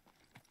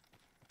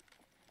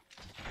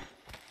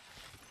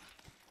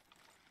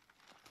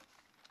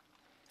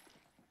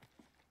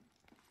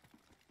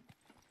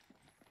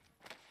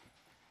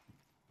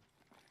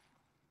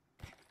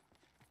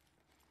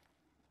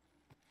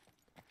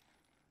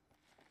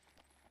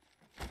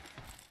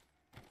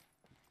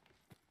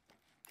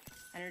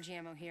 Energy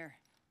ammo here.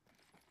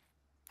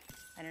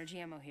 Energy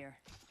ammo here.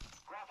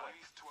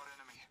 Eyes to our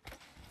enemy.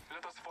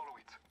 Let us follow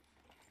it.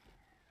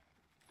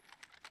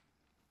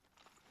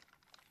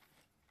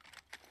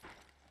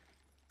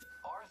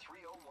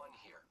 R301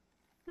 here.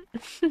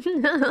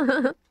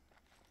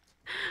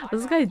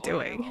 What's this guy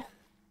doing?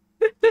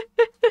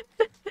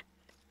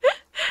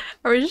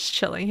 Are we just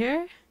chilling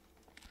here?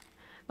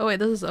 Oh wait,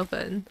 this is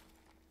open.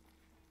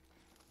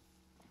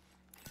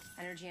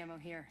 Energy ammo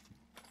here.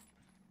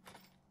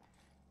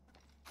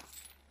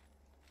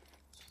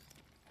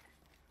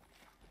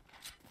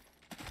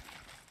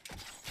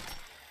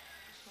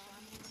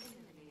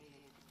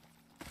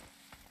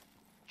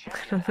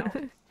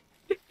 Kind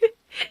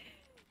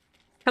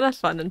of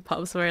fun in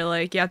pubs where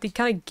like you have to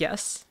kind of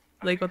guess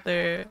like what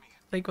they're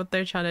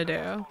trying to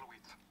do.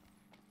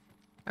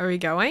 Are we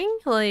going?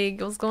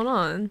 Like, what's going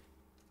on?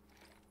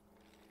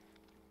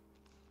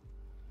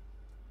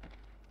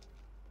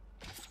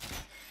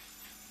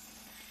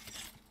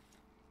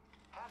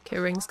 Okay,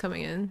 ring's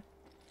coming in.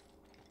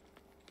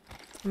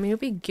 I mean,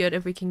 it'd be good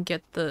if we can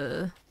get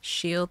the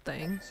shield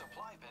thing.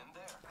 Supply bin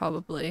there.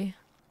 Probably.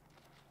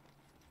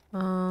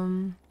 Let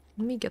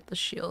me get the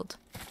shield.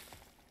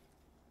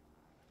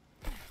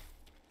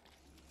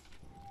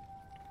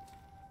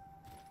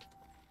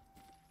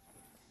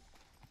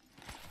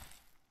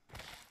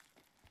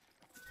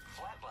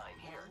 Flatline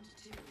here.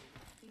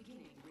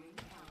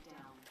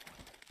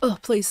 Oh,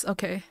 please.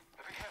 Okay.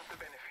 We have the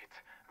benefit.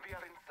 We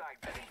are inside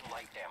the I need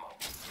light ammo.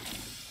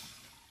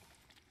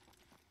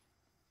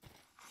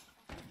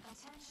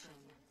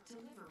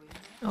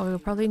 Oh, we'll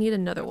probably need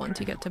another one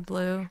to get to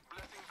blue.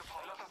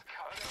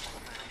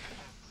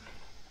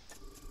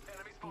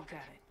 You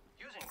got it.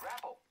 Using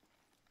grapple.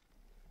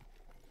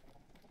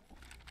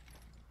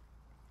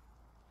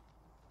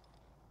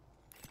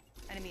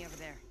 Enemy over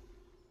there.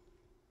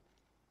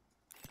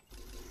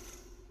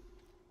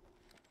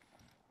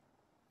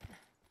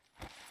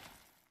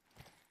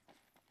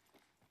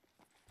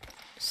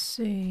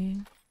 See.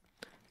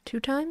 2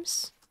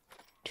 times?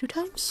 2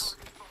 times?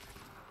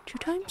 2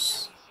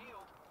 times?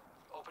 Shield.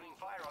 Opening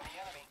fire on the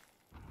enemy.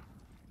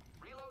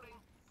 Reloading.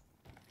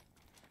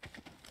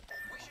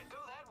 We should go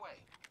that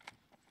way.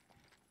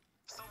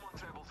 Someone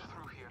traveled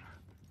through here.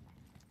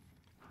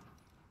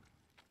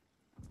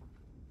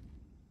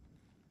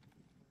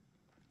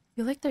 I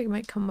feel like they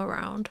might come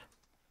around.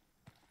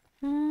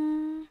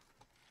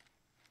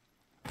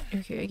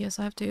 Okay, I guess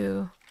I have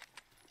to...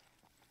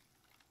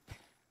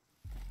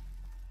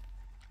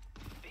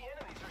 The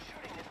enemies are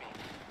shooting at me.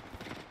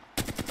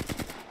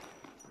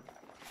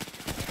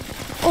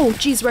 Oh,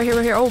 jeez, right here,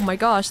 right here. Oh my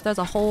gosh, that's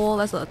a whole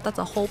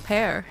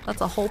pair.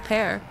 That's a whole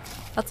pair.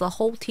 That's a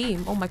whole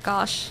team. Oh my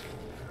gosh.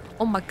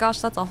 Oh my gosh,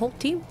 that's a whole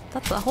team.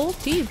 That's a whole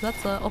team.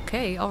 That's a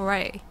okay. All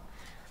right.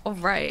 All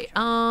right.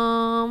 But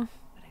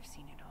I've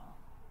seen it all.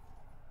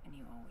 And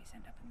you always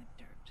end up in the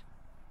dirt.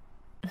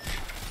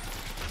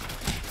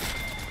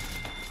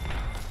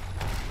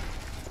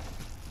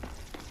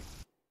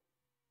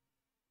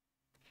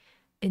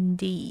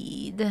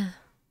 Indeed.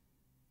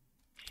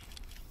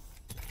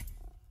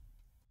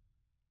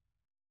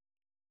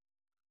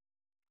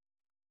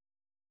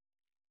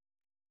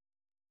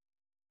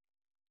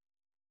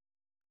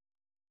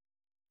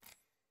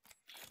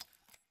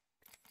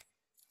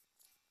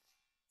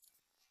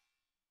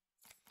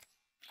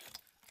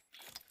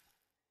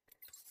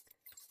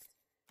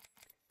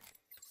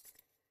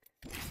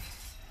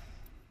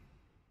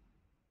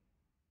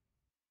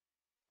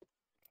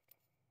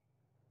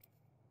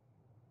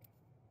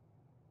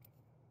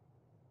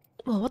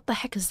 Well, what the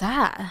heck is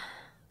that?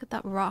 Look at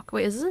that rock.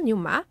 Wait, is this a new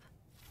map?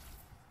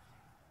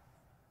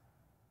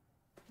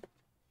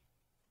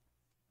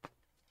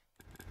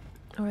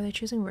 Oh, are they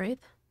choosing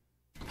Wraith?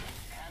 Can't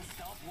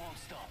stop, won't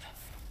stop.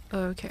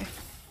 Okay.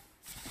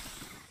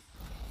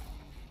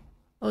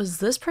 Oh, is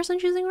this person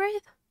choosing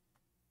Wraith?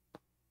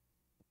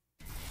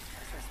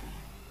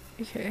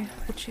 Okay,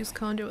 we'll choose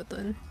Conduit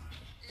then.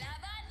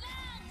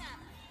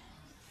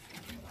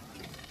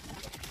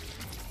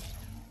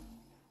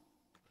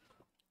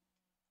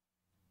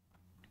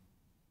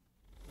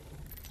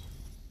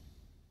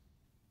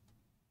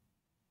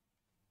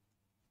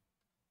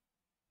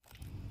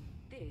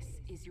 This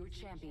is your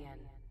champion.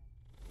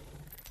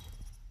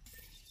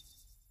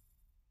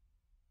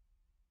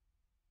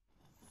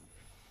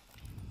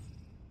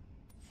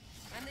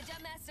 I'm the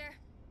jump master.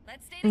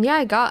 Let's stay Yeah,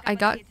 together,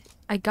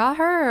 I got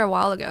her a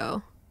while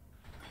ago.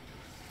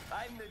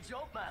 I'm the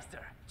jump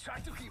master. Try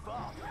to keep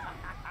up.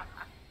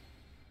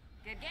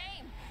 Good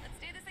game. Let's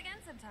do this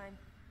again sometime.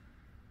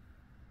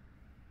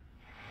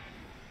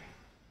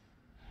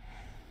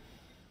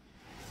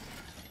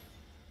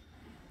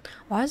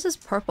 Why is this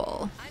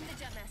purple? I'm the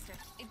jump master.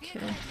 It'd be a Okay.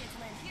 good idea to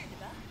land here,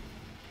 Diva.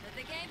 Let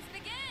the games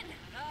begin.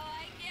 Oh,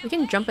 I can't We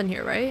can wait. jump in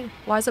here, right?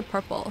 Why is it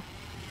purple?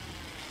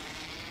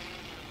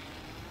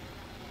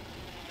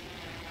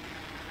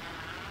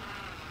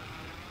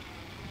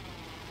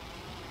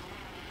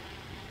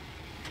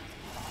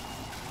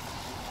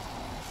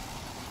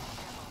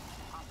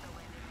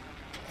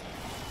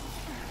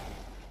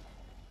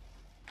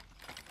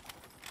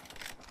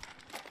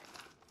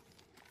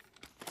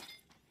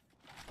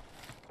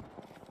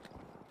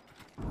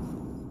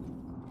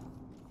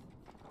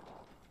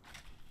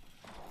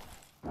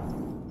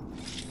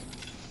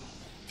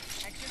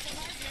 Extra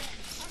supplies here.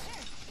 Oh,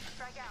 sure.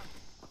 Strike out.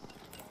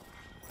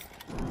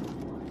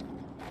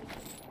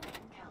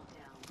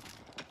 Countdown.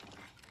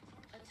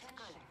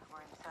 Attention.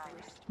 We're inside.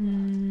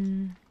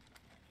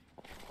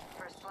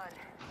 First blood.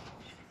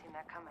 Should have seen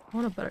that coming. I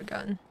want a better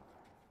gun.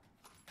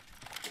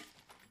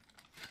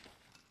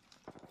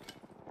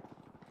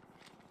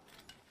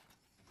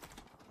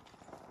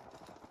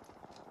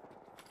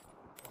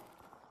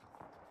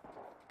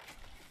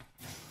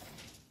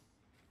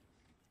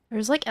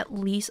 There's like at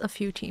least a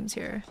few teams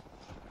here,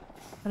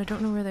 but I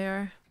don't know where they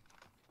are.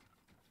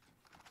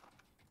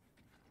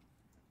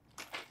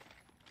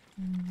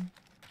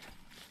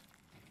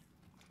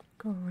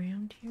 Go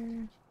around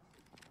here.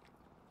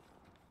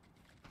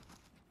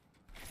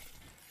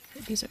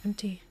 These are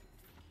empty.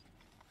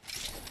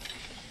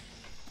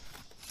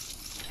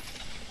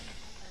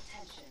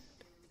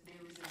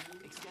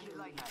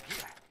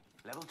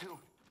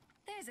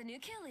 There's a new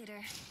kill leader.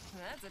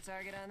 That's a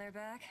target on their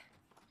back.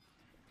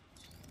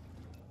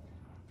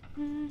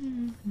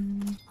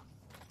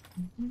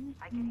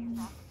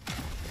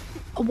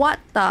 What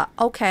the?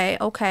 Okay,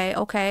 okay,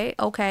 okay,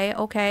 okay,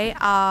 okay.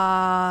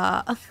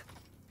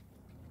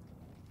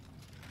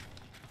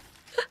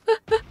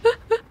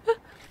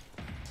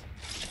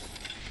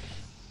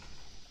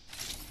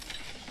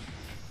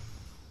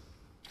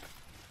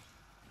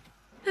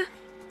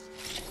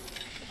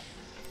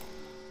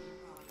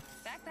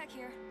 Backpack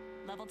here.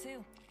 Level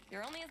 2.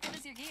 You're only as good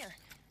as your gear.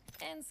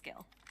 And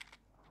skill.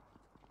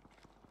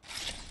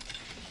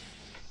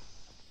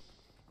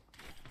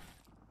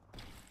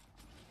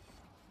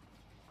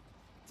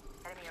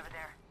 Enemy over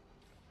there.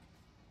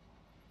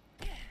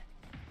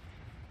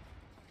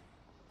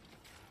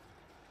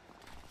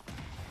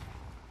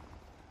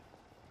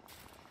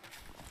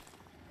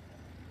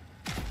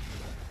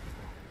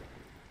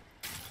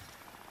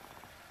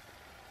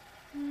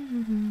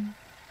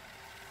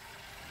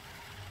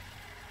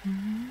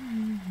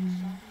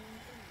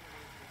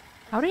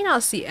 How do you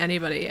not see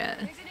anybody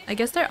yet? I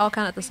guess they're all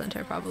kind of at the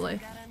center, probably.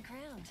 Got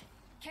uncrowned.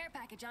 Care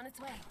package on its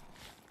way.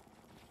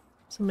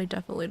 Somebody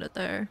definitely did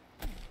there.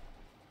 I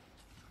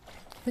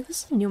think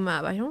this is a new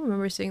map. I don't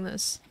remember seeing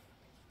this.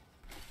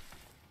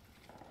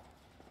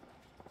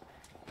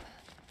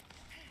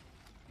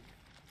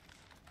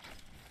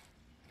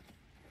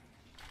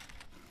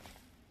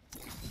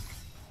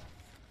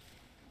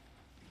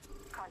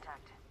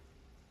 Contact.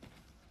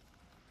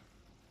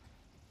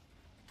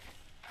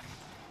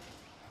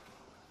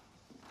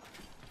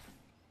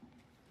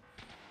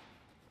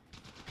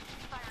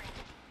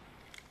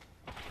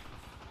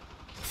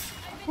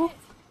 Oh,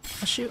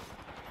 shoot.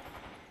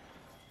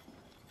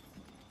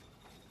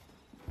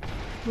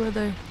 Who are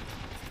they? I'm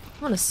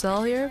gonna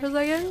sell here for a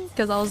second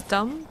because I was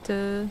dumb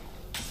to.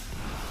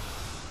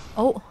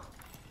 Oh.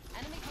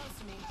 Enemy close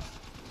to me.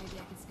 Maybe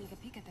I can sneak a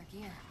peek at their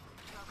gear.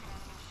 Broken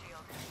enemy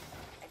shield.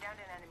 I downed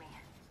an enemy.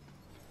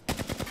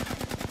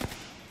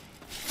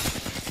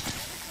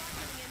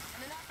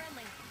 And they're not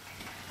friendly.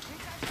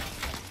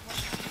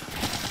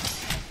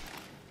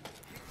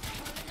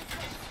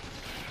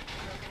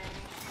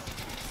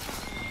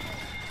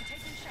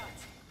 Taking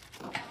shots.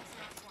 That was the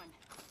last one.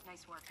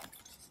 Nice work.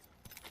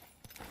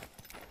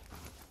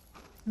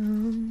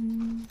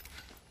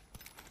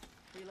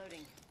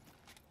 Reloading.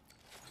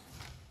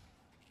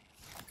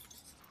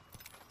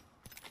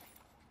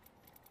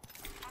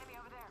 Enemy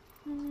over there.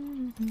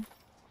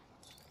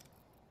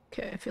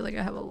 Okay, I feel like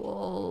I have a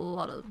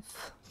lot of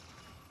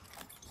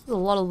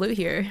loot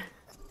here.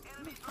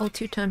 Oh,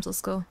 2 times.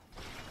 Let's go.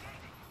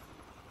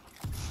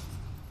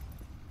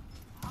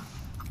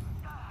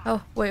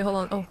 Oh, wait, hold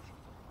on. Oh,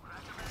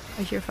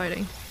 I hear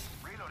fighting.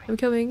 I'm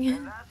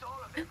coming.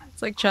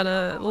 It's like trying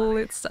to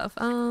loot stuff.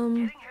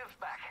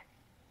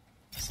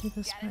 See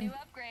this Got a new way.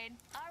 upgrade.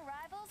 Our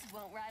rivals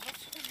won't rival.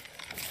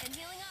 And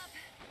healing up.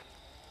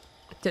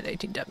 Did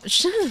 18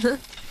 damage.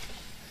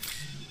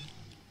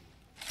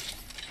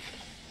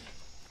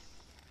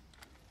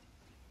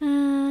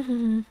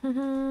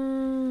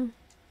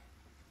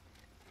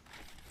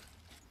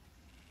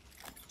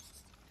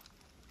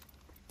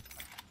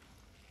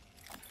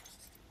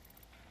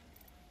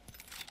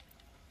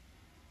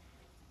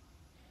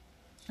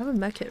 I have a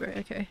mech hit, right?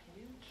 Okay.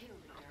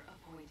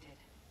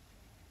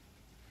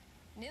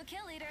 New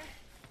kill leader.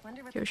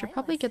 Wonder what Okay, the we should plan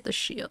probably was. get the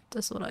shield.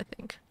 That's what I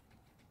think.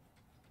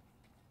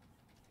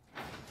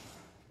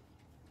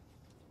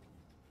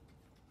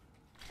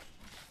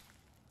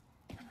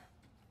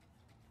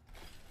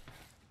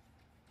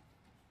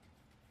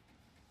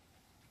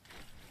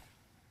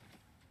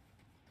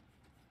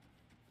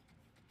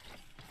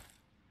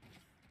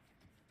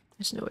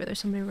 There's no way there's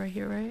somebody right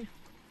here, right?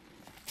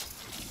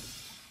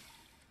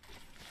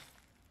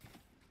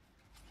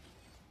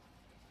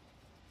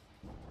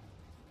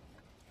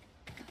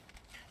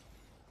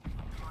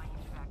 Going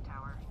into back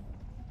tower.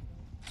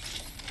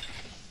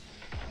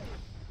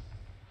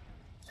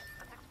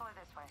 Let's explore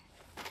this way.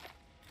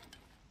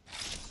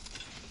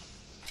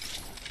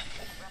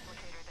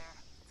 Replicator there.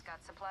 It's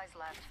got supplies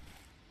left.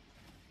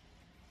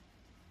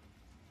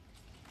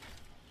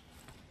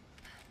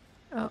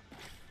 Oh,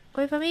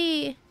 wait for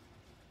me!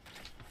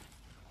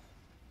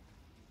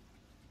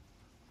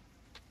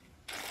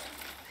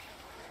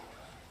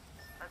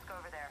 Let's go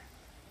over there.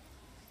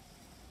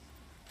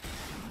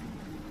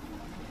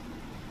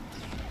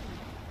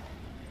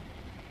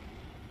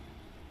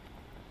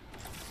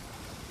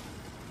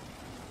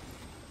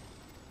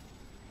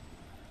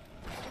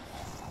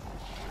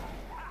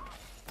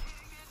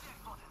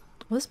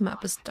 This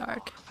map is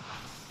dark.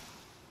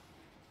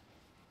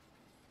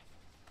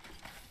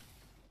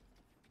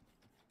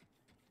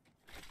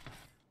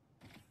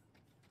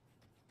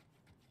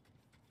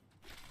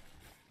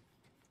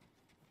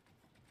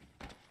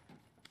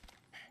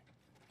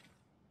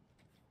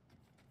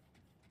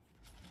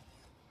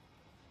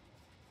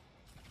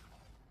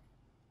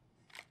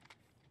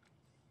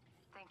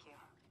 Thank you.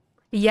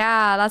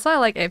 Yeah, that's why I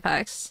like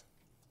Apex.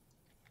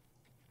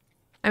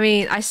 I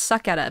mean, I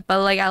suck at it,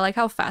 but like I like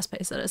how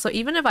fast-paced it is. So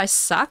even if I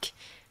suck,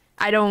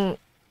 I don't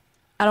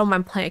I don't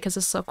mind playing it because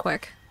it's so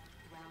quick.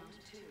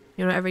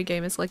 You know, every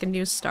game is like a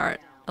new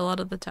start a lot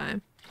of the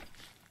time.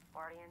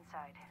 Already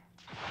inside.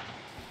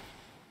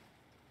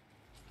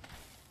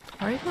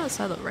 Why are you going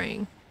outside the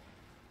ring?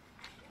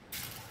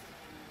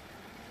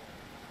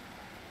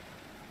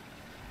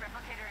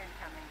 Replicator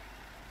incoming.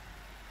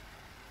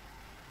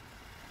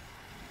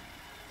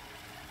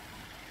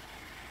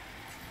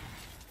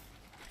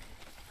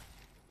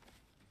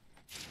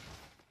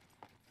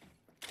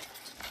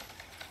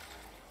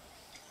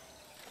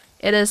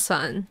 It is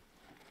fun.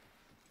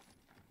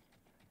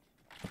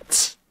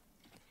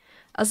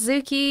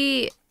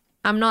 Azuki,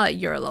 I'm not at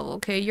your level,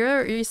 okay?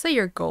 You say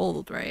you're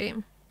gold, right?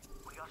 We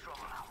got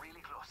trouble.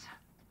 Really close.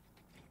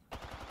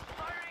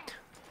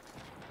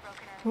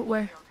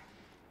 Where?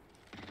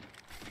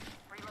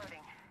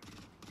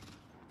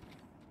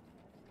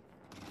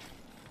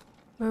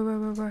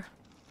 Reloading. Where?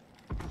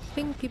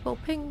 Ping, people,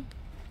 ping.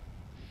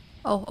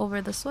 Oh, over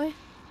this way?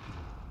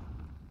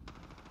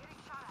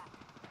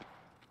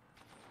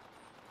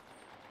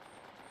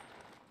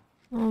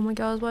 Oh my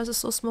god, why is it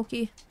so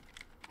smoky?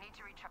 Need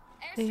to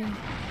recharge. Yeah.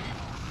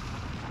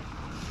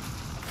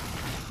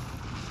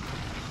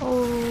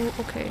 Oh,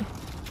 okay.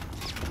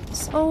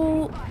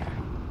 So...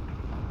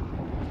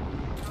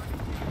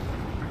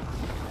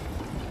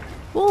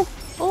 Oh!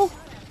 Oh!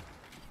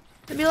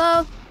 Let me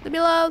loud! Let me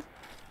loud!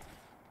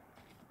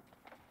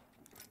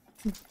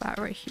 Bat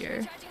right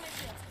here.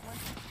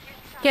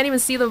 Can't even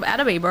see the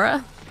anime,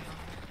 bruh.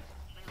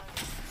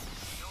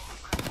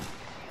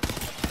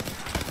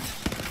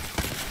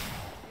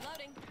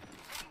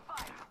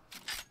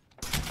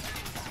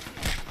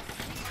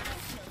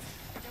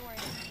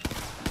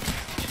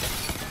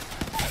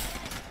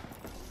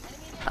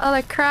 Oh,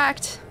 they're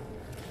cracked.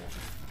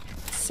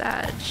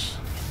 Sag.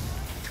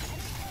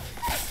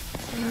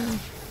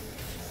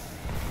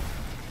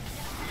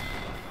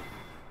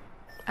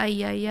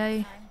 Ay ay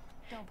ay.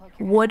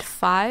 Wood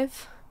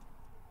 5?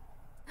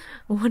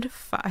 Wood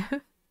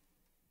 5?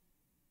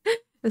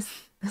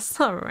 That's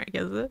not right,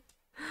 is it?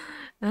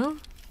 No?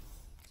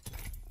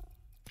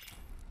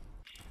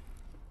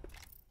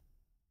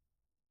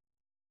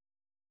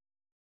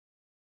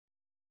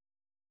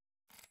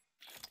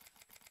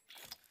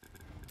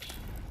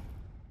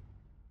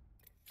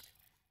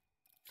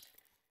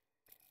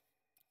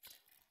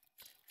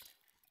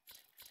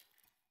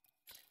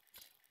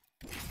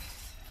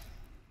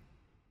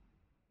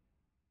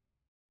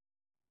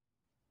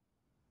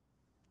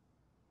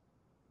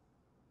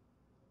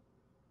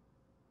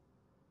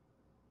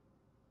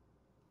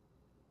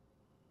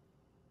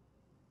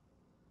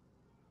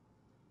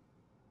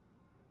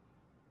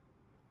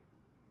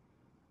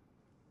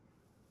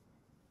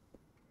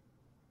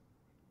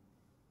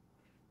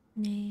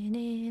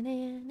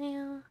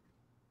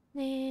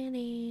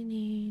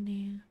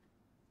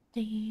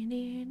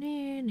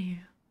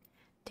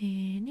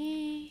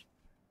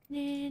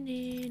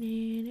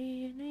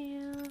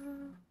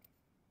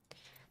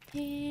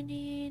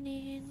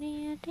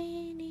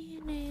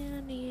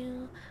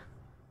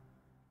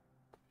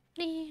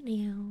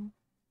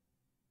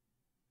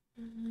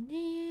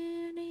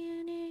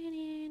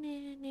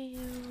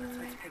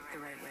 Let's pick the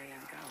right way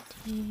and go.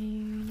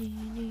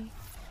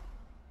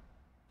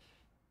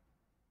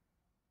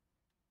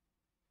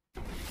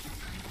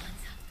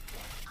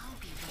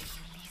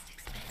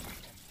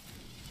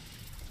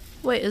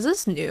 Wait, is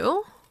this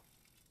new?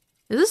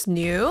 Is this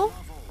new?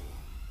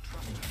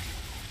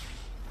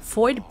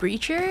 Void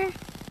Breacher? Is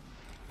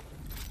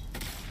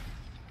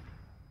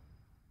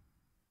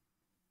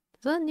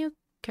that a new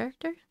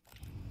character?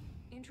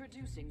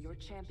 Introducing your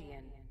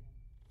champion.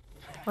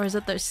 Or is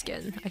it their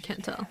skin? I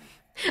can't tell.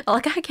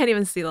 Like, I can't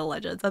even see the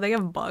legends. I think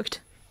I'm bugged.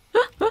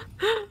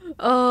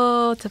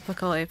 Oh,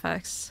 typical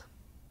Apex.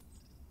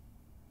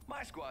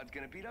 My squad's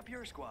gonna beat up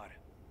your squad.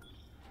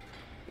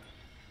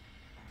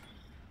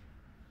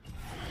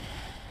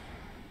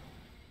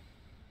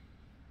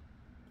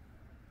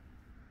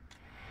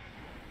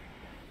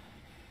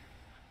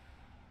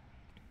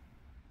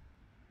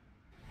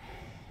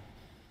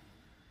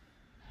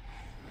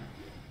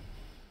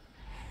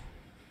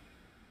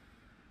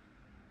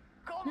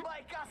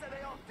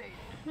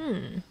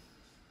 Hmm.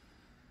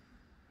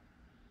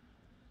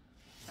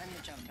 I'm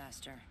your jump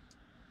master.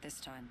 This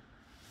time.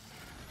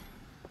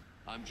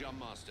 I'm Jump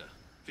Master.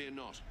 Fear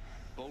not.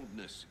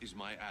 Boldness is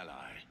my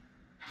ally.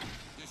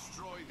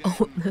 Destroy them.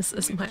 Boldness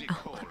is with my ally.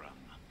 decorum.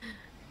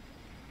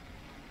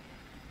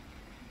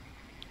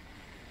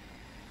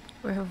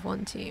 We have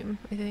one team,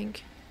 I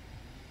think.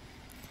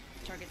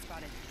 Target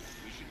spotted.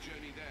 We should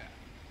journey there.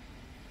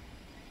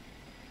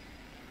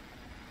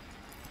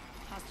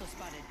 Hostile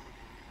spotted.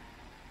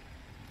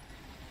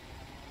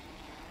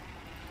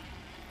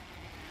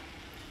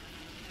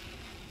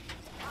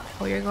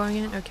 Oh, you're going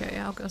in? Okay,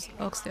 I'll go.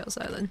 I'll stay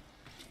outside then.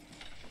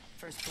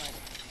 First blood.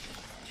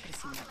 Should have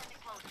seen that.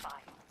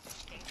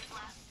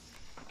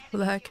 What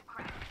the heck?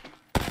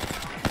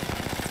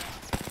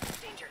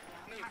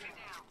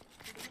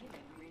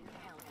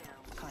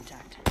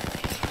 Contact.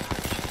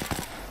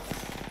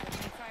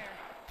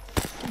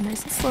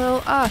 Nice and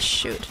slow. Ah,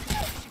 shoot.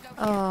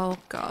 Oh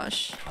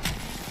gosh.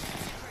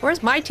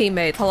 Where's my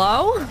teammate?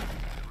 Hello?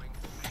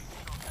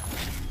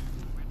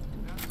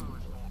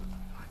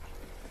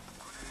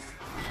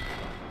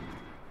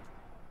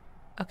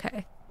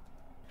 Okay.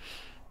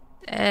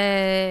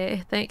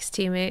 Hey, thanks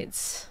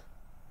teammates.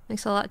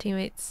 Thanks a lot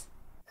teammates.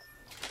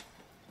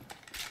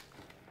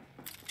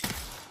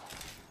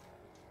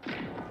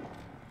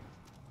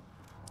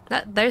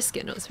 Their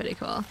skin was pretty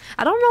cool.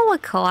 I don't know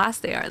what class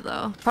they are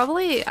though.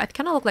 Probably, I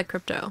kind of look like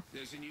Crypto.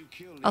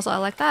 Also, I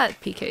like that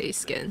PK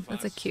skin.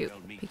 That's a cute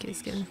PK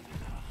skin.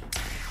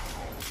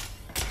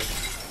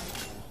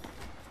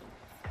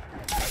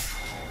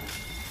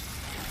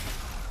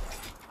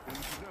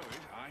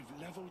 I've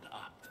leveled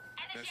up.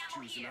 Let's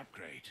choose an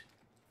upgrade.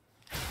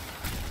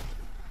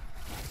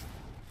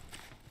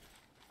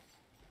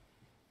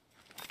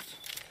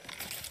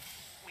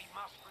 We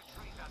must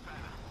retrieve that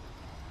banner.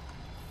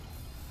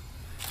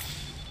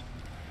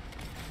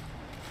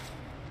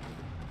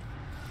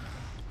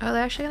 Oh,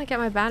 they're actually gonna get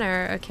my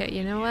banner. Okay,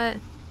 you know what?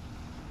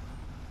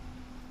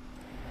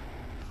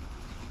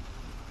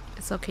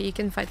 It's okay, you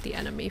can fight the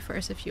enemy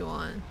first if you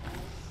want.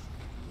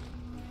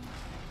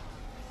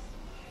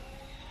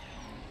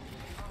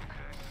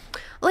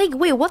 Like,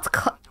 wait, what's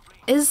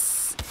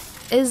is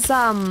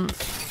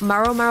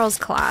Maro's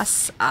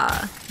class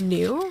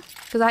new?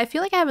 Because I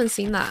feel like I haven't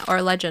seen that,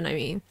 or legend, I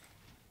mean.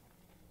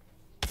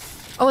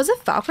 Oh, is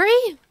it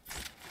Valkyrie?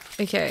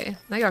 Okay,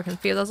 I got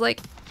confused. I was like,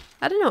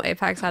 I didn't know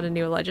Apex had a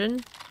new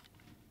legend.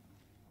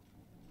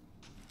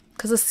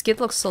 Because the skin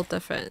looks so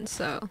different,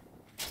 so.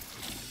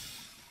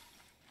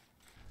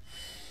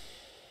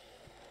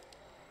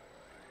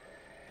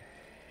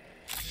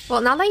 Well,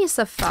 now that you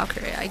said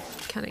Valkyrie, I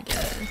kind of get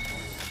it.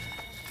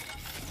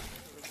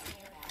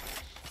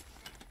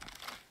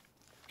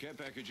 Care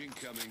package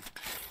incoming.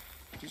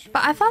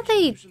 But I thought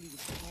they...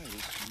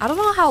 I don't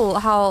know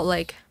how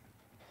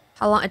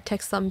long it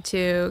takes them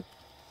to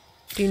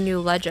do new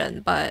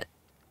legend, but...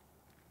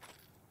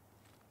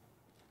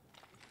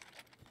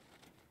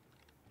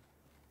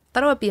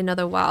 Thought it would be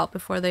another while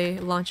before they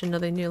launch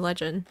another new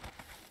legend.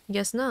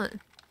 Guess not.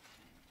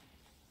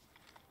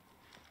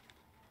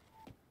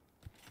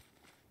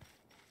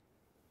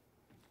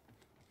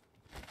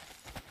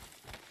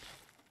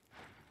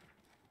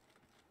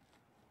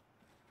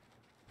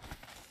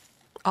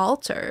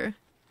 Alter.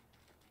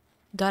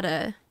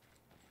 Dada.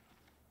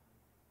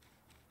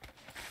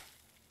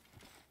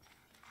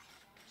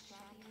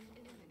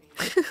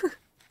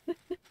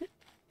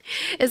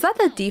 Is that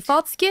the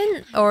default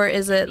skin or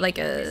is it like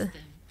a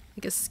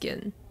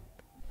skin?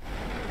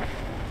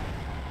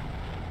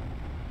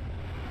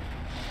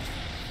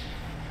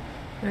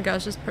 Oh my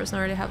gosh, this person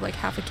already have like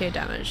half a K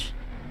damage.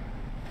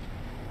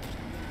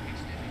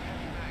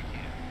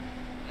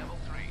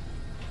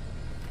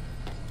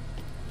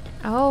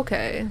 Oh,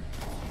 okay.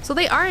 So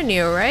they are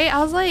new, right? I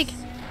was like...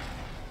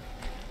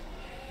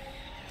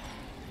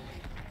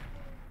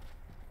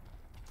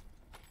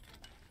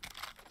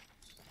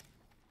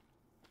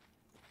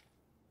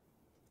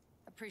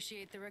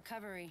 Appreciate the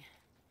recovery.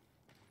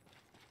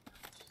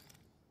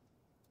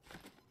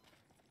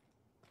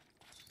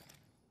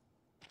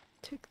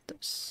 Take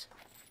this.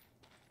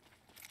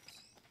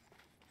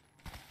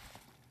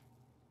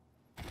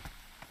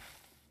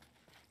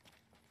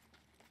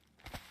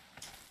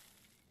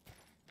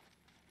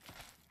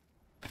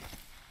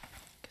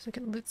 Guess I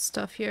can loot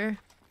stuff here.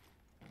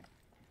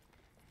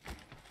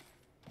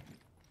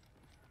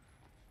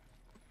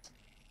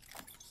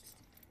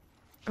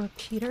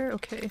 Repeater?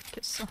 Okay,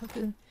 guess I'll have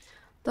to...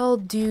 That'll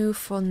do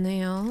for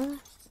now.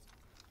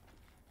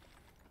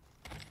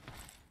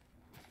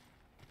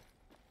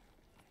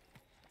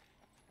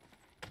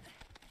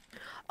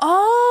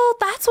 Oh,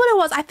 that's what it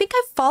was. I think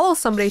I followed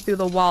somebody through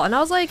the wall and I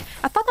was like,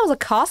 I thought that was a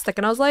caustic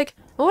and I was like,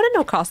 oh, I didn't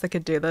know caustic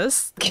could do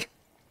this.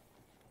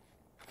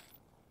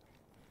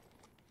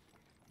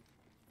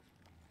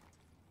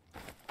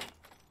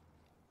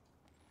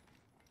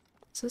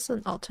 Is this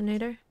an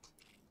alternator?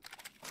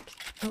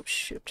 Oh,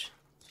 shoot.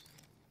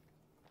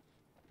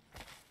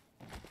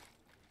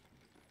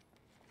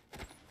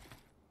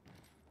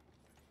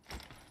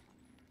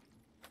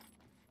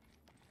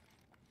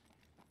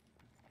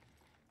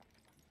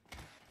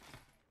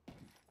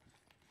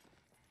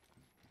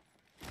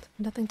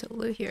 Nothing to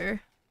loot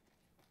here.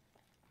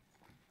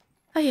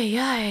 Ay ay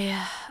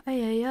ay.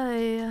 Ay ay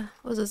ay.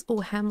 What is this? Oh,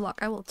 hemlock.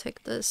 I will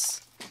take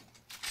this.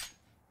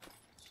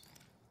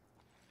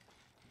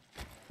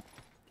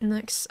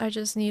 Next, I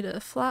just need a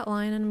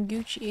flatline and I'm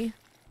Gucci.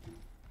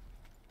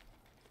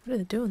 What are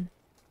they doing?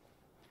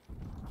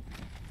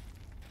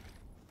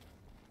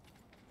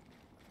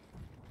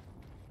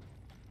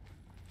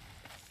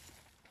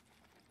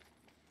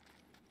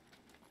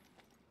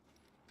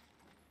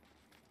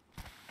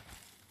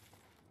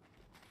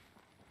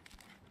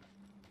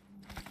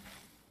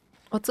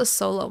 What's a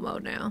solo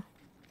mode now?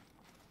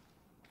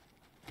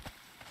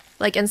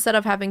 Like, instead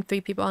of having 3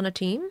 people on a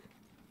team?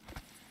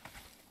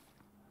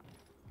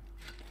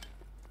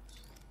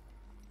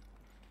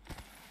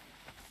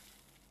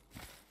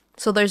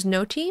 So there's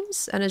no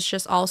teams and it's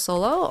just all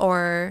solo,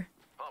 or...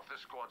 Half the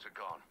squads are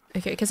gone.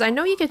 Okay, because I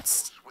know you could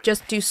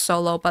just do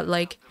solo, but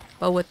like,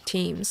 but with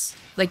teams.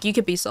 Like you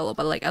could be solo,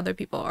 but like other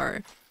people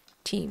are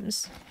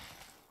teams.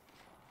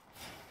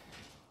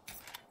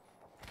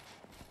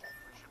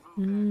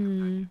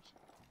 Hmm.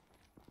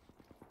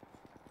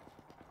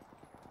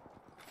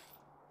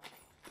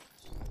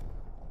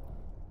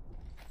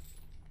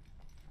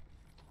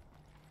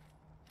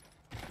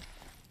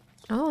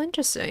 Oh,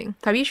 interesting.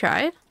 Have you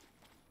tried?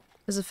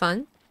 Is it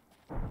fun?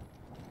 Got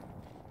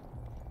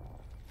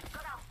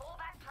our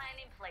fallback plan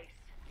in place.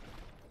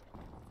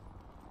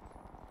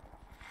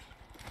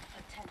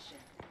 Attention.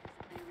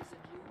 There is a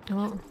new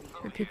Oh,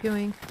 you're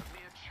poo-pooing.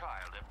 Mere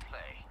child at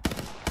play.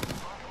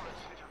 My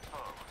bullets hit a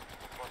foe.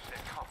 Watch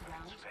their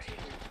confidence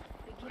fade.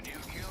 A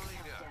new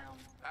killing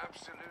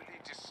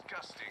absolutely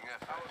disgusting.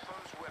 Our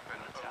foe's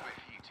weapon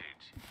overheated.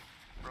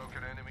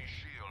 Broken enemy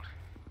shield.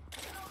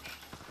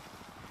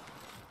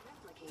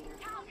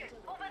 Target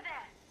over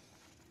there.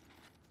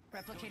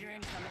 Replicator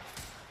incoming.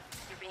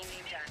 You're being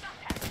moved on.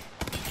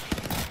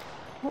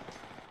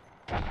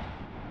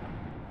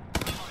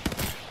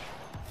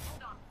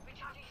 Hold on.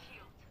 Recharging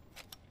shield.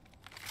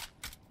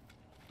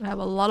 I have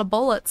a lot of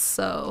bullets,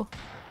 so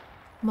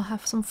I'm gonna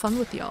have some fun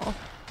with y'all.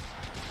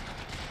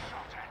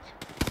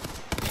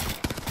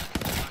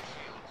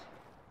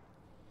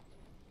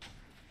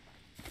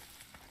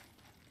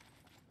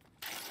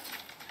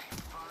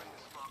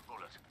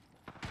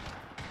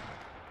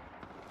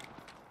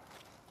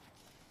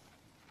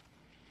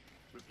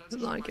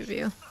 Does not give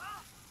you.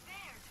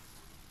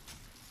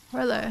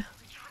 Where are they?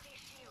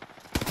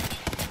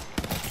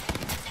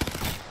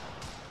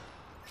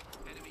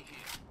 Enemy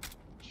here.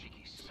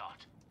 Cheeky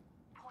sot.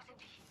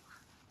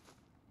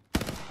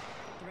 The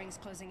ring's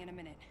closing in a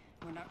minute.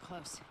 We're not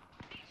close.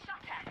 Being shot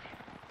at.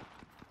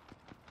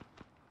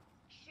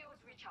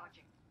 Shields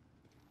recharging.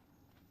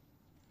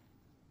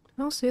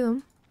 I don't see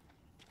them.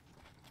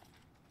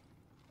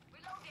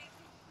 Reloading.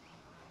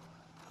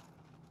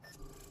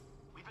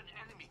 We've an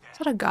enemy there. Is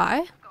that a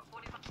guy?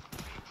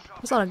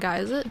 That's not a guy,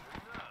 is it?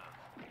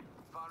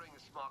 Firing a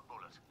smart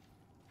bullet.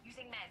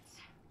 Using meds.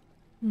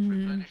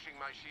 Replenishing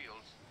my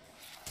shields.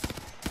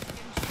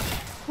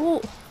 Oh,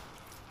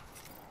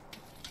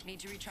 Need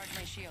to recharge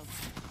my shields.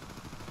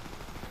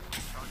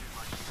 Charging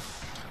my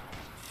shields.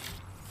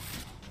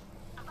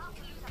 About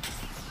to lose a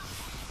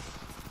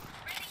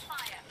ready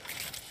fire.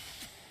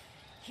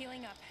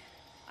 Healing up.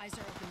 Eyes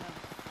are open though.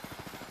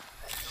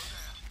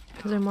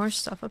 is there more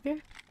stuff up here?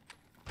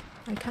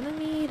 I kind of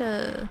need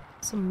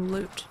some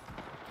loot.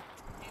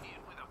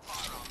 Idiot with a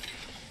firearm.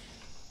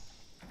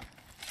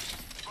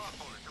 Smart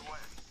bullet away.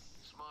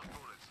 Smart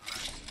bullets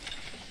left.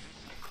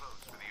 This is close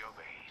for the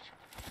overheat.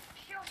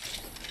 Shield.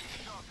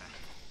 Shot at.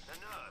 The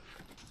nerve.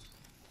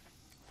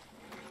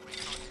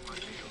 Recharging my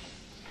shield.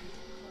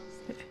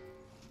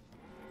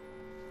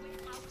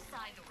 We're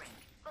outside the ring,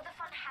 but the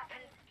fun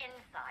happens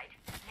inside.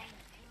 Name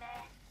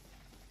T-Man.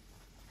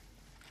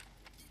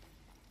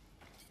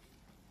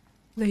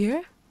 They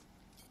here?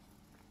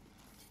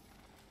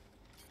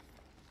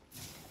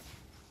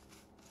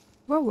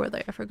 Where were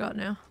they? I forgot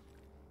now.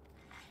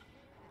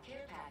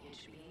 care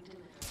package being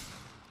delivered.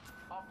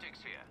 Optics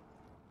here.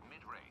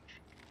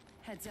 Mid-range.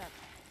 Heads up.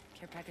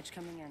 Care package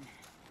coming in.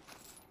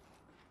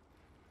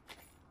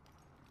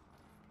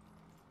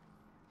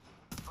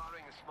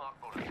 Firing a smart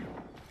bullet.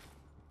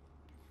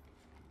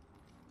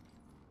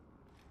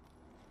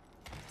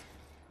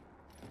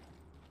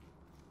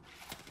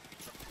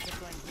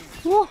 Zipline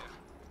here. Whoa!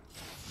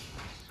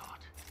 Sot.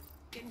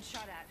 Getting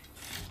shot at.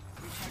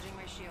 Recharging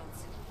my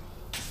shields.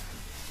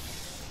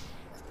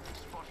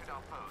 Spotted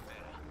our foe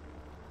there.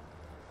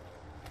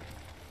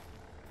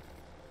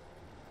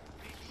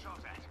 Being shot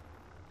at.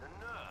 The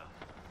nerve.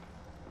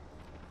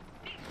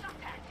 Being shot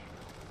at.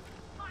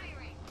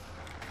 Firing.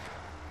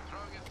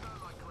 Throwing a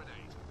thermite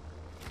grenade.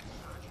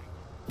 Searching.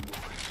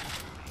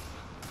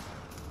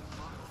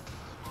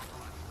 Smart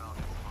bullet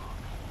started mark.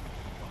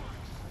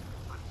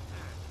 I'm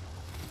dead.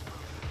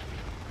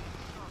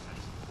 Shot at.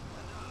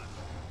 The nerve.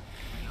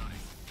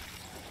 Reloading.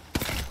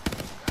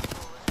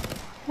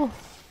 Oh.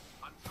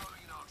 I'm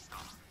throwing an arc star.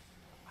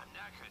 I'm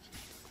knackered.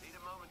 Need a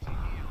moment to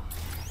heal.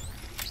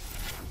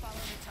 Follow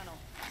the tunnel.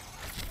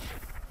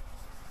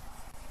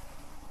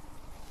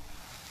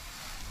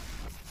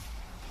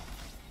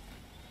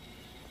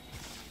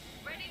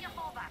 Ready to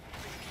fall back.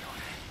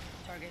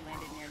 Target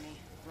landed near me.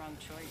 Wrong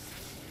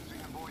choice.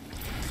 Avoid the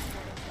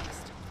Portal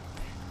placed.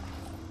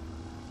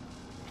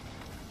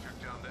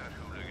 took down that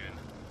hooligan.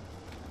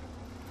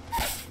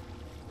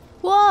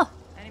 Whoa!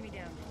 Enemy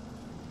down.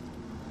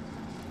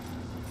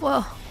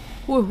 Whoa!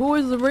 Who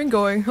is the ring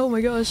going? Oh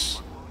my gosh!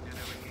 Wounded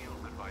never healed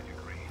but by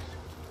degrees.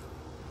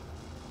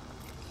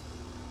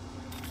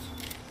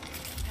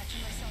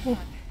 Patching myself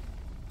up.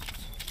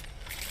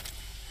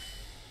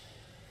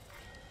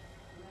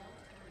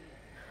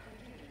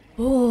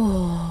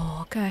 Oh,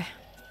 okay.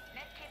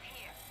 Medkit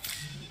here.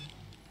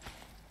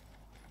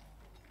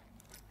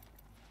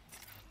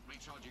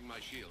 Recharging my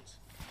shields.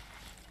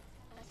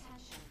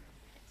 Attention.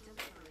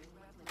 Delivering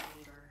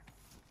replicator.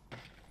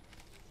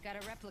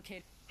 Got a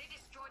replicate. They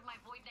destroyed my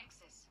void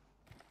nexus.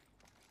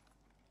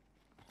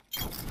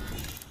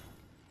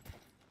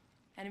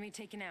 Enemy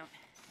taken out.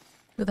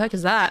 Who the heck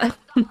is that?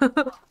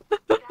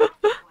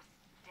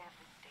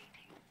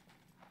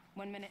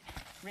 1 minute.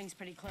 Ring's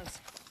pretty close.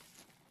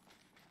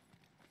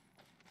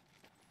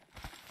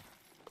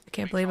 I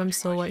can't believe I'm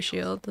still white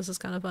shield. This is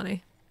kind of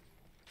funny.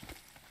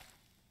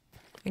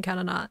 And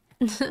kind of not.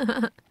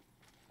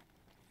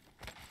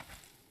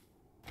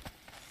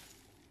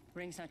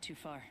 Ring's not too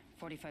far.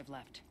 45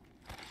 left.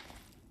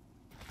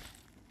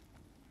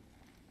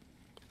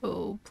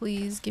 Oh,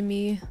 please give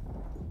me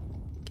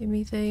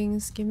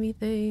things, give me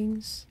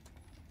things.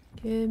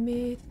 Give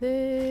me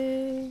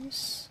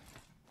things.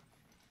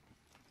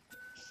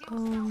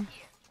 I'm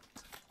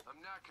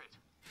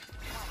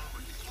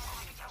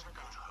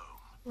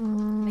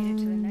Made it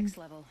to the next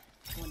level.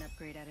 One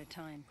upgrade at a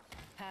time.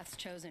 Path's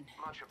chosen.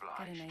 Much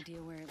Got obliged. an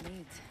idea where it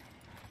leads.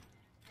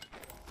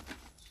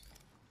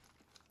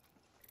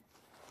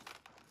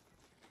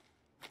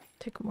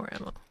 Take more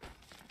ammo.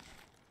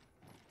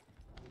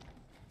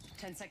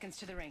 10 seconds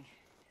to the ring.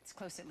 It's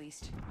close at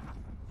least.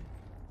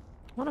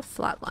 I want a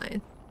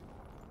flatline.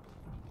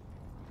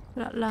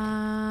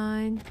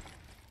 Flatline.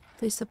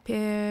 Please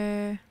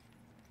appear.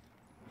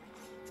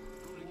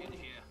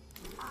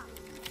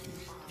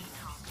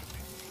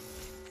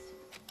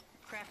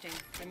 Crafting.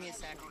 Give me a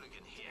sec.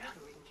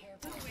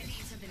 We're ready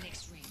for the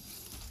next ring.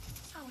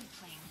 Are we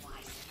playing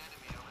wise?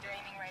 They're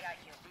aiming right at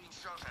you.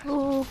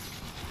 Oh.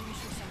 Pretty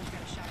sure someone's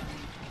got a shot at me.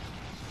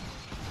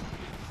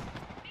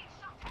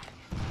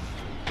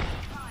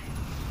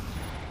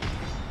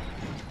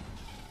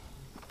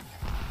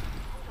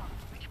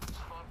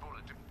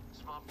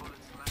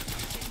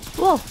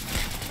 Whoa!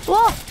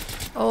 Whoa!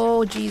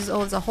 Oh, jeez.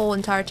 Oh, it's a whole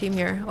entire team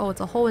here. Oh,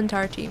 it's a whole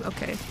entire team.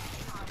 Okay.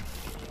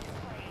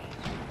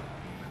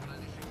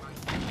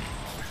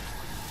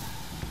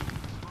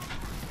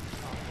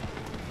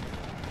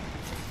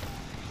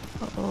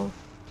 Uh-oh.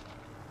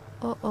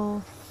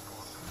 Uh-oh.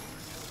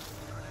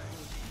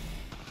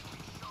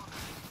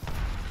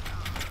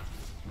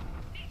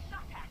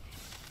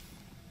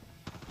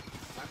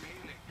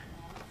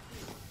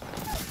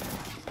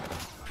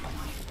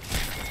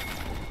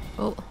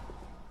 Oh.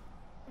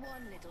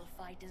 One little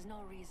fight is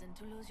no reason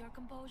to lose your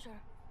composure.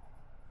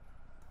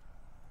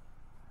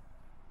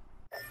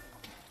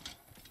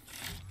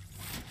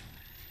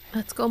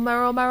 Let's go,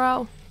 Marrow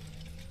Marrow.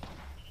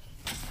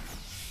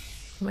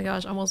 Oh my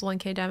gosh, almost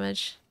 1k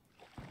damage.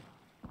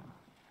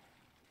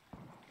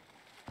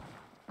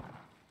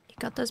 You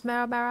got this,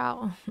 Marrow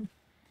Marrow.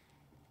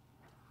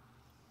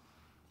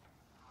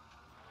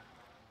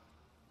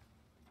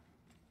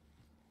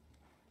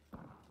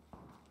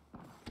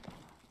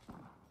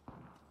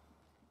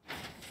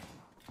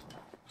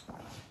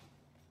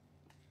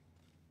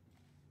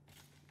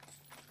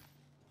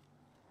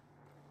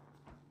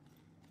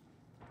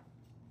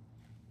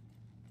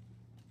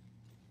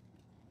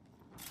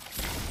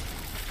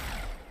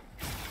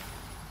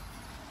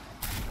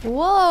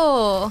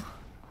 Whoa!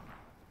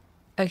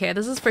 Okay,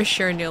 this is for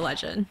sure new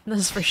legend. This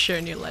is for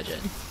sure new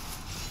legend.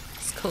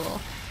 It's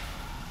cool.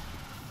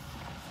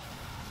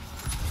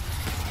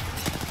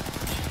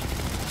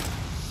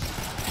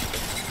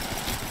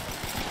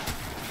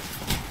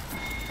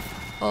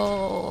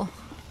 Oh.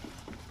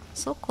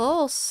 So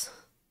close.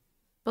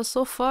 But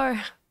so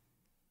far.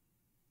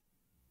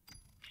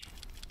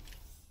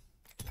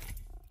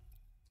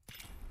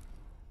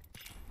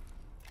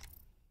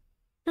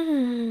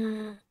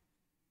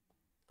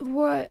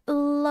 What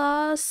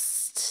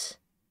last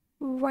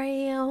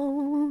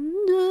round?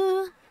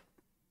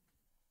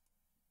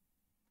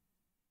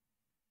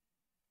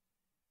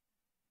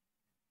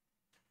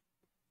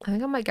 I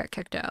think I might get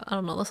kicked out. I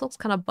don't know. This looks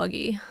kind of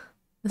buggy.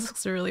 This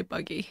looks really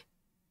buggy.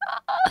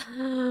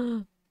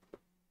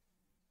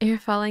 You're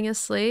falling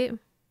asleep?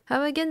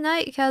 Have a good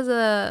night,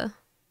 Kaza.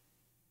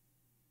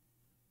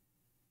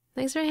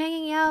 Thanks for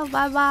hanging out.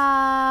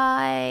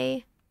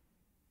 Bye-bye.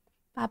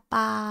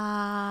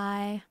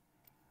 Bye-bye.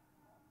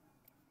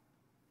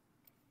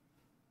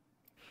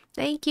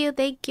 Thank you,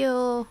 thank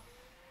you.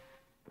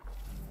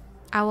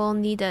 I will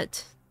need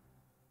it.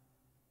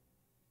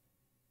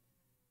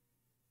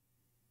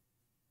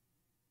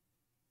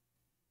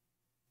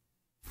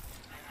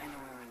 I know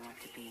where we want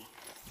to be.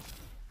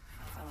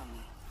 Follow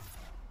me.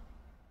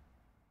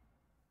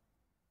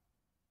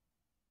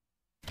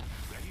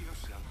 Ready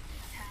yourself.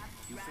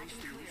 You face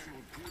the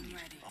original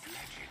breed of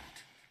legend.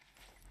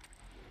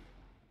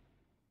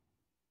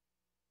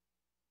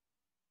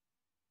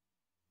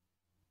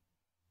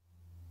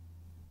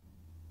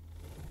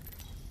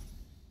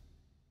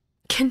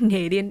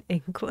 Canadian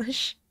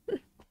English?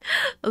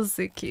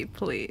 Azuki,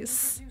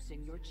 please.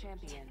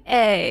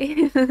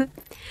 Hey.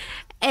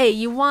 Hey,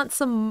 you want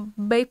some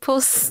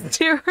maple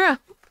syrup?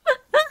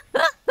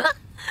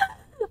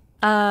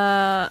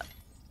 Why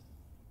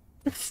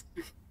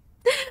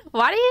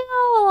do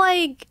you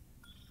like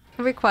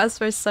request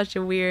for such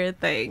weird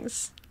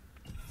things?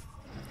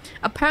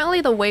 Apparently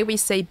the way we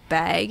say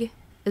bag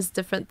is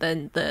different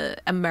than the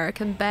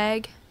American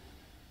bag.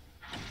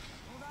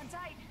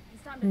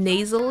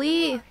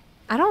 Nasally?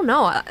 I don't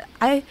know.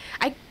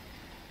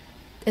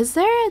 Is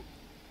there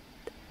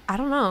I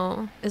don't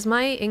know. Is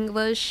my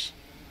English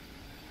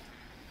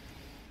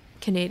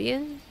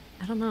Canadian?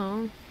 I don't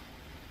know.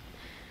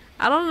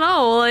 I don't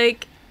know,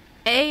 like,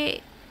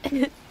 A,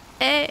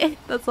 A,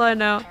 that's all I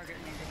know.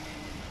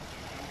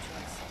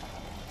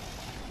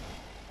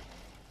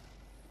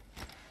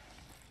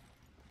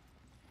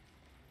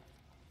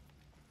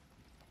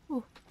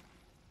 Ooh.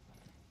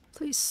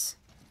 Please.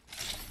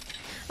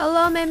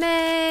 Hello,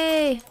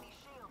 Mei.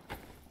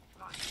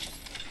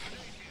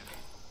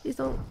 Please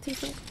don't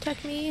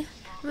attack me.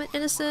 I'm an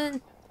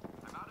innocent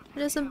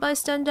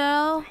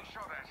bystander.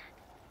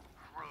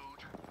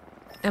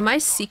 Am I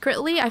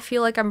secretly? I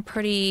feel like I'm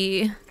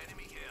pretty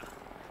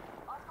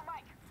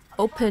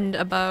open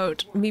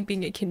about me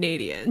being a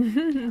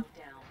Canadian.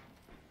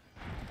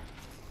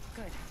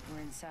 Good,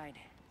 we're inside.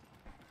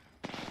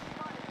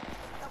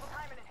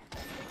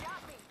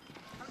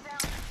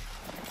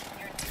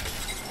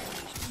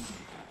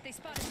 They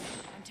spotted me.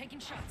 I'm taking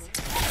shots.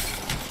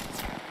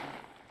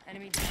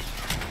 Enemy.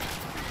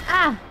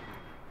 Ah!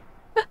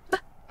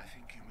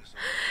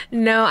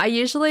 No, I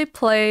usually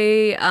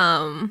play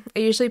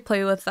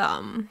with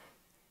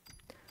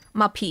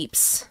my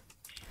peeps.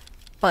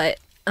 But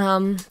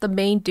the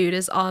main dude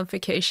is on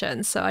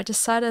vacation, so I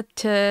decided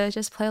to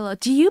just play a little.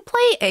 Do you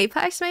play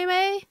Apex,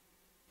 Mei?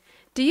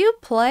 Do you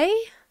play?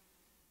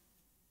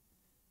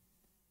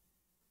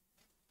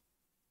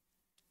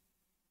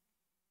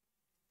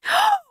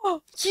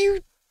 You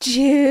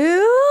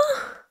do?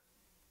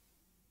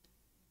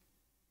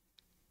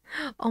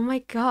 Oh my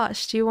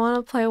gosh, do you want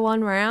to play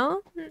one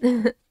round?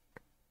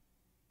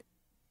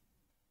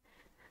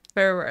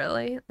 Very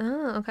rarely.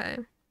 Oh, okay.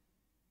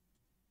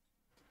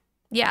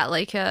 Yeah,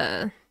 like,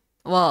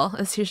 well,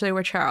 it's usually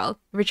Richard.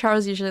 Richard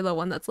is usually the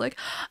one that's like,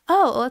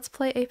 oh, let's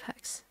play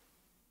Apex.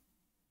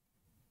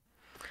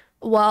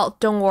 Well,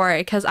 don't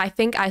worry, because I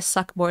think I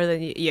suck more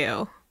than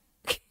you.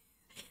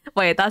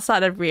 Wait, that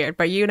sounded weird,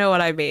 but you know what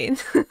I mean.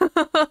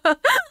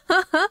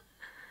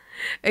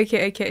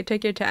 Okay,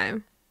 take your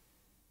time.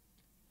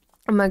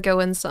 I'm gonna go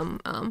in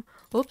some,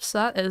 whoops,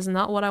 that is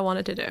not what I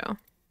wanted to do.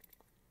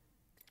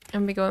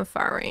 I'm gonna go in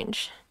far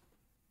range.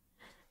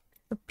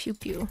 Pew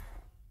pew.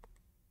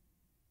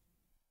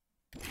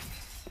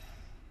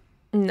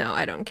 No,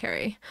 I don't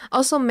carry.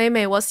 Also,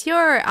 Mei, what's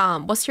your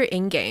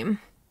in-game?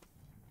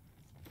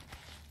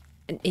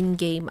 An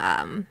in-game,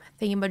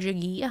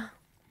 thingamajiggy?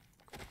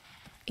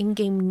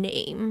 In-game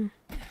name.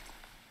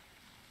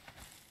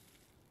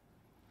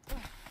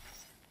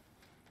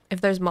 If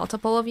there's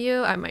multiple of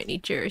you, I might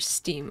need your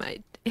Steam.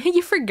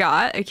 You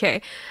forgot?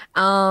 Okay.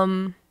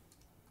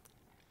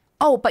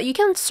 Oh, but you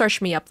can search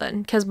me up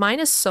then, because mine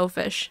is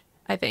Sofish,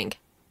 I think.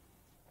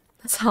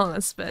 That's how long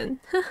it's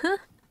been.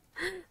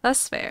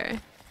 That's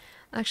fair.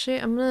 Actually,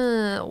 I'm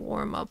gonna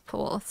warm up.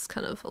 Well, it's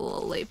kind of a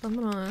little late, but I'm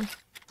gonna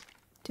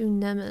do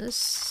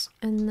Nemesis,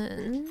 and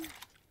then...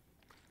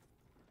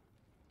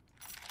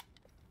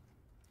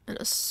 and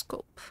a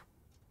scope.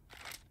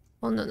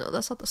 Oh, no,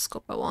 that's not the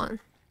scope I want.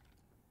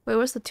 Wait,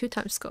 where's the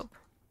 2x scope?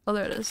 Oh,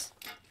 there it is.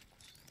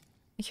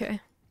 Okay.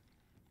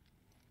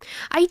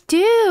 I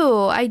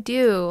do!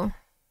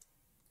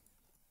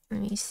 Let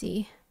me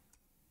see.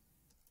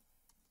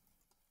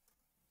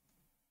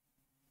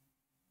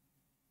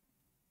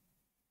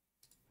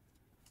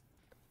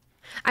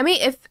 I mean,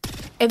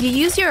 if you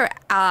use your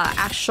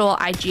actual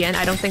IGN,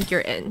 I don't think you're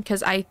in,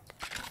 because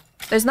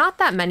there's not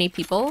that many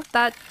people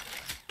that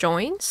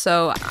join,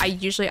 so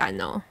I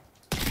know.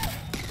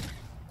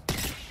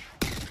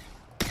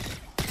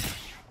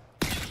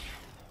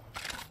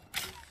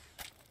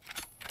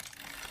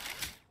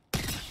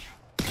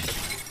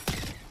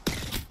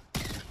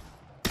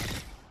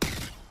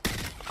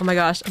 Oh my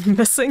gosh, I'm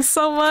missing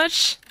so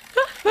much.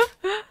 I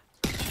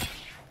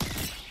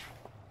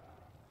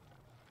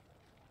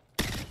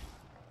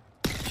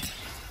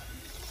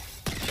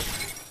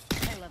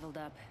leveled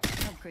up.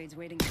 Upgrades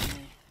waiting for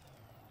me.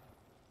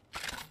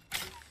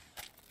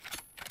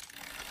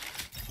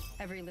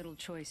 Every little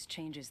choice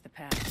changes the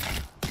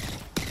path.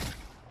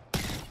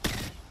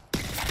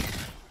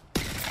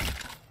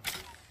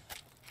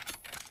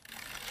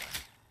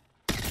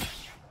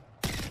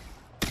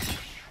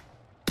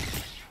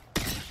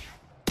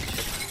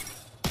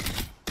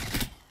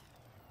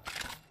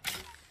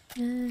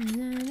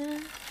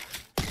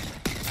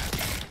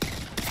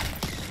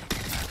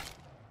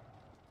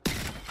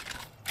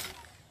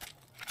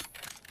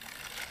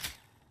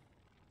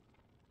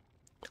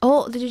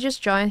 Oh, did you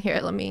just join? Here,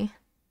 let me...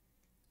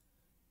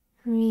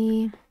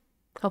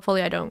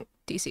 Hopefully I don't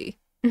DC.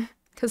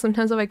 Because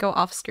sometimes if I go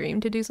off screen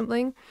to do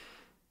something...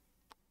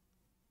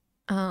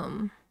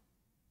 Let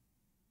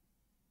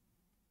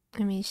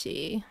me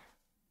see...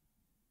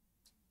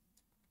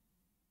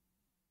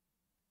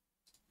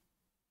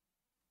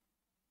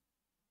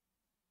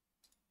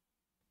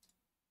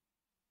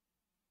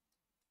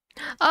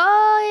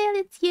 Oh,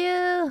 yeah, it's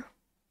you.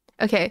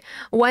 Okay,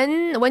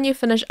 when you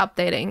finish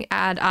updating,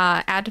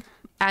 add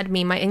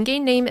me. My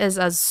in-game name is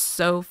as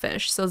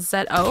Zofish, so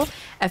ZOFISH.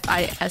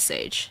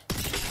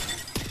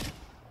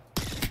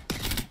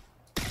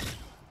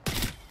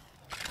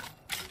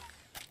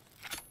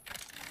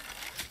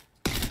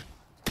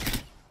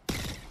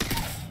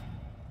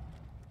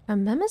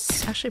 Mem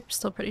is actually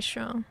still pretty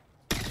strong.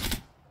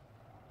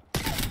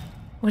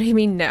 What do you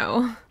mean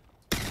no?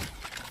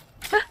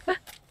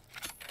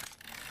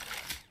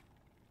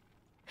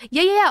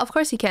 Yeah, of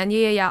course you can.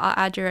 Yeah, I'll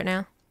add you right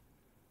now.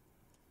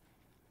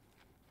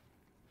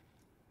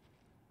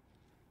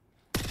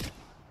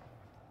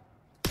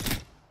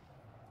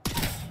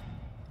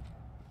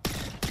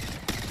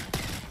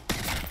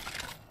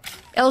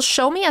 It'll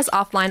show me as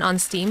offline on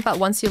Steam, but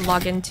once you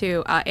log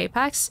into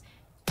Apex,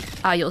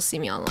 you'll see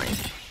me online.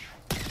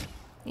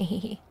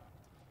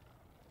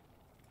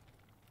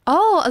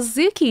 Oh,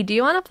 Azuki, do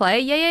you want to play?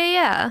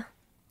 Yeah.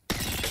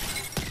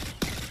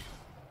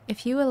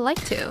 If you would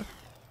like to.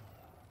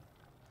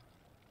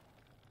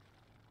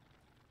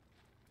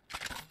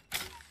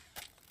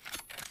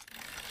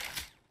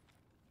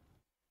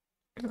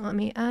 Let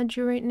me add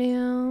you right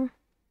now.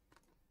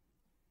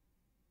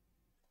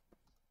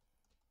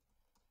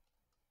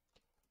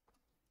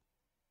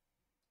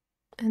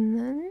 And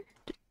then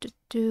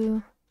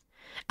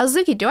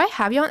Azuki, do I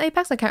have you on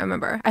Apex? I can't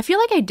remember. I feel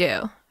like I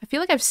do. I feel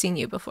like I've seen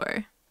you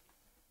before.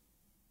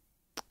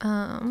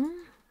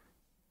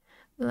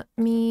 Let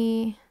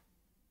me...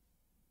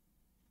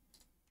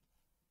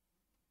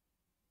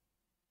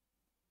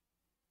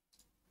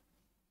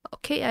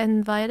 Okay, I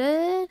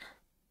invited.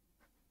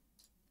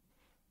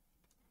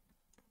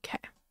 Okay.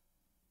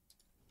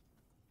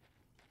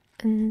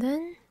 And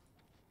then...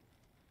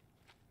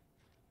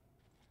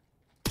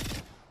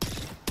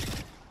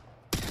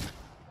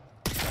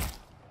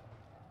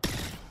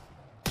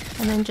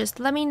 And then just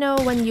let me know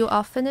when you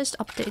are finished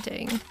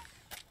updating.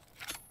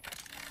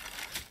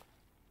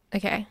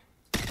 Okay.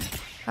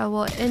 I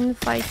will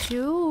invite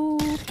you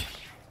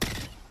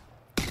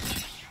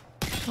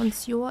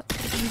once you are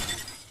ready.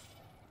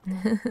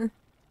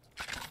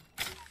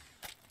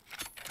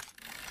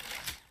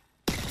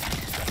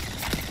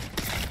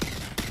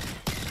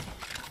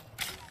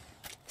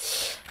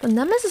 The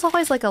Nemesis is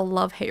always like a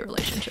love-hate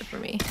relationship for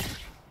me.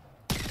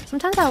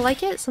 Sometimes I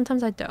like it,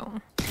 sometimes I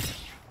don't.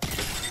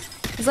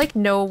 There's like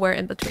nowhere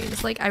in between.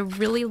 It's like I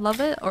really love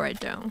it or I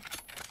don't.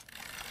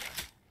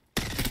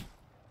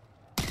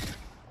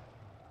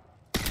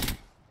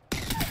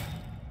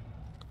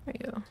 There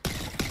you go.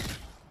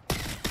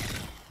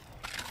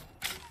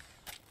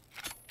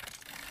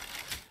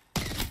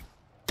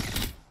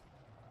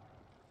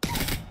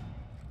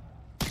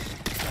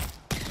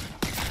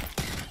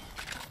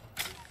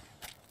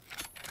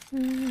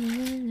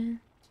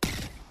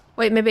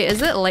 Wait, maybe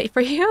is it late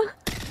for you?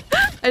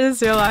 I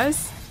just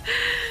realized.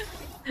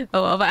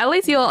 Oh well, but at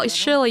least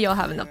surely you'll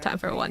have enough time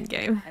for one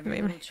game.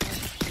 Maybe.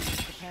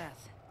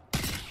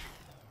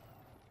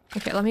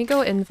 Okay, let me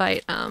go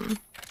invite Azuki.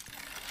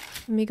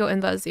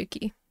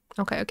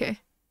 Okay.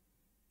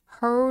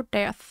 Hold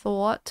that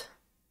thought.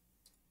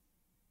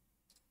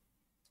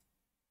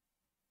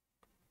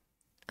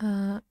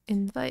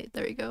 Invite,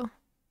 there we go.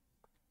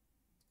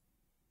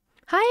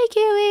 Hi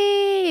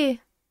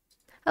Kiwi!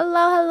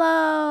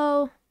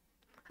 Hello!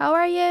 How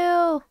are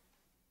you?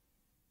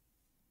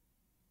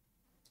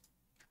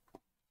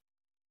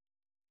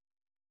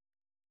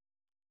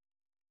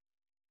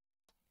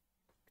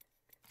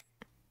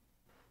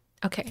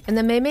 Okay, and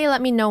then maybe let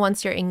me know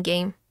once you're in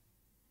game.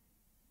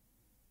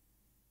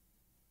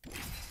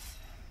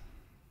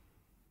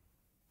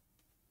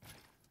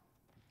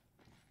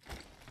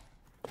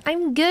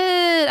 I'm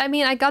good! I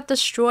mean, I got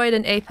destroyed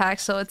in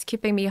Apex, so it's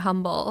keeping me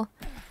humble.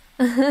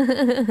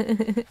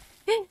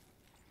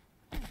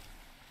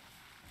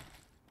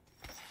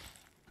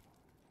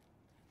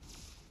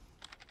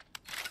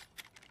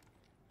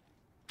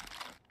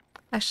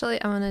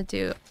 Actually, I'm gonna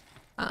do,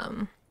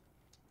 I'm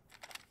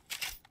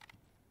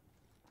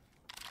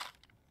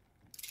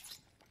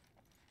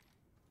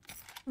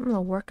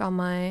gonna work on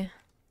my,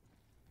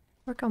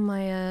 no,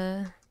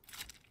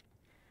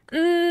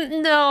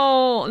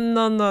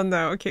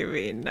 okay,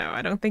 wait, no,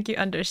 I don't think you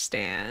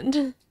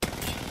understand.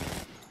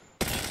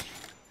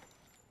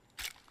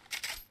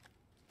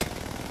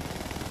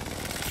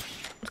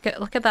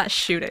 Look at that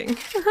shooting.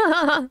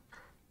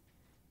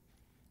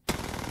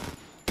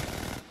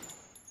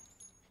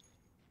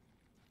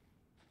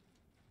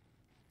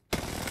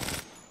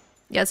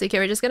 Yeah, so okay,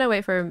 we're just gonna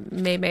wait for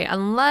Mei Mei.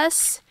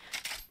 Unless,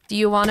 do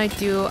you want to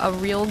do a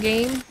real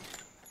game?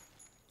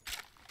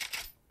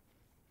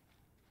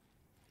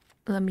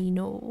 Let me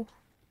know.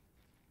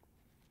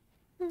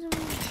 No.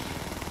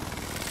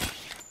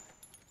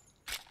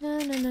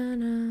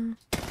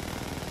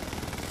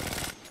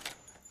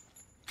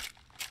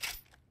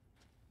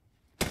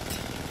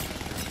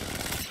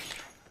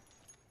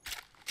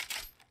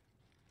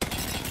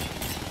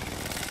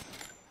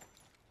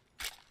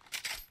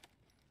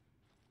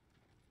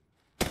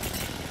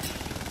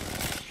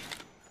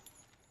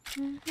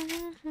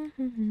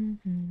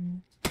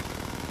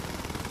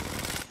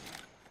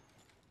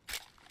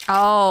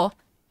 Oh,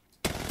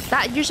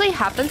 that usually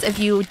happens if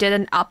you did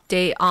an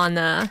update on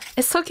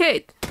it's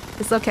okay.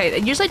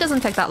 It usually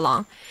doesn't take that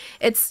long.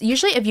 It's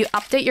usually if you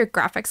update your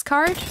graphics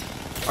card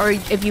or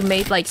if you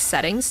made like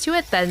settings to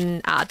it,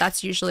 then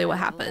that's usually what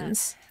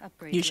happens.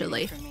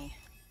 Usually.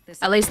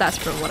 At least that's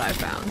from what I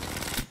found.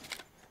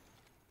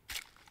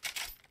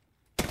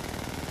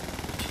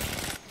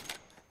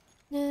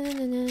 Na, na,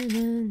 na,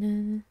 na,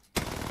 na.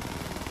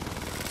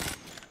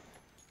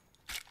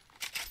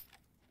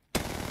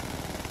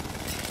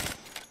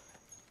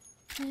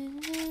 Na,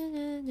 na,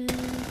 na, na.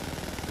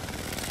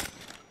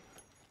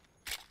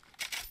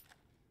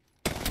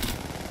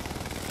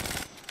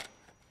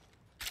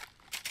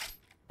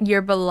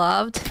 Your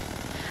beloved?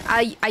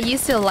 I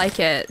used to like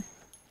it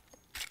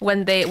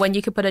when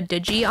you could put a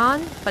digi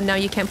on, but now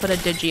you can't put a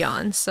digi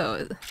on,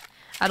 so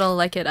I don't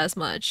like it as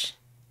much.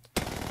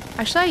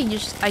 Actually,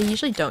 I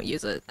usually don't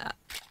use it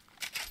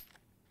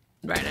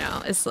right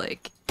now. It's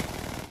like,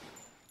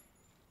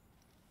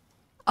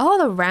 oh,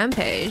 the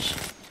Rampage.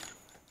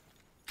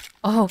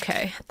 Oh,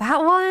 okay,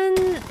 that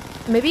one.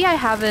 Maybe I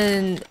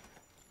haven't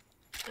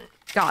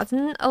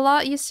gotten a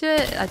lot used to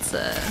it. That's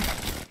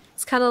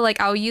it's kind of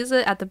like I'll use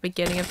it at the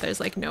beginning if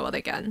there's like no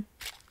other gun.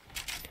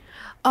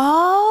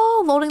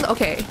 Oh, loading.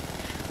 Okay,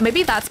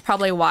 maybe that's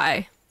probably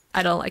why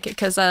I don't like it,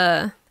 because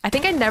I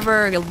think I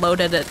never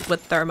loaded it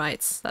with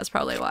thermites. That's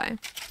probably why.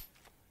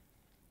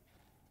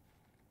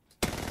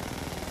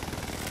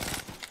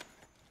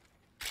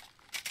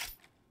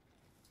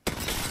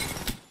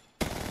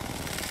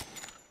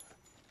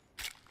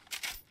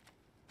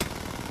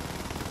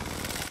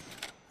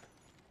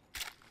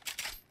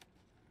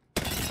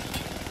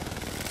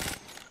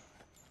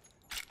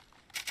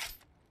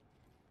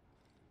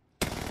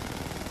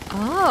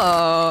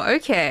 Oh,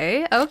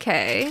 okay,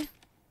 okay.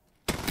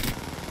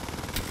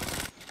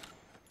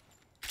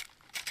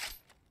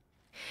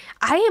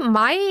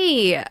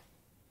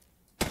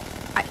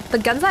 The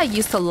guns I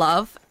used to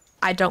love,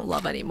 I don't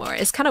love anymore.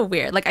 It's kind of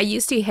weird. Like, I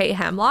used to hate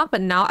Hemlock,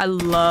 but now I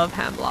love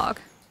Hemlock.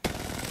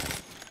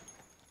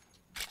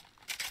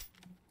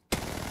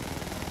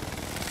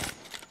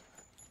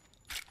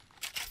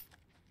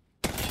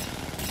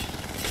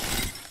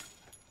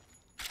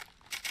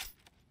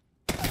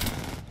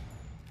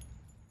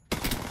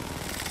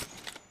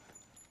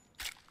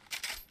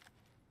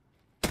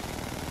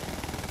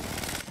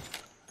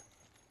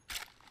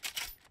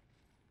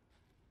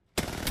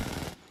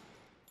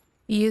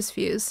 Use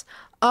fuse.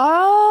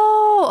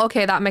 Oh,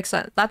 okay, that makes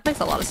sense. That makes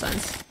a lot of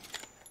sense.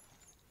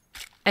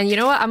 And you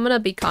know what? I'm gonna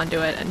be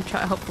conduit and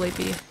try hopefully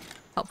be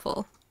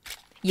helpful.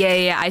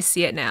 Yeah, I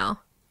see it now.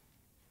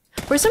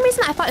 For some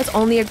reason, I thought it's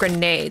only a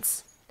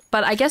grenades,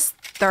 but I guess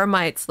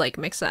thermites like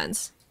make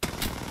sense.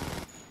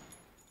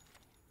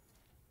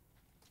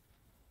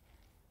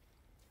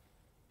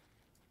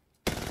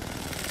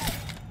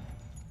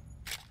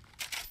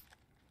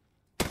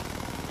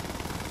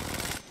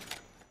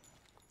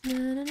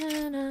 Na, na,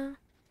 na, na.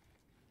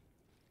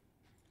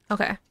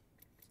 Okay.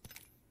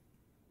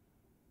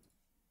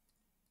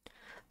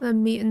 Let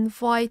me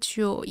invite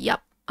you.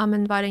 Yep, I'm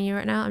inviting you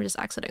right now. I'm just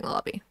exiting the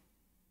lobby.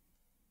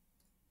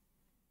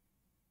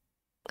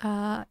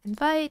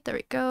 Invite. There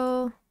we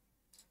go.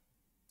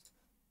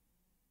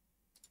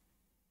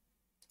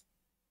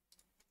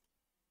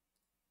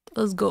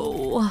 Let's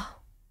go.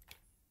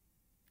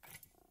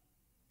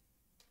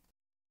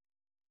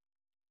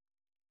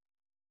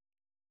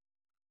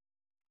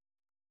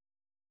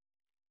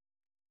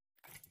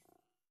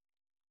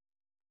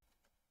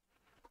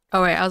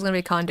 Oh wait, I was gonna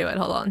be conduit.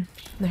 Hold on.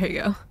 There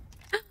you go.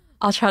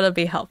 I'll try to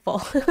be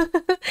helpful.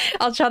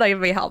 I'll try to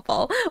be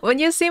helpful. When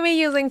you see me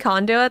using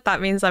conduit, that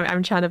means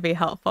I'm trying to be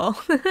helpful.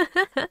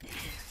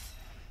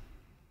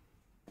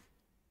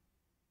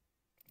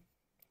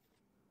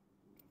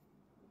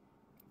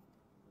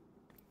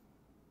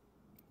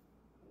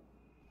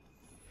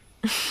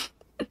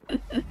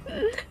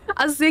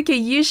 Azuki,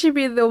 you should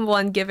be the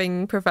one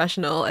giving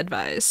professional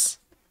advice.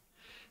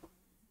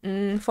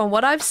 From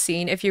what I've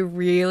seen, if you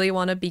really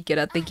want to be good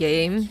at the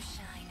game,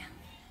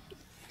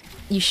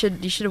 you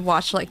should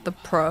watch like the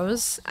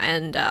pros,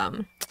 and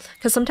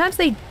because sometimes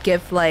they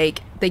give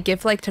like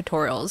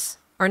tutorials,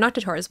 or not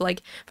tutorials, but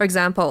like, for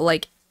example,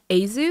 like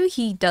Azu,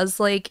 he does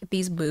like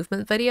these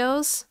movement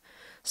videos,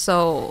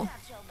 so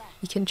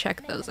you can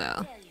check those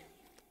out.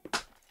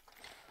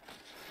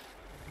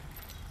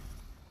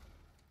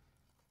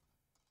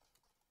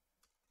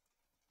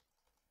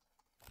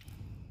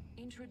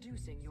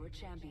 Introducing your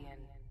champion.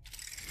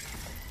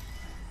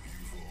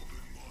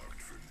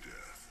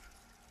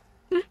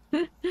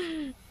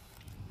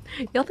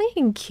 Y'all think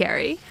you can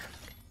carry?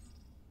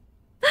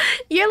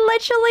 You're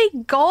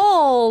literally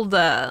gold!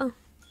 Got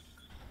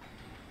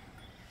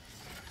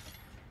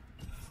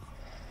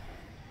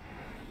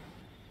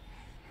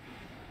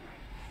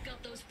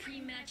those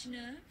pre-match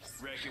nerves?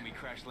 Reckon we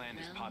crash land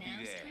as Poppy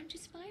Now it's there. time to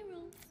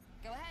spiral.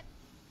 Go ahead.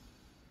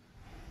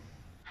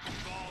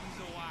 Bombs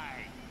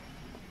away.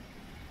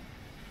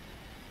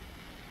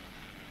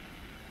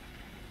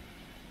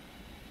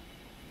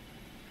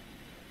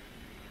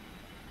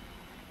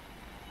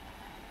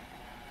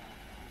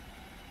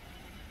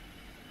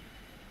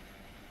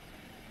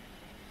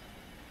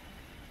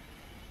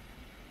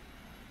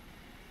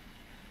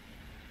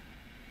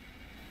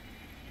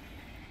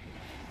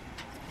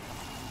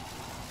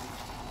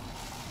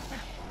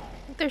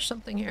 There's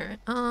something here.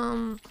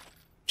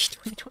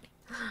 2020.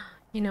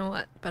 You know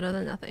what? Better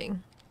than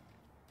nothing.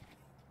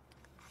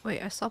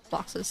 Wait, I saw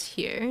boxes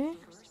here.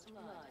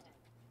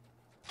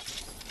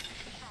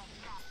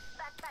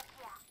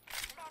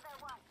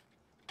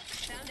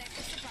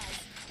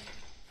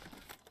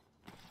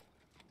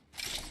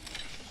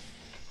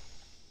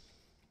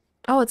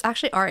 Oh, it's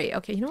actually Ari.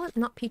 Okay, you know what?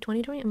 Not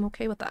P2020. I'm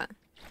okay with that.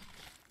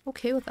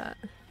 Okay with that.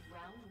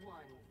 Round 1.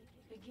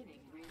 Beginning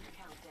ring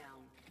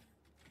countdown.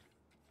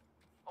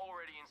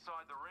 Already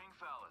inside the ring,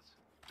 fellas.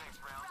 Next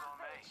round's on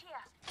me.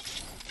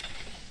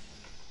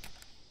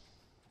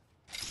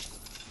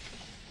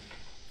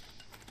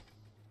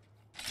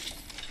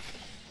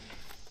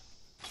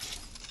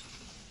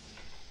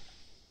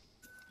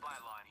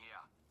 Flatline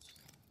here.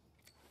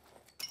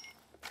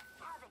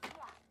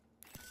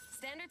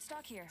 Standard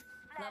stock here.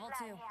 Level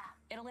 2.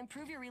 It'll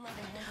improve your reload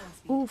and handling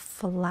speed. Ooh,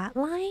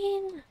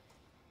 flatline?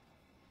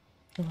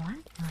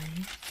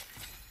 Flatline?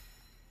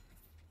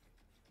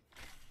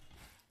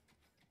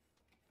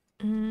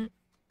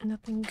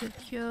 Nothing good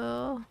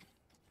here.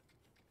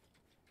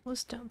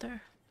 What's down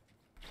there?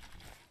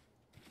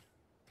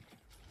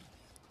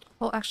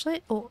 Oh,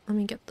 actually, oh, let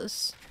me get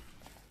this.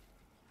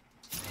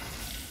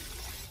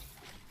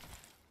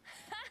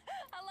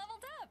 I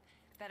leveled up.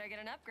 Better get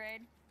an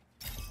upgrade.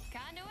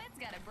 Conduit's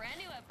got a brand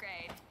new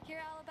upgrade.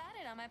 Hear all about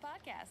it on my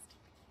podcast.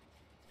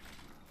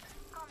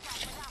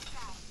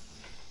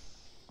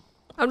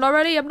 I'm not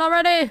ready, I'm not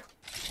ready!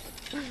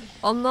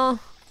 Oh no.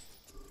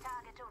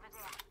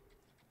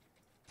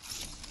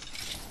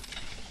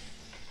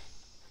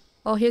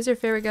 Oh, here's your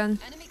favorite gun.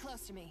 Enemy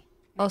close to me.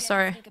 Oh,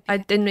 sorry. I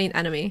didn't mean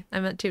enemy. I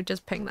meant to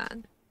just ping that.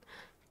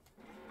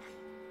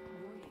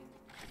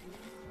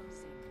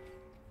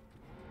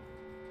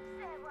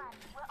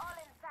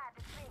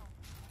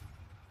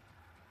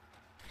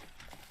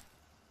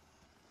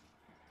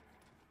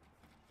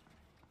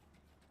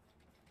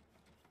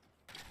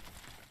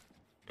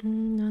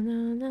 No,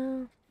 no,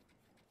 no.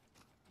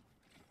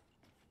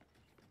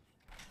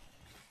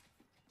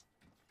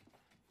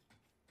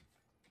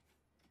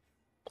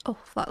 Oh,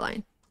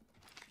 flatline.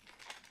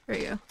 There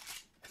you go.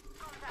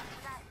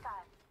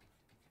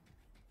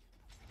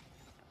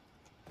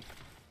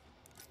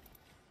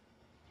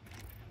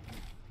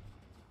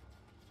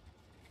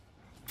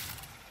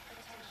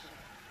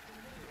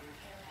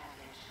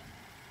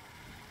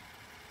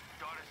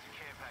 Got us a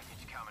care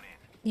package coming in.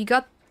 You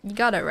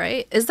got it,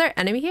 right? Is there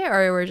enemy here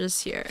or we're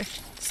just here?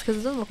 Just because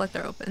it doesn't look like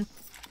they're open.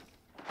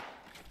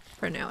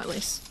 For now, at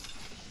least.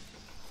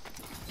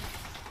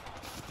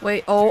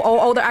 Wait,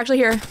 oh, they're actually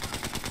here.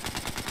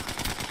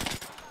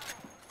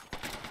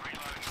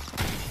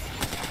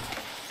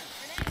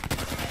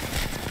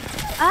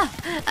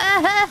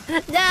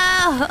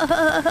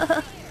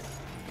 No!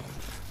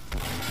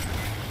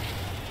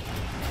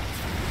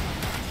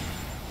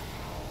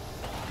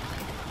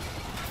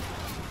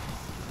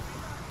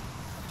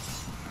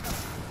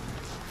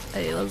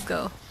 Hey, let's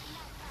go.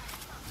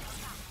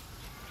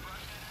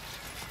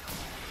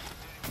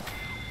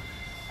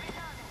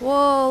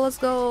 Whoa, let's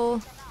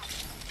go.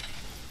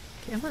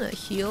 Okay, I'm gonna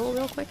heal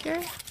real quick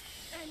here.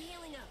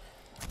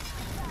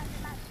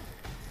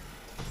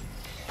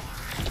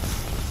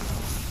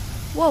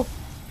 Whoa!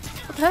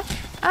 What the heck?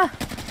 Ah!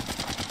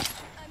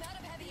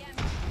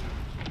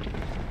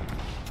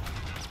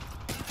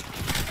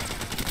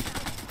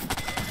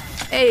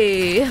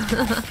 Hey!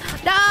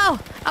 No!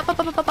 Up, up,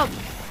 up, up, up, up!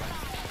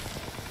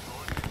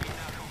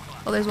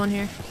 Oh, there's one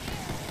here.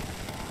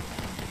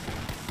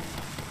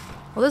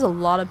 Oh, there's a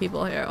lot of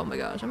people here. Oh my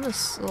gosh. I'm gonna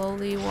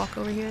slowly walk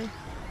over here.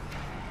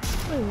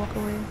 Slowly walk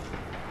away.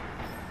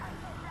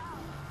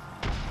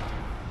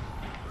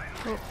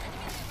 Oh.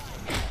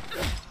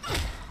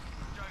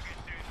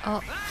 Oh,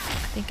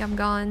 I think I'm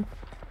gone.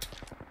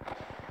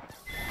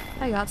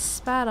 I got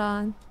spat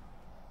on.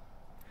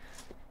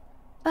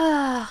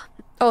 Ah.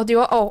 Oh, do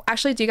you? Oh,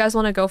 actually, do you guys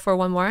want to go for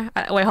one more?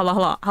 Wait, hold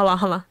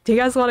on. Do you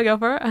guys want to go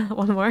for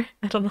one more?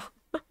 I don't know.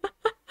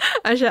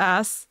 I should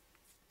ask.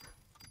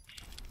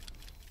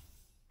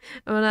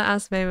 I'm gonna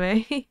ask Mei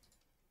Mei.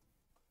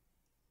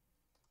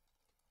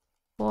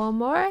 One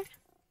more?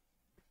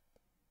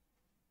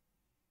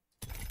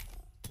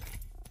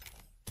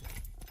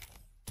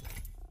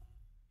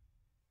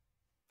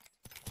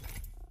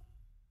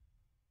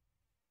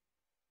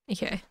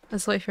 Okay,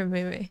 let's wait for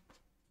Mei Mei.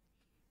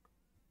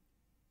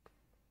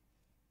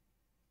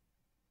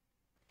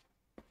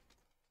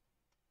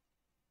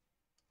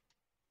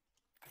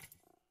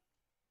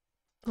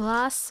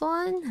 Last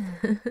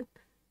one?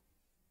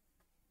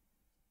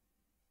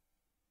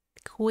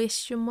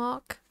 Question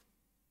mark?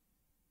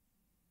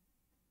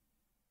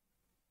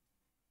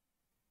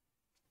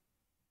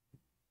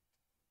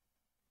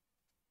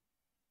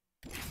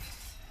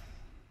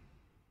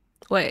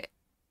 Wait.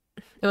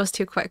 It was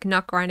too quick.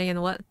 Not grinding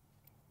and what?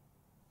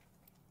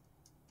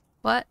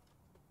 What?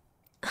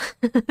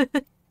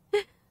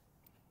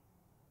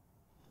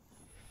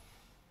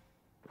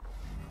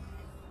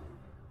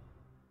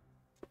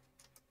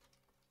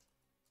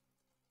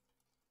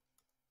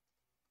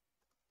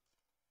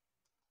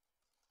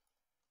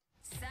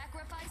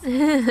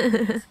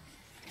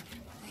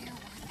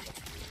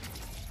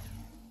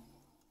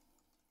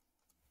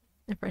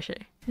 For sure.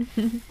 We're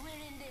in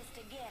this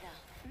together.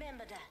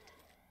 Remember that.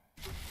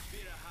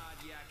 Bit of hard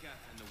yakka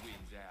and the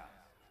wind's out.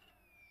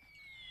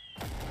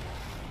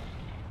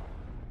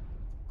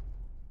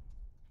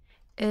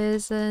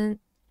 Isn't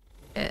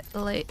it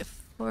late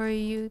for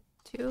you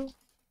 2.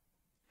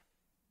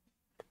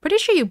 Pretty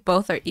sure you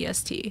both are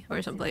EST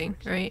or something,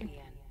 right? No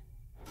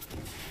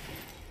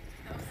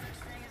such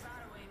thing as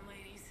auto aim,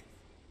 ladies.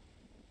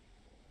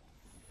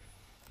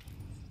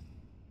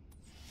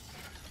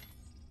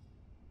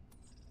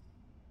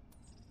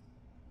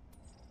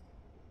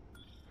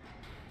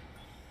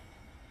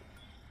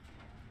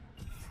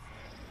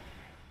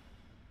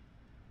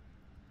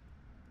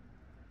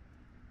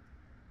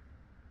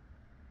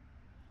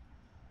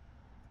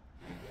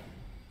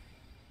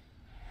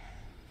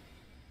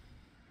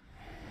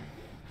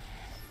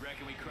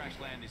 Reckon we crash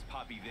land this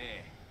puppy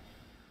there.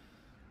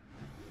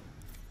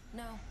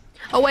 No.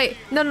 Oh wait,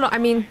 no, I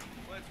mean,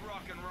 Let's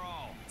rock and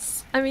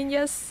roll.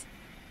 yes.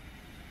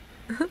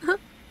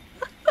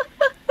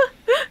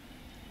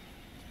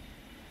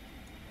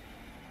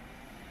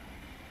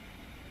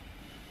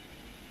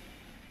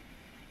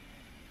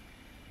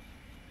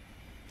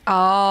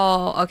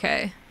 Oh,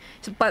 okay.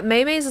 But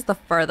Mei Mei's is the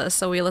furthest,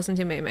 so we listen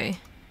to Mei Mei.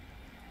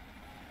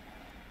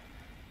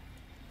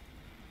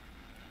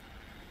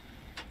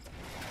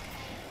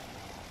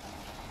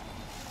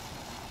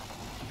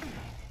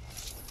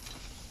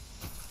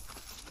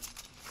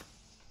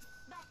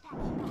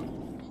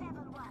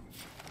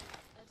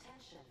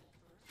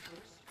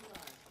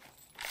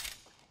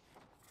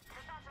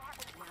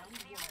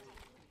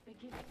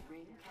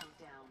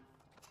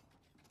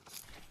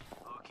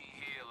 Looky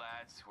here,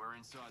 lads. We're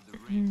inside the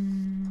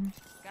ring.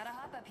 Gotta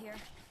hop up here.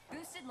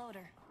 Boosted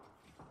loader.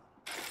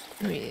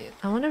 Wait,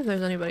 I wonder if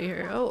there's anybody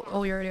here.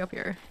 Oh, you're already up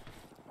here.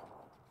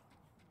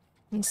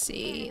 Let me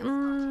see.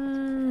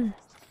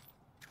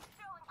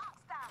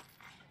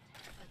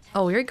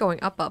 Oh, you're going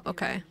up.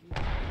 Okay.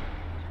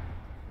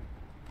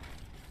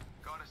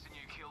 Got us a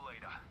new kill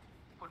leader.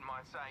 Wouldn't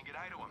mind saying good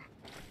day to him.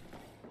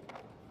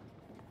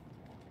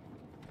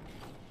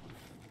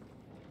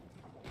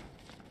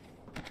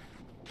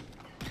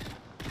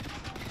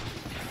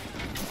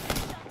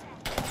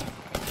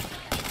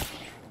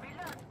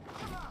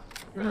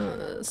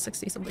 Uh,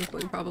 60 something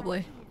blue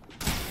probably.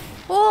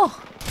 Oh!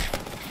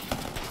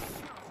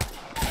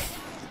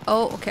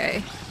 Oh,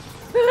 okay.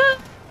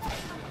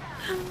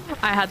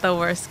 I had the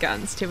worst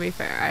guns, to be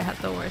fair. I had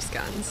the worst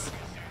guns.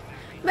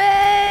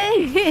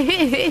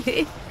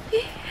 May!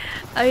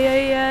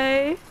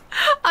 Ay.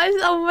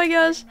 Oh my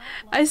gosh.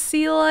 I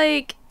see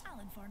like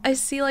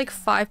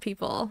 5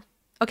 people.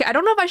 Okay, I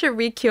don't know if I should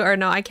re-queue or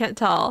no. I can't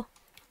tell.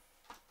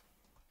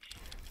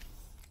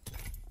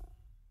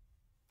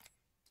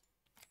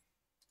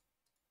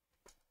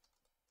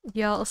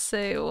 Y'all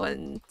say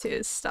when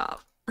to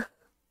stop.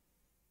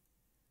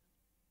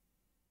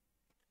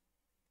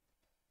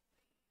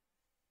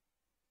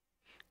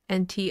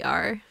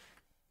 NTR.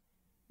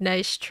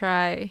 Nice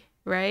try,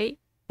 right?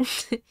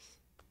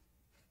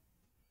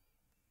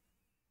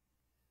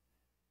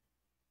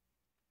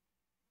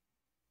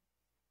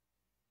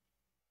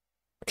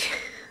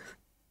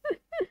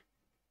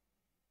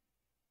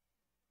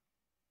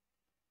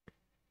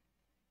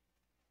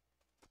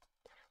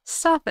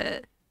 Stop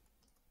it.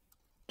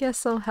 Get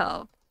some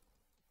help.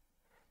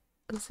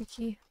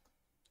 Uzuki.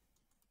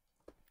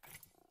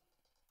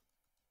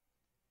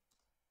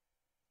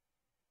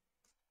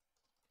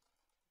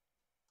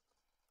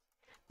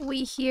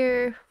 We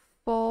here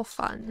for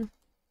fun.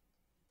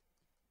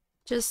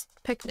 Just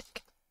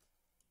picnic.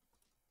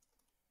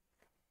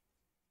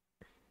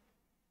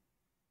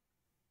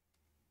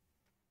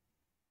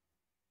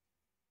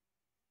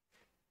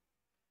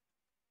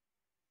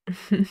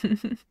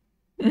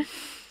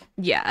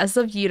 Yeah, as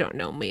if you don't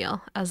know me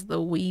as the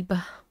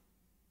weeb.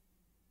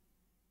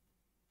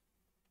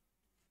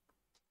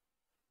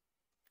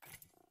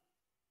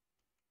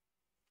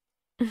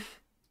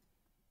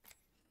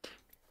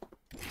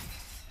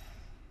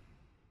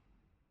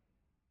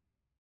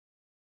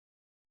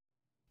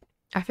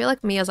 I feel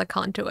like me as a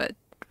conduit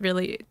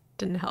really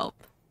didn't help.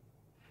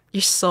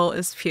 Your soul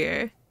is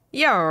pure.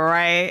 You're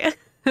right.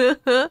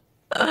 You're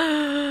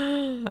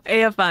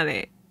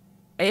funny.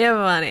 You're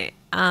funny.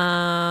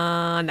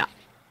 No.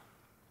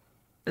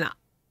 No.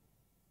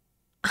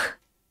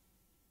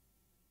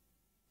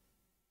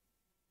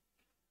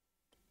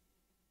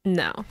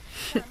 No.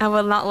 I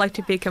would not like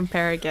to be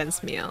compared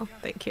against Meal.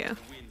 Thank you.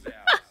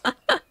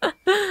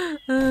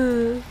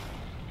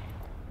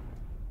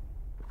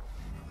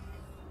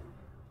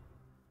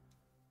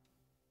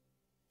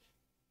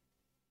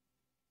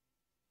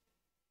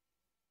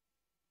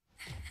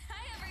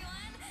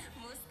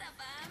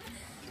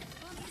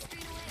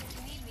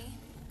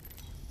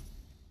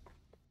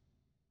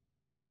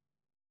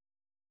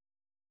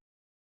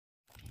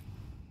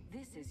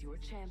 This is your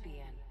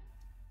champion.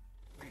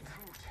 The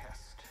true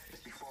test is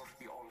before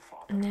the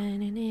All-Father.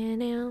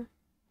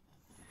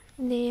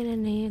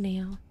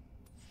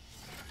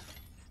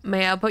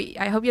 Maya, but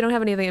I hope you don't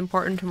have anything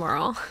important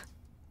tomorrow.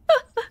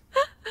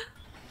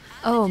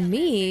 Oh,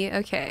 me?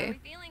 Okay.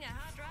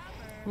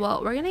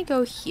 Well, we're gonna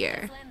go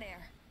here.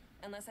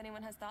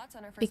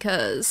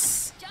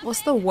 Because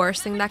what's the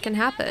worst thing that can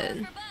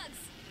happen?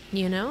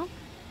 You know?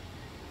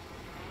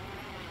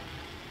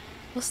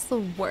 What's the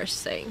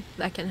worst thing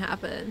that can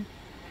happen?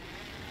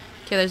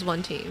 Okay, there's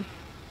one team.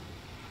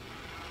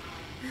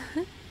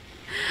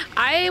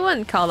 I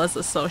wouldn't call this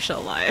a social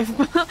life.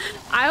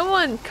 I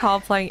wouldn't call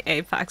playing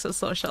Apex a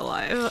social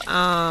life.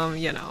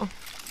 You know.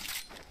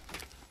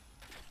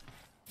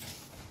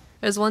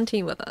 There's one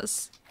team with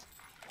us.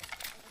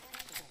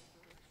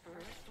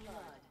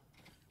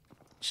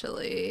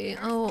 Actually,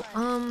 oh,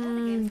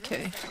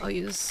 okay. I'll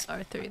use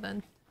R3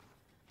 then.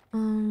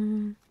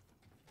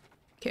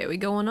 Okay, we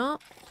going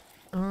up?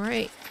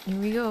 Alright, here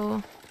we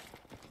go.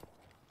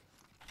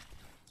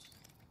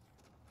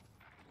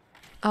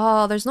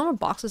 Oh, there's no more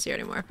boxes here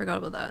anymore. I forgot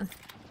about that.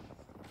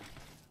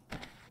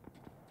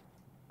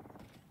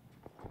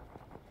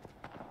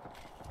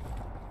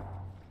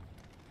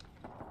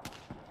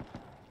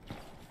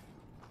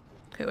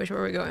 Okay, which way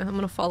are we going? I'm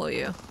gonna follow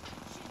you.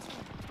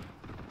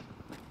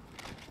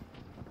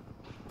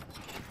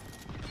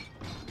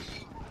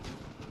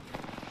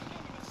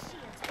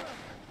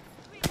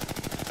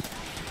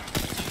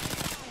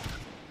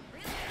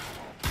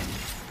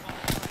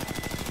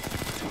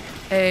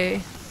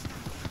 Hey.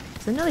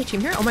 Is there another team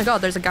here? Oh my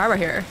god, there's a guy right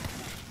here.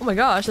 Oh my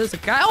gosh, there's a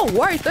guy. Oh,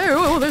 right there.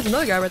 Oh, there's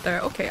another guy right there.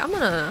 Okay, I'm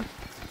gonna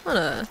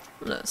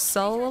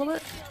sell a little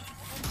bit.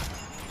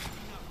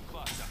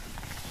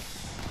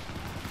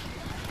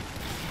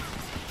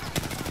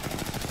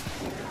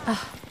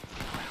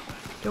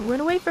 Don't run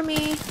away from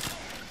me.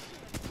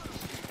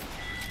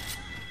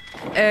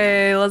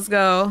 Hey, let's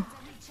go.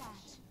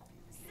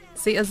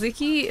 See,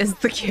 Azuki is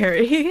the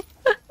carry.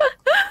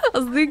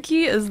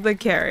 Azuki is the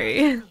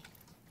carry.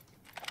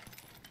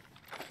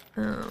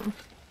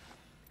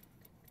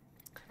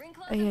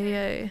 Ay, ay,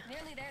 ay.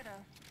 Nearly there,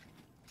 though.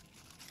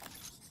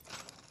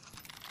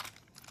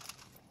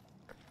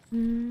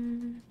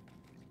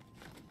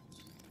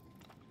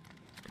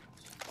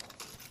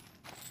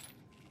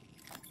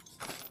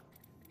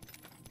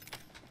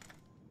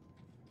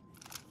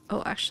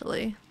 Oh,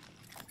 actually.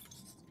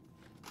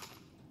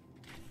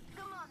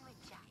 Come on,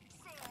 Witcher.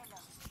 Say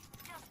hello.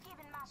 Just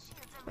giving my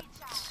shields a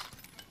recharge.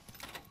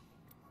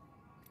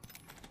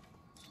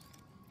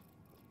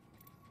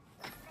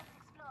 Let's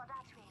explore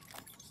that way.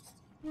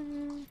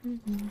 Rings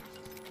moving.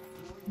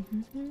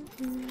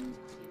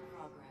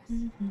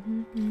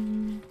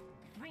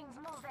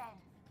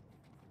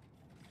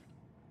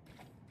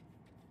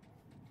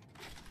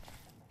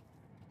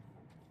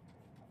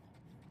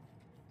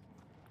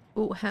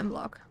 Ooh,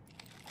 hemlock.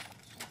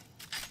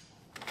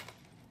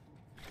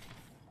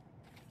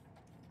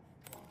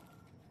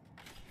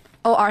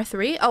 Oh,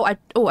 R3? Oh,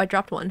 I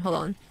dropped one. Hold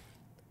on.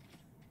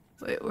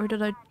 Wait, where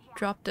did I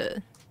drop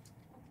it?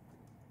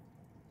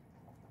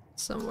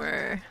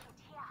 Somewhere.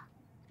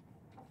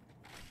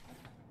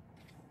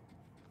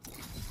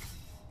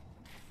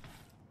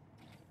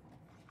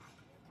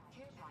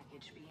 Care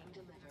package being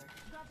delivered.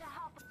 Gotta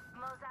help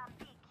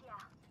Mozambique here.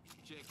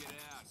 Check it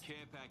out.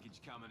 Care package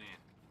coming in.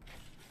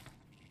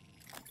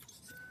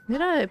 Where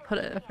did I put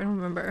it? I don't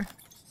remember.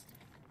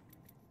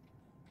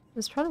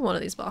 It's probably one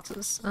of these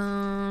boxes.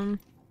 I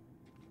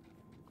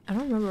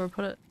don't remember where I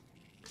put it.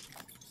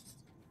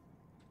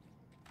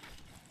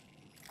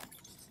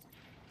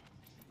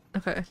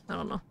 Okay, I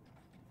don't know. I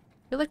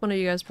feel like one of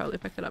you guys probably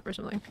picked it up or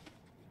something.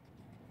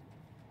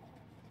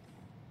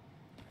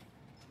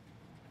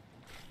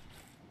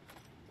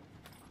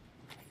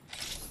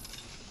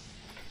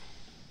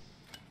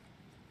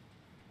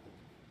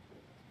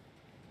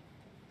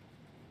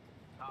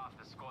 Half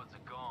the squads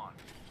are gone,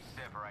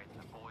 separating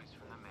the boys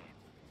from the men.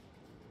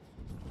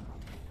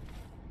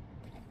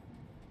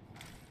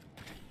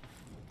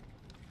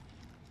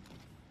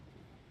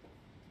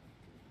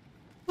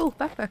 Oh,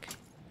 backpack.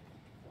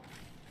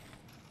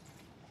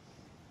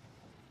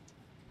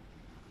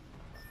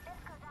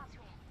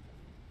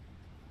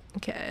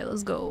 Okay,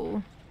 let's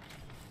go.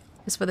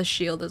 It's for the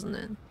shield, isn't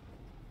it?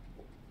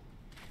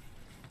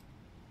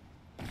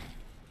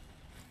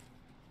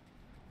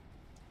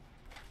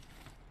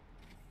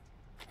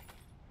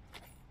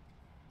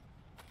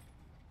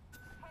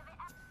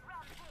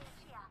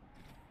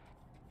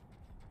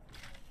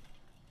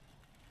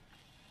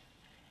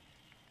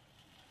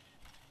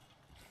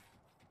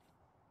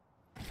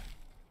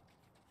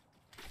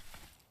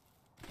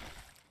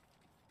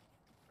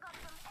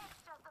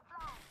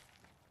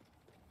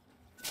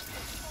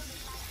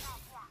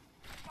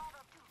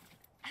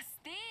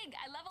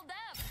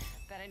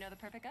 Bet I know the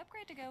perfect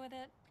upgrade to go with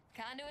it.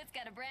 Conduit's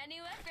got a brand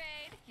new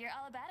upgrade. Hear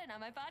all about it on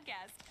my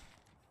podcast.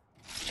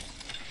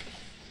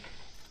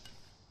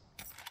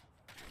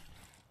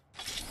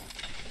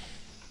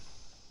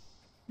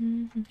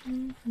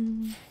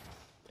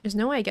 There's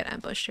no way I get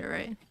ambushed here,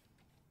 right?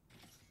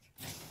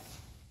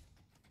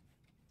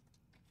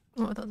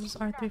 Oh, I thought this was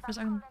R3 for a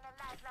second.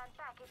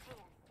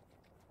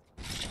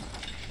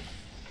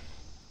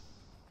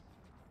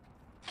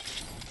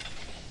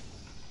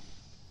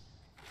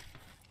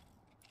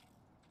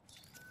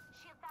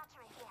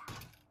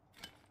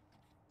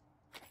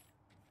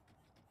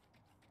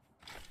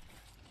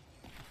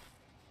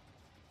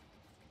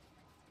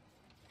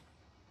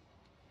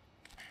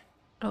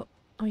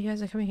 Oh, you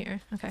guys are coming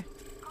here. Okay.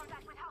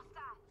 Contact with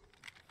hostile.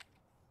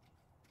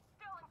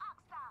 Throwing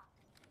Oxstar.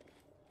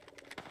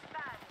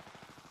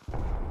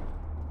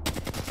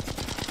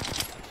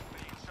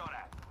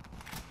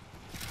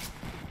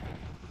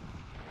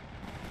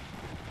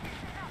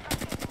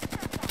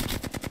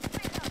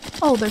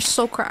 Oh, they're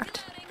so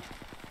cracked.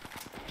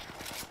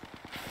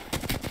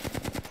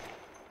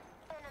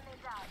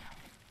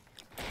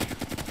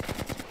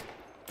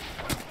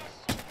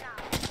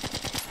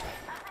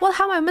 What?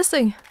 How am I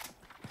missing?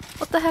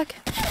 What the heck?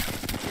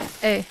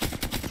 Hey.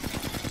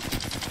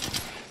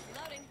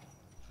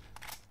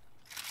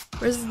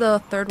 Where's the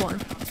third one?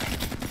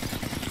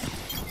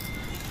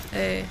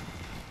 Hey.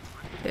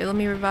 Hey, let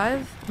me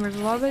revive. I'm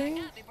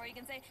reviving.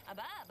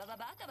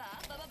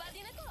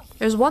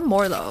 There's one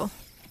more though.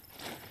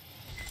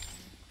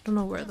 Don't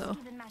know where though.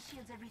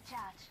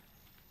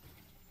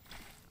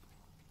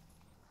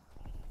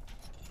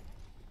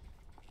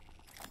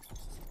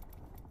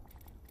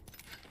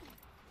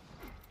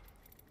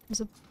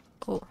 There's a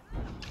oh.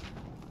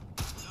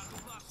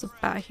 There's a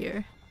bat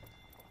here.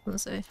 I'm gonna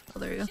say. Oh,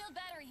 there you go.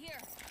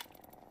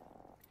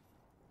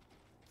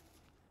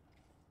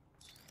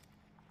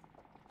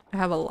 I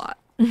have a lot.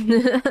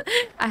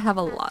 I have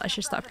a lot. I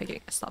should stop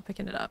picking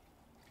it up.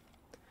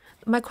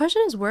 My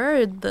question is, where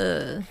are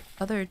the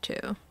other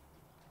two?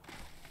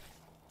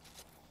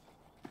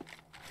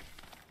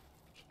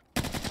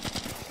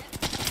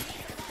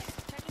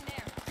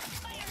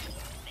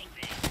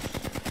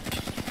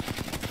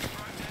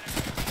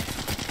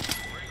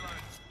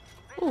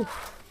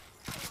 Oof.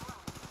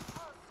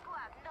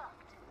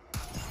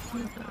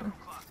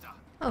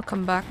 I'll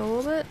come back a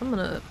little bit. I'm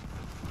gonna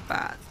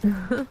bat.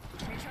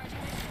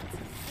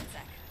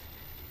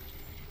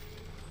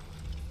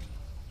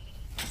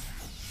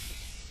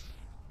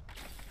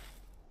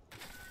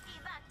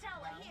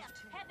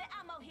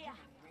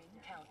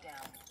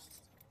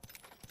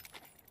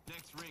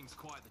 Next ring's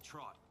quite the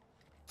trot.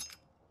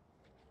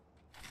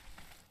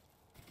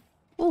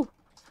 Oh,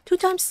 2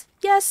 times.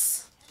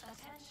 Yes.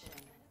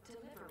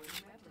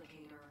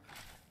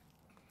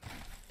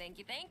 Thank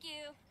you, thank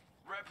you.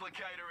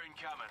 Replicator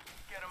incoming.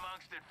 Get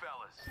amongst it,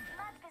 fellas.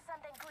 Might be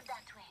something good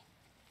that way.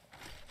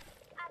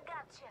 I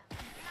got you.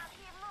 Now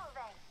keep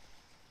moving.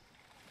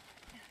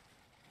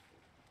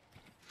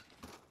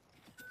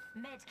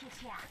 Medkit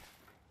here.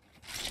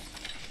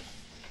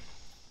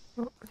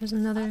 Oh, there's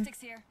another.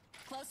 Optics here.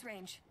 Close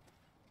range.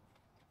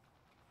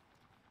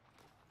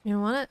 You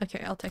want it?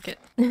 Okay, I'll take it.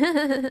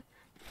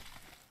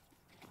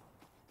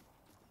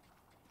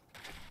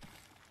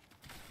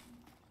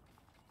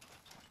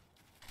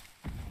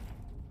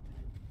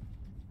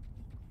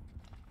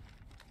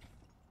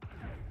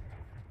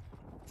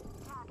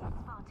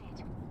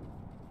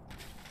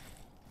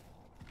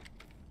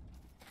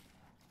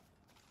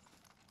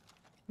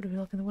 What are we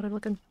looking? What are we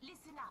looking?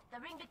 Listen up. The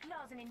ring be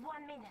closing in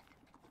 1 minute.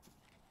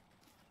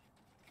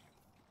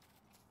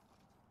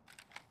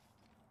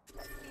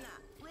 Nah,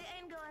 we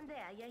ain't going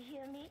there. You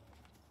hear me?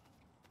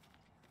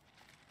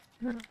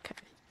 Okay.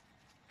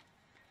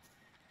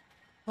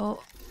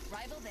 Oh.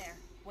 Rival there.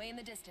 Way in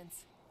the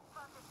distance.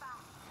 45.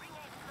 Ring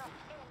ain't close.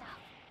 In now.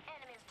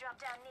 Enemies drop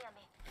down near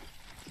me.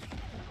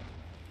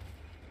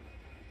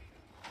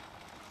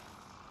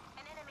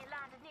 An enemy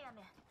landed near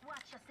me.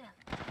 Watch yourself.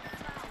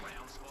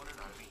 Round spotted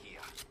over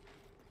here.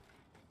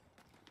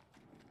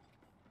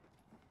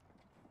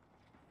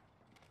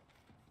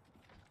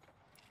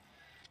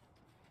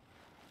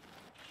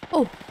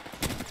 Oh.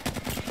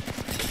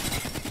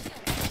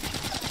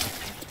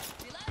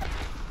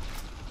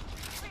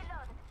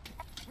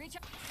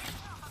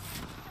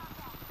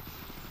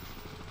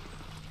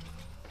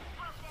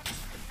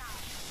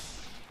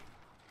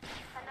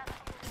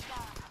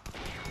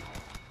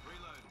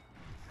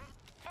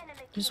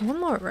 There's one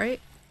more, right?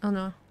 Oh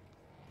no.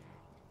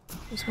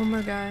 There's one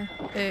more guy.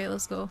 Hey,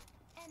 let's go.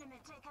 Enemy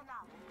taken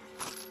out.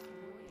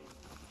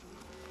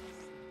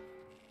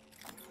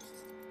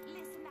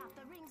 Listen up.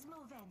 The ring's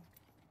moving.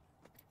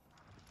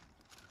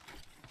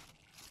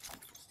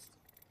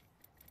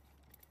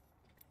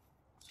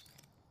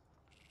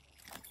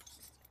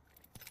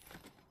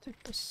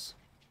 Take this.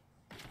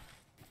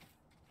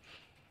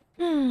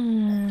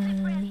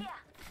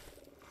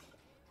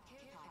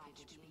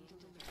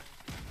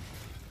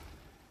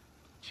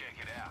 Check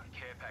it out.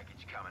 Care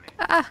package coming in.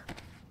 Ah!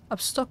 I'm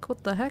stuck.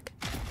 What the heck?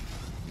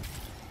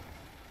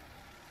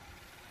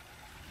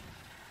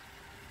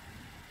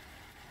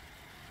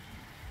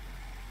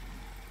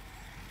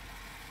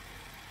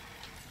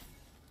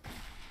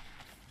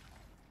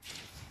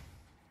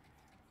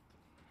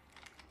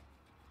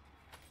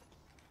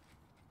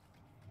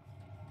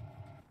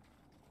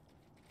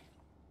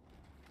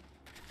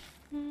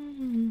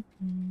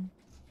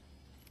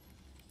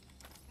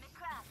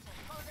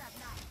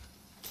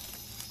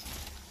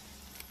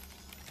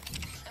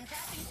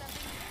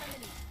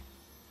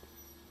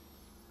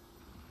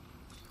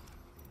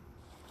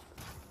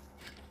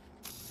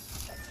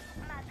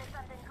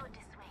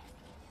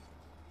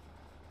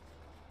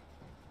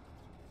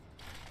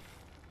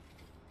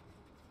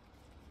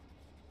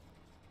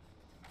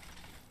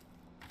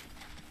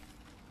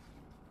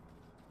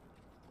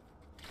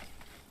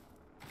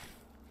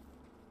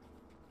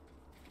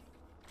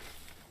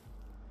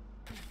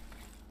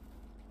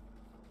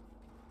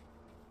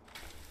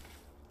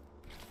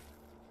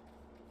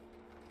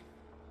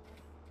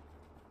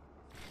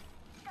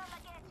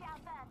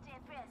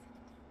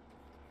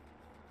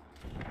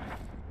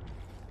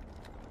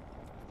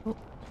 Oh.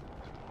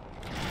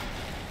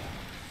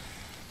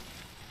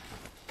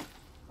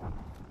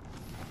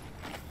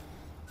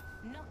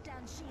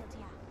 Knockdown shield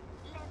here.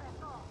 Level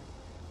 4.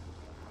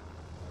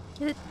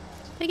 Get it.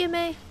 Take it,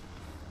 May.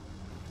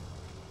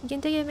 You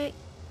can take it, May.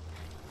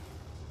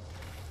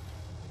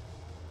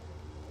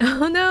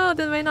 Oh no,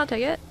 did May not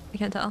take it? I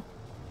can't tell.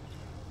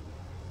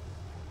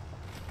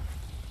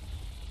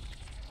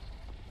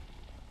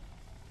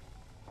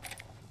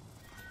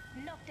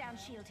 Knockdown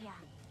shield here.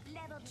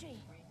 Level 3.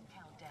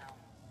 Countdown.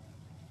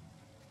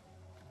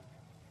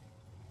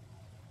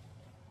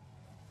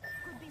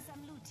 Could be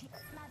some loot here.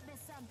 Might be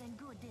something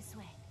good this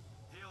way.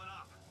 Healing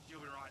up.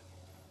 You'll be right.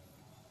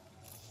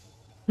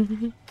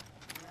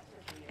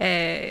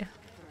 Hey.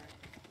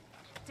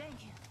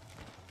 Thank you.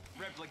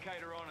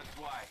 Replicator on its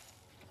way.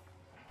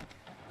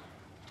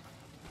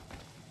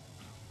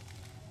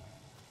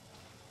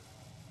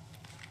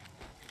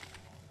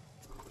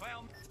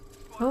 Well,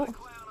 Oh,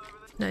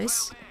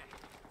 nice.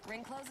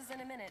 Ring closes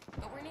in a minute,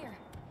 but we're near.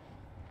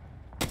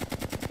 A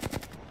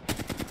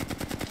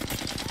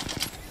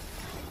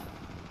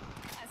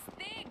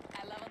sting!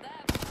 I leveled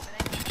up. But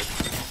I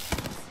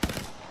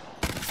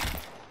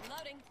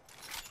Reloading.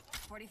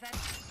 45. deserve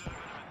a bit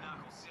of a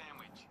knuckle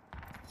sandwich.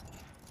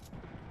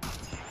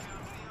 Here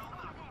comes the old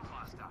knuckle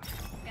cluster.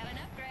 Got an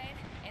upgrade.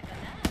 It's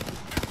enough.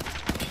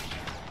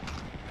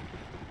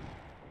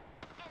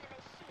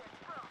 Enemy shield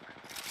broke.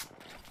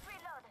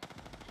 Reload.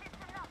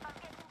 Listen up, I'm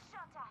getting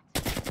shot at.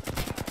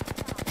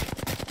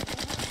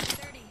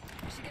 30.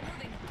 We should get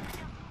moving.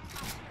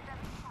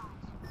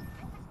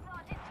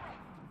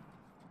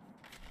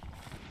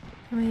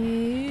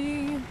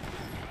 Wait.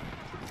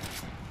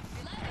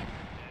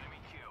 Enemy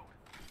killed.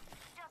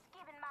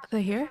 Are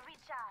they here?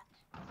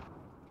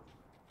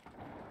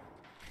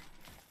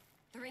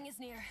 The ring is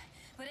near,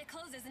 but it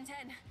closes in 10.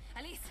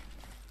 Alice.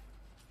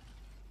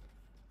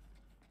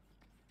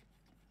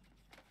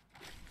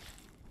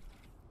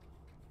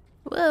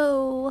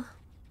 Whoa.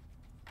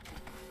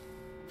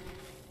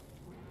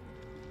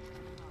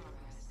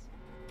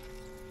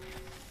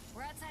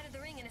 We're outside of the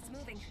ring and it's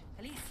moving.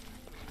 Alice.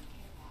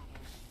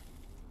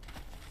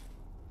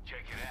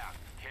 Check it out.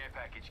 Care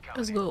package coming.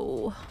 Let's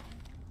go.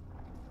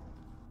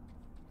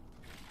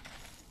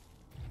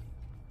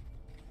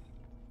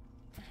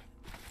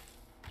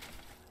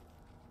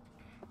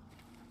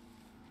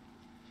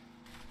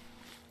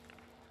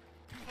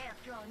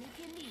 Help drone if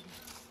you need it.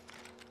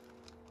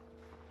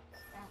 I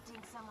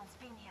think someone's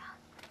been here.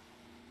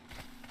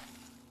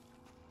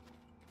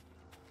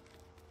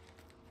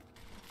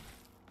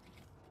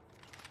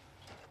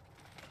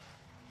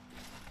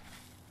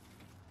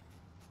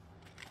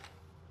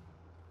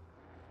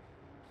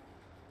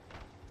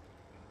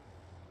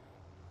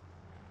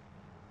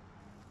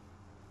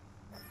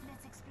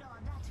 Let's explore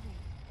that way.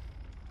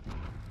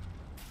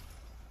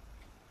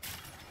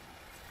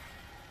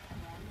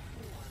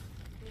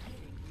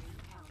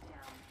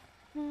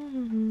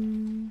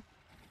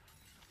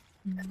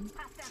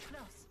 Hostile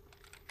close.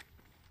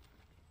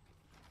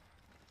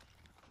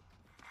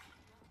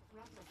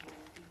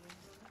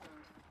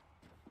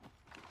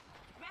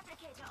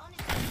 Replicator on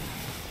its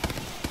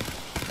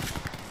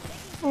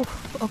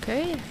Oof,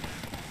 okay.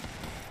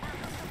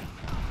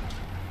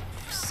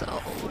 So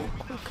quick.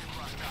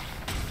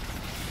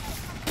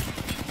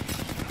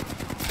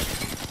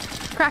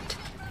 Cracked.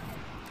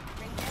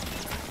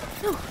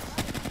 No.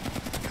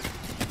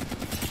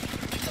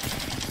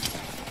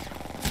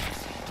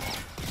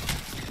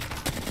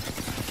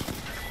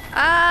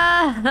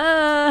 Ah!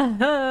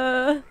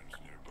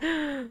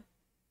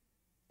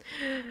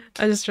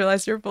 I just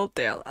realized you're both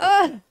down.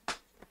 Ah!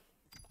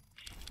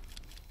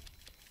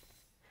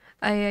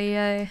 Ay, ay,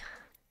 ay.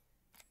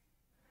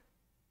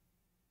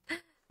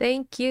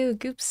 Thank you,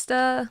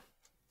 Goopsta.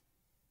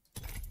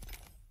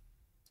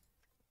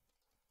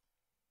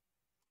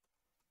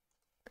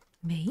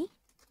 Me?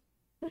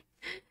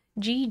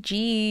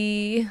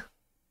 GG.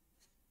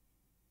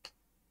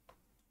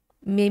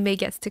 Meme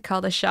gets to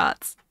call the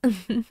shots.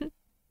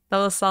 That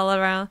was solid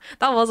round.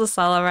 That was a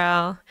solid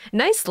round.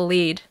 Nice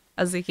lead,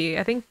 Azuki.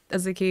 I think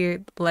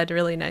Azuki led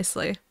really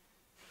nicely.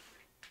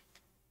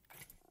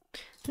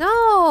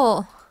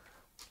 No!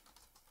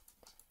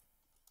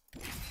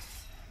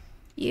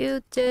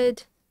 You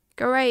did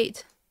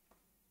great.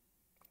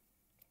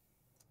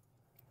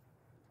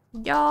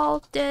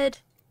 Y'all did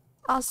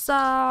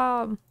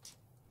awesome.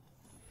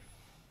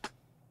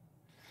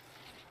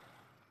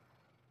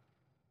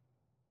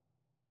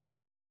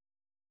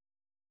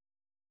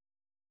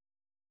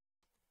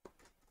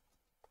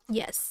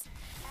 Yes.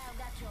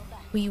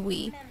 Oui,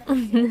 oui.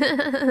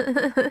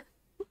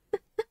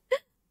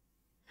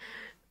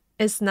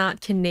 It's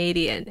not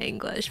Canadian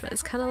English, but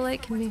it's kind of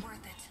like me.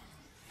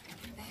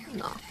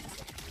 No.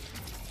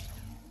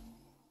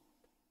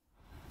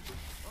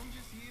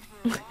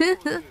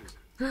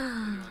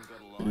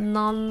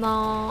 No,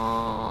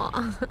 no.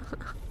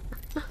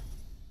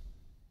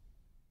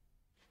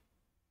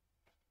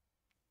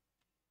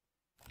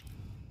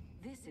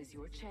 This is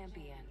your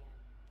champion.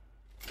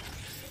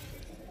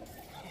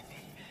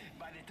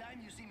 By the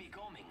time you see me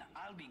coming, coming,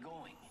 I'll be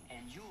going,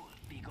 and you'll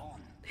be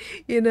gone.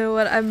 You know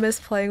what? I miss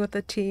playing with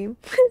the team.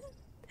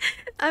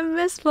 I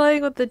miss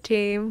playing with the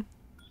team.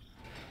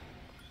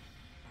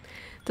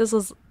 This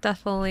was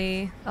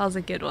definitely, that was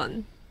a good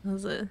one. That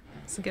was a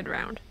good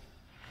round.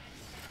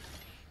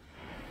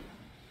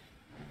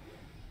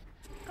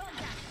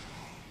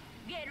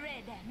 Get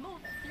ready, move.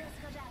 Let's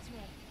go that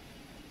way.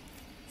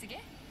 Sige.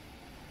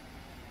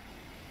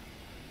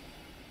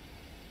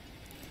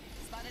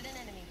 Spotted an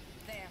enemy.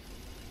 There.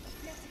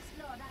 Let's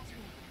explore that way.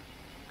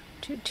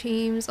 2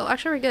 teams. Oh,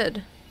 actually we're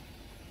good.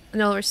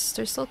 No, there's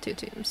still 2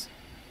 teams.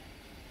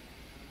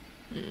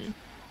 Hmm.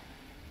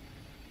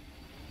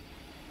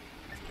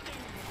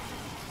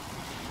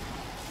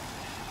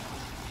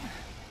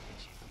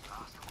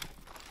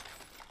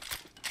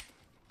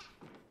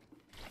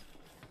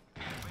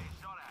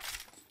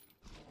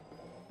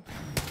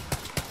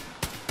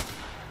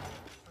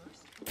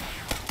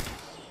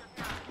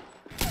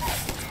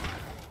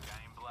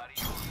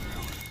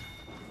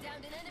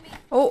 Downed an enemy.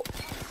 Oh!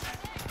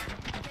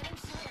 Getting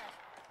shot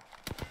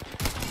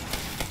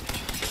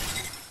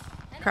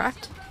at.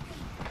 Cracked.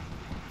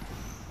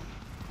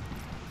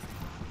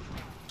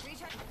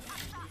 Recharge.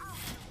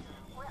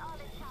 We're all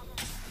in trouble.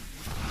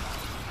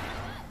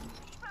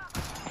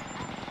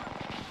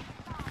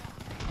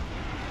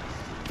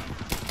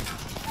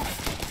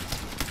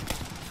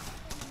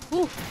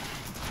 Ooh.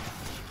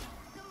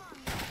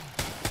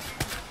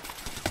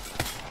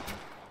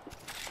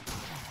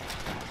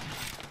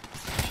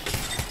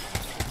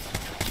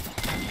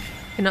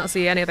 Cannot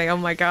see anything. Oh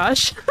my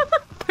gosh.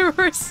 There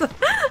were so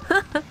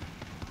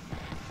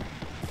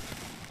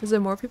Is there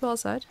more people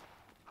outside?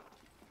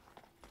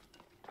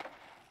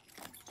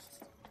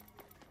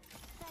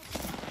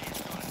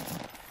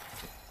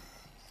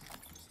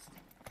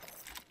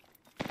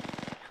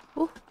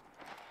 Ooh.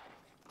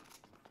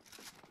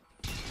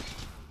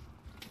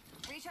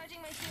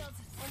 Recharging my shields.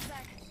 One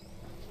sec.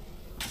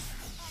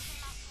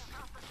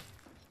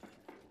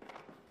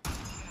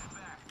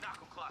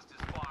 Knuckle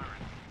clusters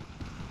firing.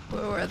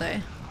 Where were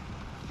they?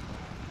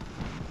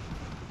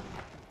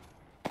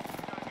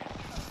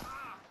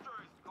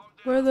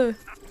 Where are the...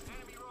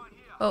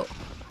 Oh.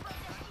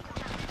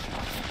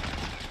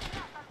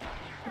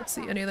 Can't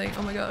see anything.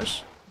 Oh my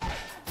gosh.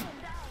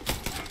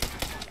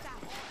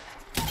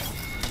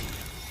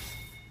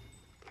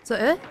 Is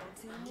that it?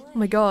 Oh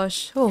my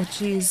gosh. Oh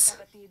jeez.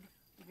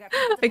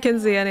 I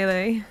can't see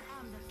anything.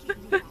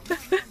 We're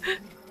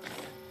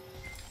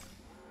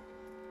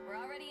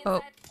already inside.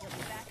 Oh. You'll be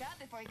back up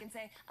before you can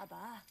say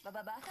 "Aba, ba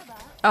ba ba ka ba."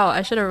 Oh,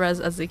 I should have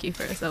res Azuki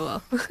first. Oh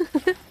well.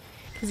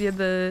 Because you had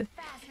the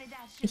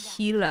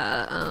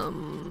Gila,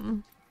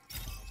 Healing.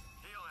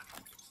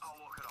 I'll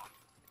walk it off.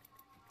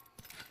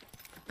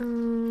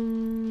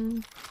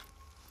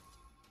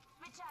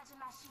 Recharging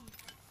my shield.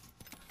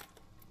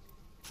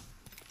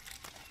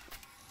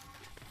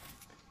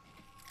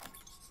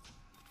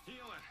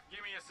 Healing.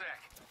 Give me a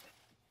sec.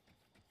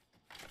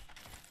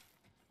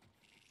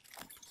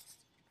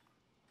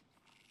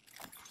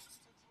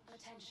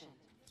 Attention.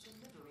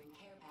 Delivering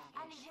care I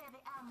need package.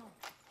 heavy ammo.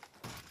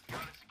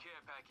 Got a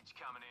care package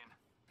coming in.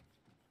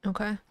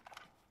 okay.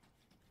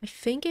 I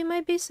think it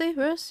might be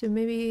safer to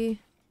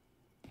maybe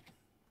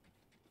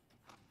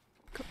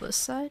go this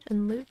side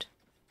and loot.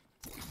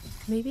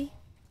 Maybe?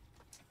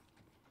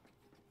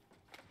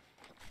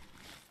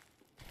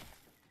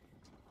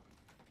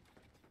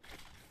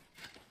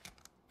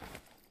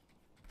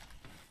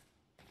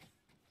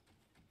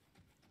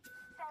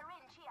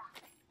 Syringe here.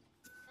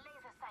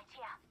 Laser sight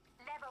here.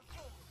 Level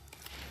 3.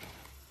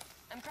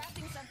 I'm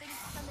crafting something.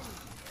 Somebody.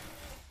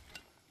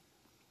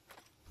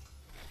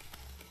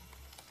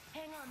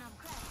 Hang on, I'm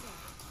crafting.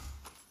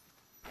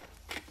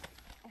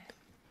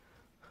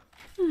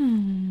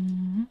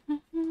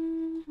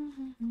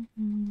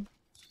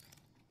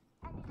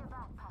 I need a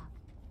backpack.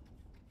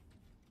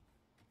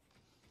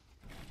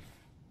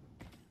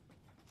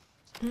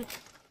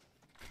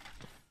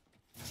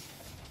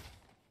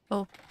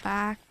 Oh,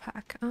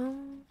 backpack.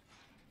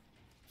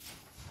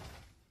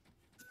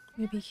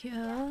 Maybe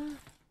here.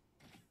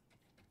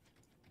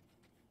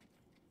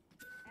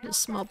 A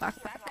small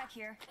backpack. Backpack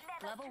here.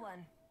 Level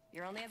 1.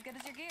 You're only as good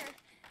as your gear.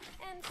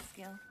 And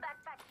skill.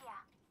 Backpack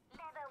here.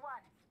 Level 1.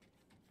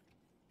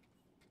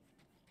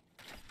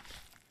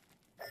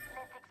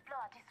 Let's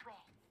explore this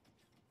way.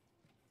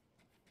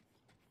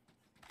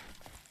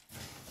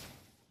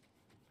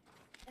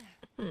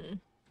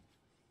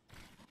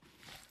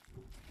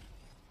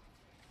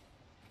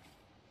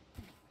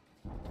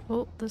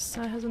 Oh, this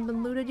side hasn't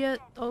been looted yet.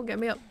 Oh, get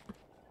me up.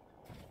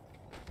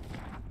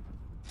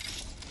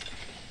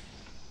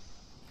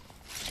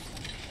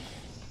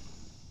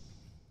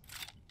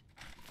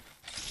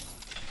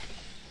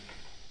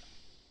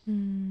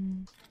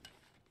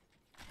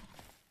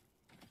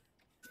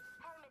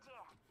 Helmet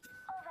here.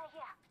 Over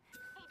here.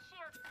 Heat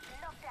shield.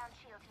 Knockdown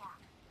shield here.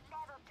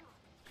 Level 2.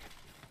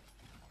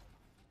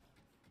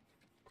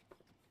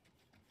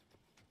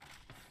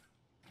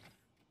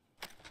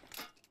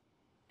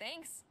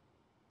 Thanks.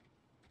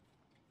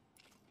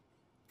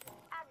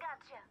 I got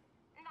you.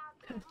 Now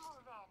keep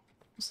moving.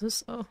 What's So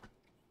slow.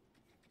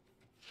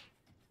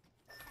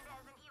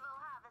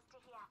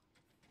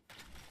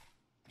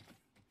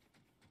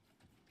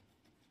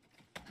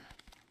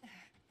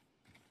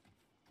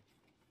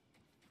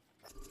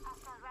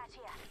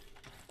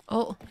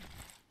 Oh,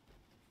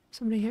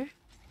 somebody here?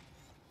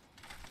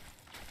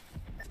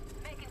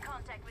 Making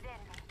contact with enemy.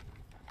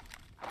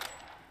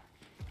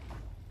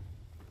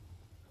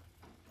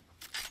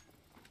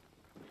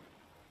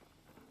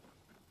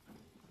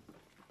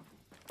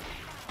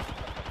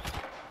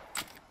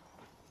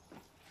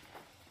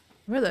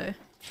 Where are they?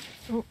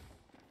 Oh.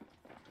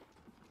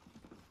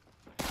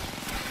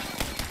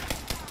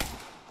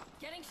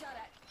 Getting shot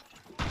at.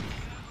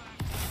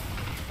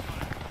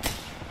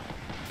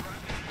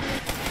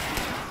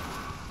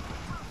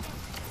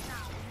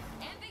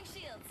 Amping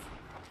shields.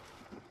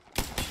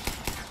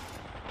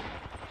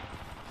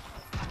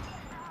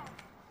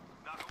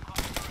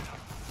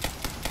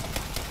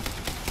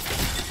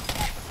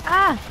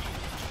 Ah!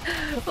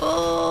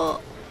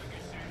 Oh!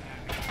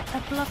 A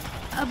block.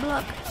 A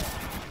block.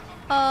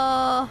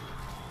 Oh.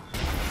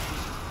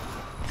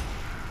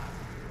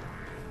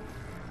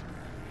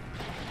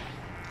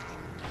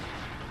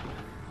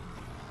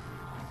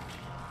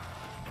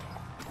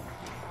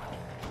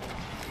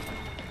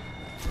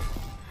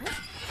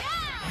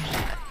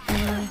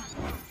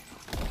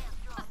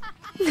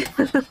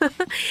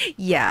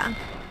 Yeah.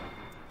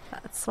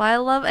 That's why I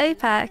love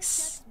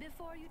Apex.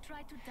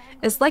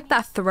 It's like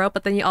that throw,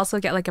 but then you also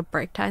get like a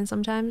break time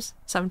sometimes.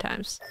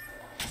 Sometimes.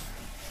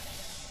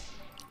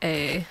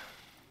 Hey.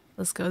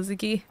 Let's go,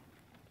 Ziggy.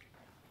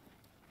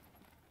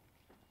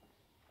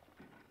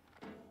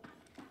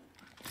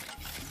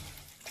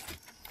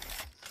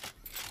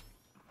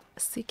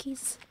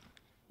 Ziggy's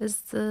is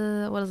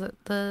the, what is it?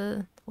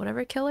 The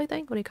whatever kill, I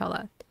think? What do you call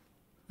that?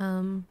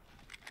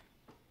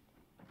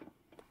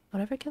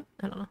 Whatever kill?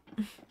 I don't know.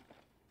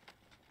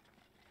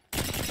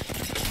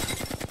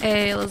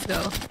 Hey, let's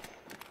go.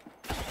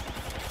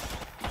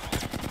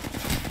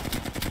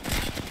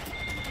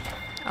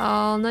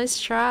 Oh,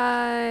 nice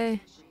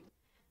try.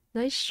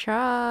 Nice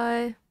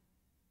try.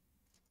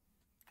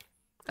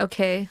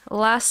 Okay,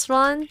 last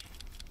one.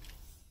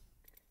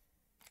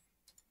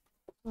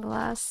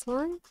 Last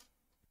one.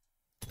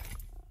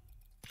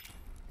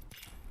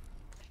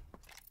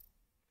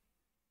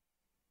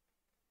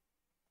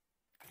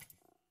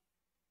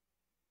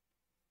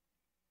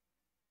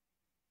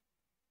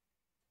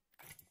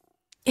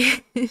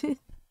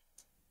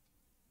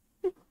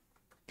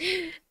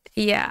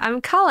 Yeah,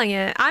 I'm calling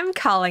it. I'm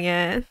calling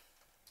it.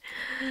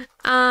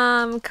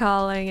 I'm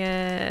calling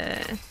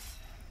it.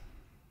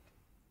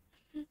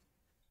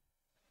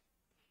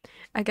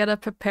 I gotta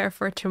prepare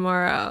for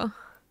tomorrow.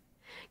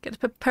 Gotta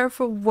prepare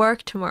for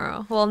work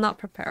tomorrow. Well, not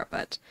prepare,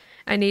 but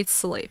I need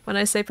sleep. When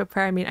I say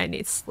prepare, I mean I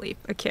need sleep.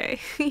 Okay.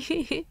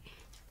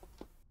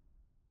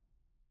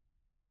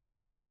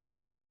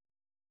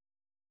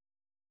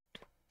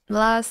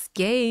 Last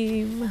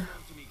game.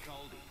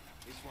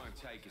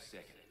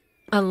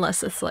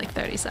 Unless it's like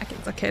 30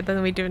 seconds. Okay,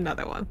 then we do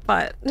another one.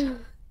 But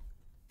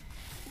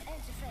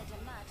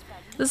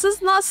this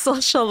is not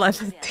social life,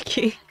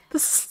 Tiki.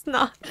 This is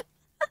not.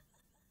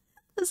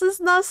 This is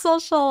not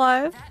social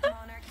life.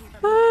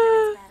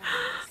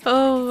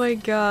 Oh my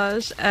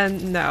gosh.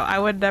 And no, I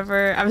would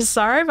never. I'm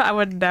sorry, but I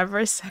would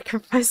never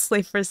sacrifice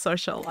sleep for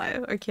social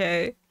life.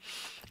 Okay,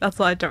 that's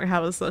why I don't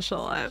have a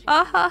social life.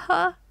 Ah ha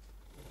ha.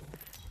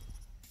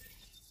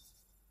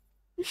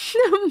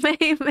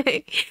 Mei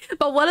Mei.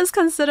 But what is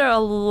considered a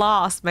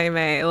loss, Mei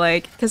Mei?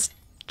 Like, because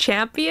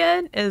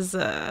champion is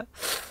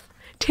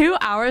 2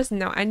 hours?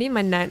 No, I need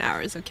my 9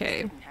 hours,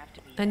 okay?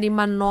 I need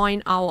my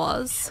 9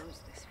 hours.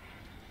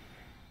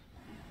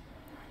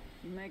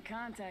 You make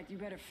contact, you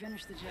better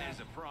finish the job. There's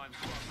a prime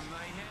spot for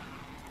mayhem.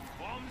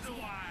 Bombs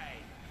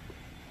away!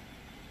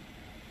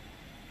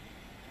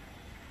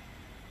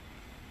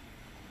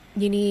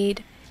 You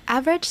need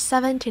average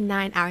 7 to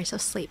 9 hours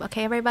of sleep,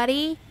 okay,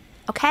 everybody?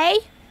 Okay?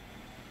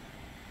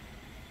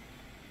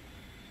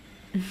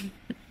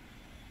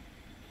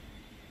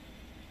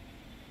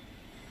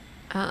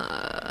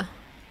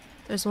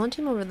 There's one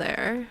team over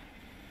there.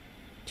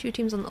 2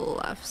 teams on the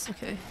left.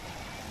 Okay.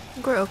 I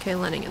think we're okay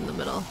landing in the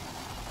middle.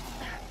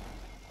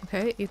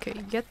 Okay, you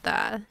get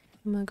that.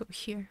 I'm gonna go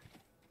here.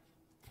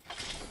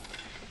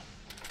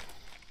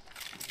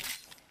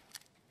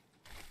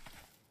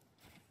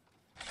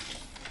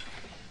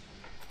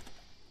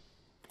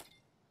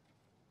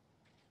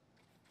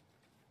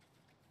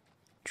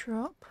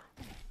 Drop.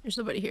 There's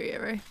nobody here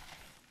yet, right?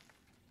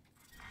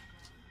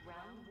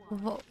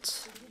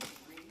 Vault.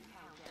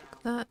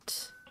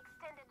 That.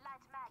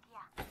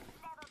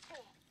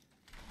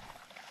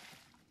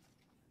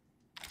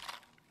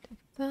 Take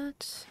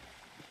that.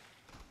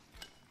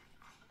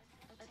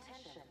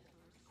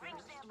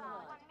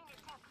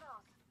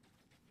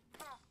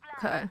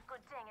 Okay.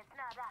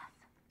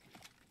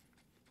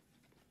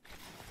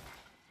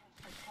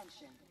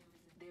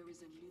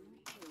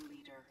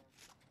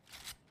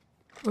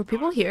 Were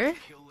people here?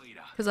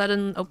 Because I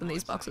didn't open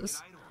these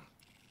boxes.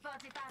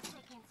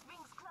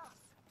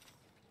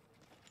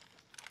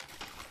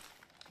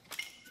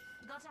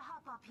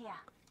 up here.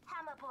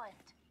 Hammer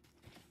point.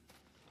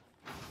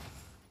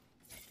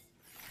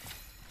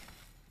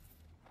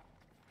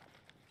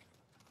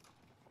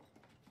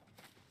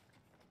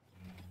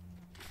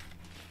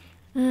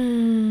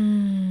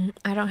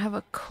 I don't have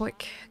a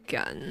quick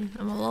gun.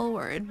 I'm a little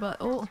worried, but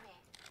oh.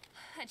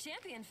 A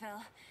champion,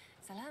 Phil.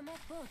 Salamat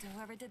po to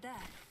whoever did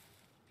that.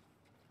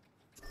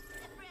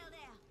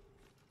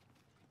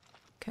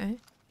 Okay.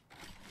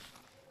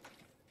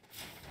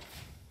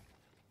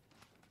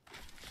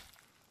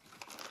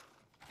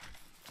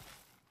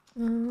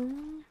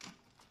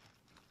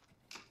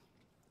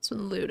 It's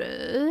been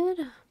looted.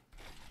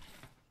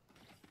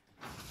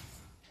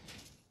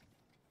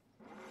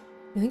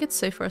 I think it's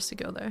safe for us to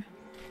go there.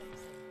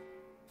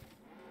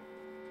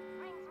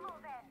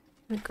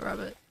 Let me grab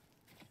it.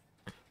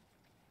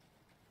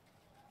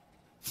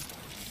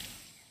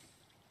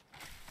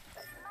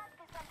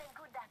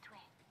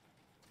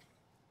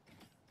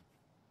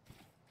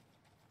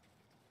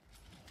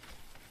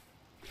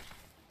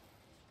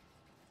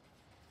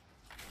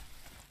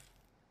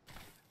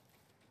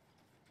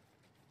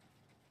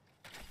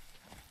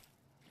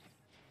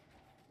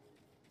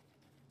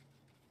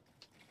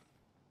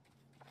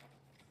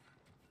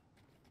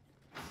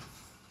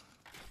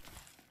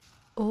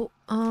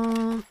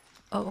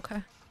 Oh,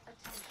 okay.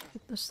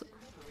 This.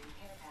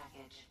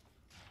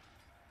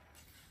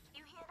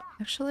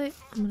 Actually,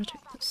 I'm gonna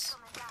take this.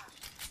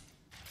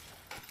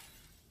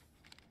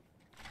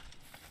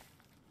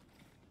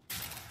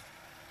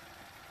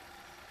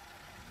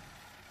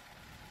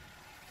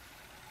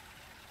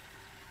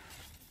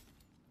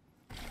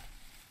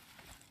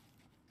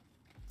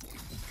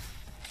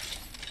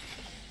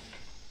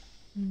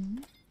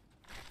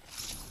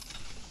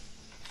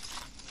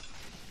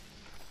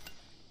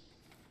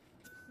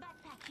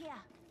 Backpack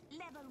here.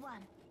 Level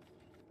 1.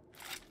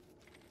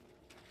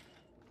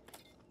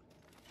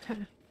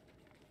 Okay.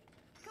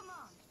 Come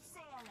on,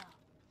 say hello.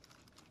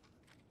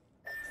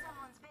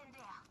 Someone's been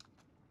there.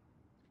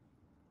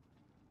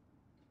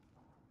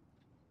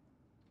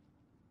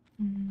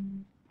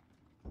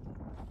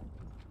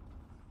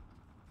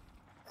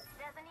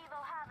 There's an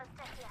evil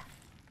harvester here.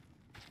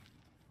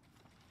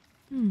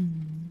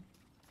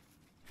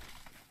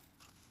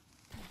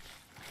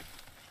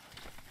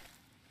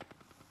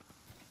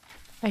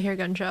 I hear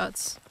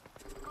gunshots.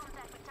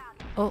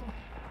 Oh.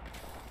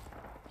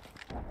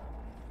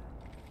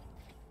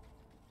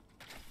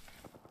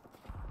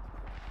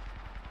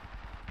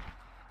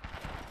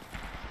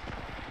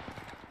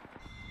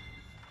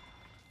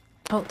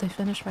 Oh, they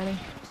finished fighting.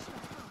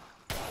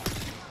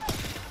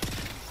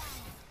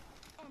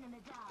 Enemy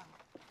down.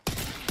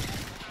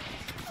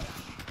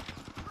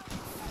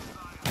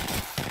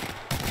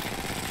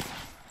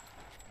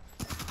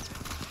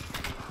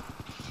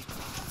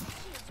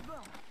 Shields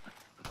broke.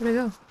 Where'd it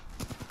go?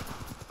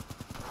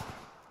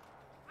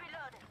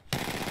 Reloading.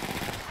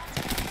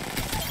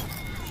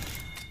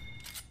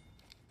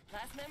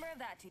 Last member of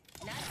that team.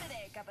 Not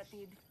today,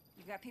 Kapatid.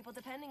 You've got people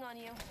depending on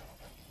you.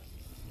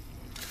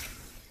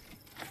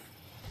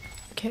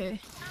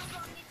 Okay. I'm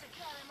gonna need to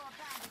carry more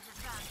bandages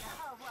around the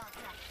whole world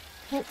now.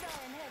 Oh.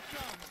 Going head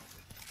trauma.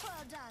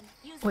 Well done.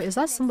 Use Wait, is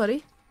that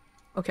somebody?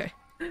 Okay.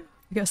 I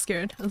got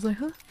scared. I was like,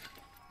 huh?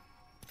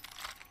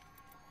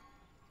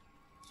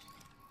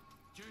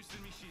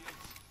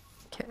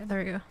 Okay, there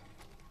we go.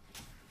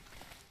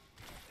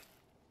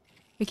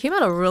 It came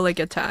at a really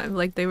good time.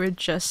 Like, they were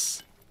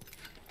just...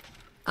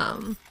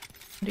 what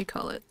do you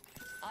call it?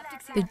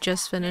 They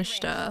just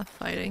finished,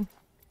 fighting.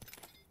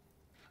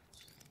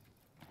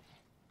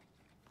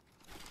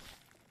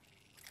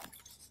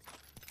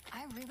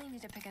 I really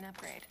need to pick an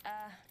upgrade.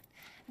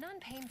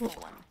 Non-painful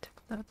one.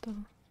 Took that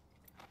though.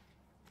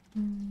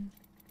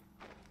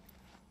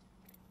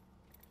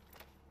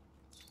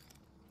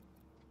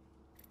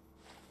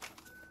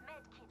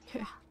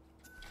 Okay.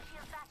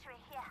 Shield battery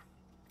here.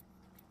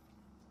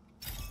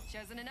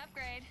 Chosen an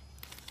upgrade.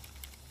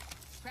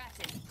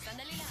 Crafted.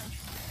 Sandali lang.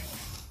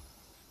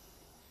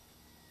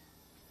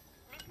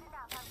 Listen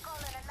up, I'm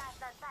calling a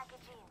lifeline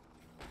package in.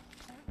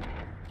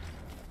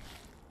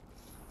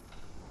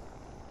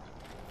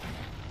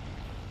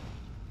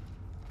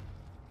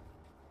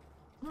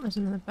 Oh, there's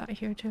another bat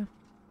here too.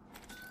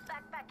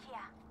 Backpack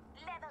here.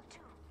 Level 2.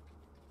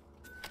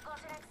 Got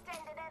an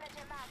extended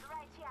energy mag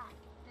right here.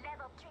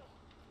 Level 3.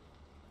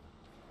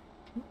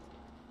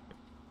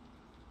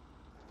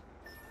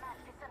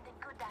 Must be something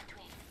good that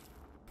way.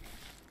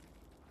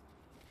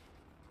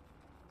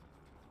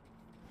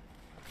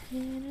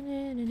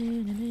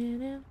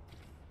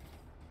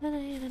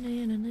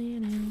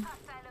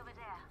 Hostile over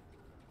there.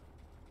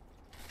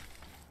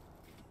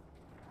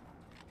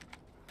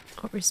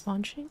 Oh,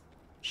 respawn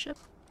ship?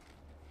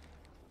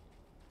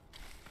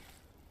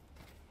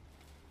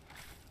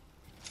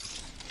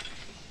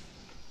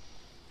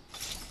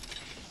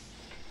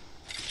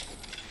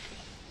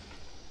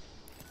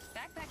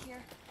 Backpack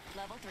here.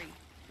 Level 3.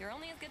 You're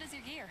only as good as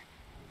your gear.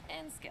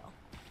 And skill.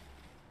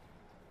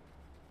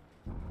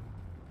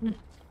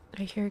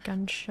 I hear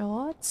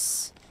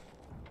gunshots.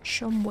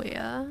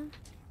 Somewhere.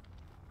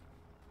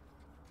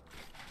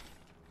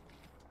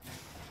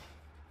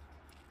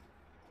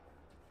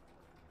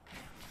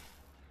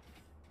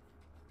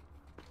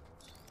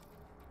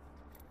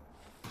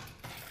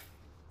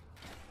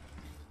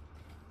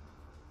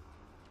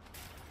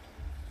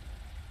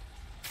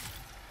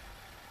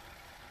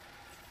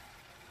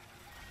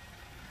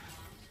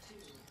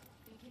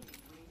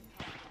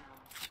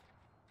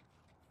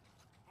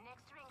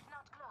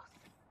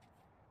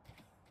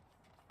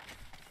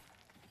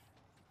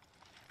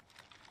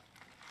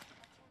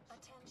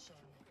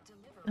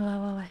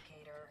 Oh, wait.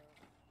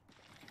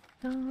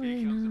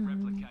 Here comes the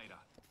replicator.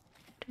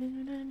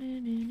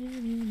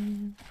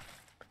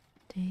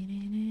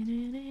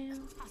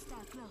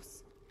 Hostile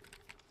close.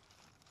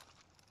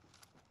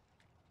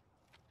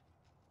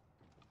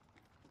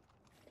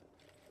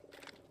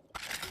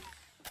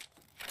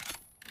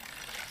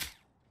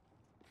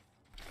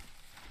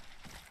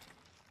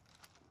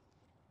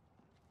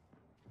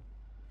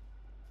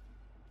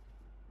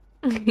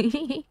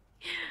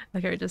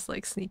 Okay, we're just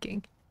like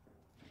sneaking.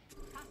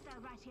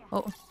 Hostile right here.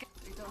 Oh,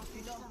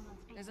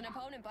 There's an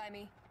opponent by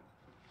me.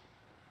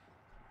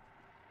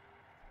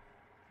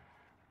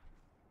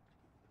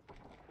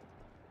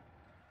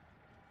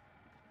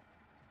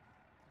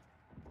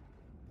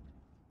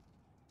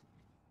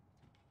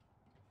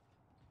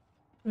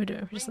 we're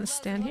doing. We're just gonna Ring close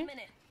stand in here. 1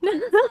 minute. On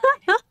the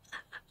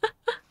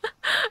side.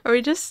 Are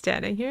we just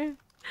standing here?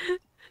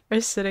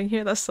 Or sitting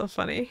here? That's so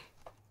funny.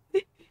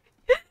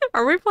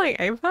 Are we playing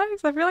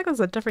Apex? I feel like it's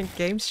a different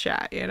games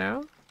chat, you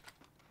know?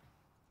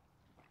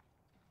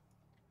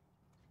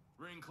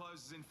 Ring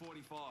closes in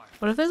 45.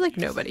 What if there's like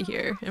nobody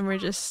here and we're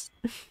just...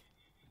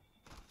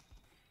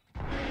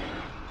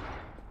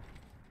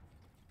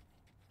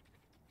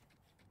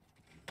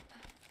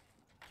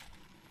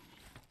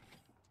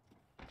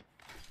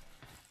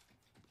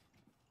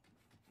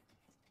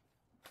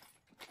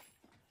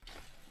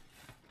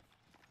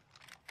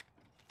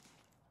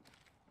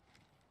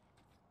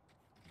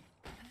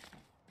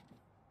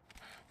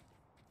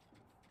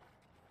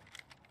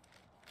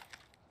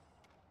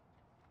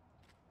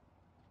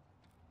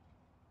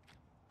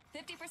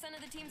 50%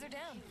 of the teams are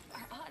down.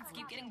 Our odds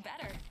keep getting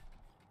better.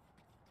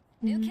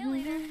 New kill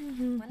leader.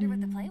 Wonder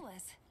what the play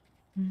was.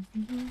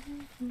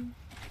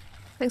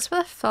 Thanks for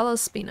the follow,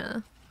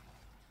 Spina.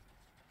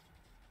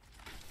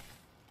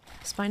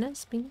 Spina?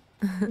 Spina?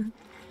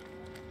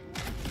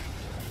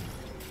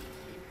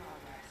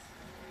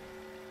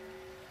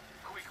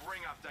 Quick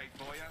ring update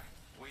for you.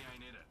 We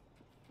ain't in it.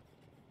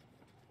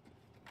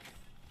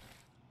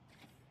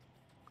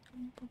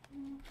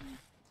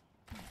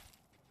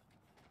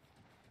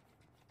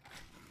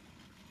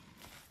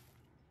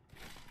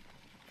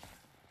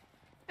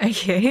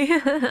 Okay.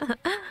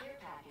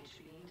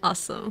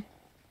 Awesome.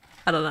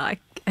 I don't know.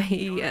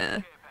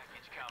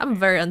 I'm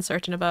very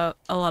uncertain about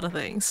a lot of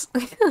things.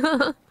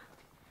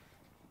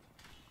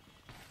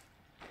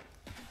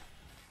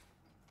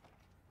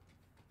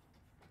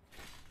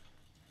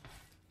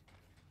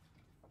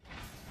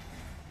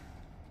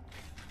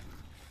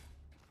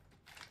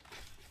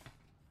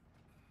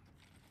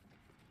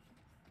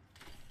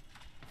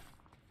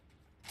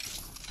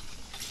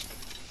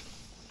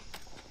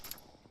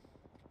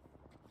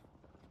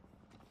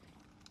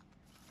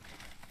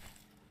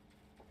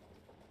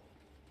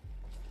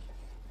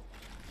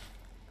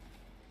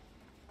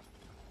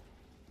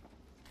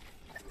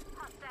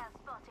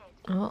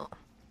 Oh.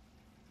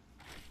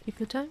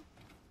 People time?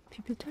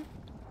 People time?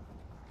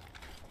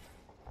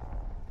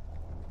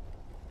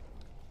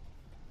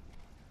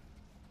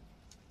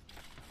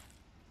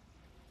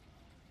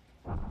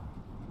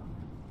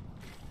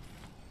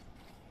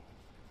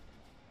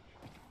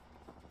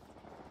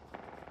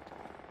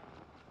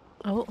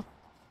 Oh.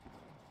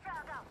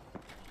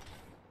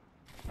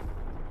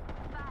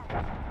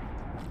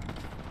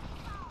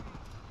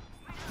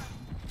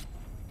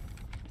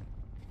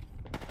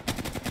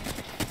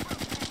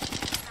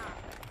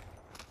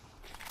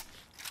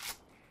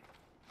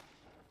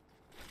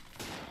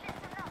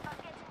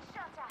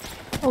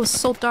 Oh, it's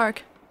so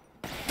dark.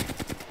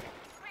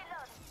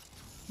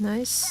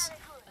 Nice.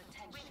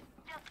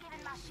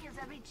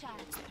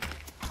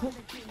 Oh.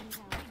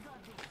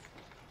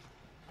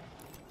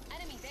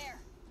 Enemy there.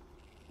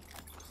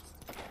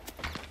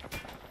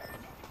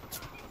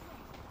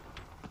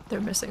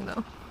 They're missing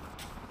though.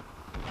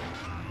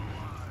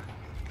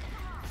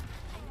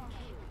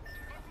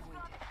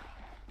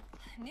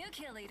 New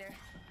kill leader.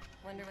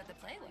 Wonder what the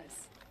play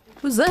was.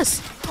 Who's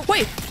this?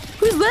 Wait,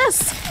 who's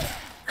this?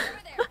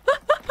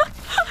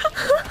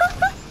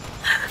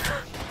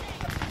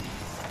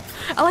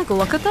 I like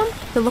look at them.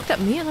 They looked at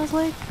me and I was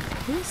like,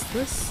 who is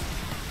this?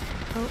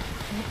 Oh,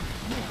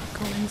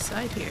 go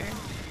inside here.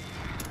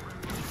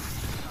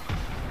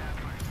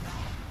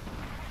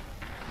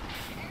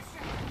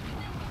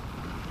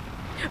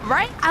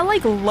 Right? I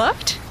like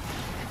looked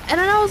and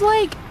then I was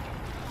like,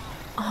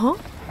 huh?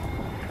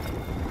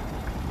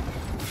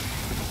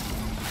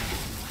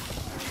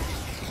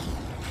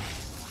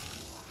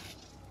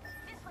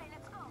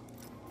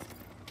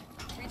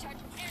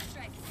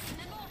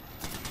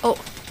 Oh.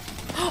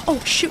 Oh,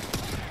 shoot.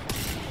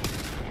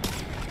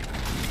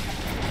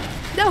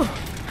 No.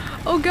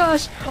 Oh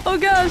gosh. Oh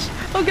gosh.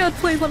 Oh god,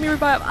 please let me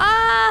revive.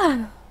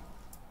 Ah!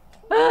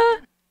 Ah!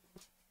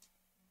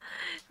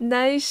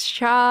 Nice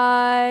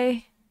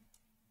try.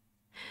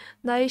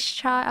 Nice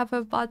try,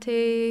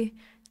 everybody.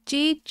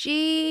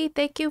 GG.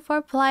 Thank you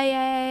for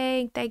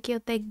playing. Thank you,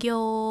 thank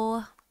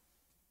you.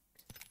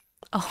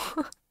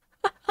 Oh.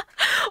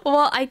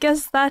 Well, I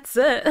guess that's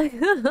it.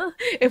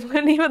 It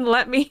wouldn't even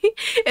let me.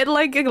 It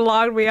like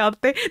logged me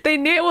out. They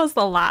knew it was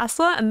the last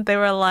one and they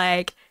were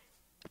like,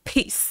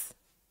 peace.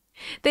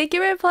 Thank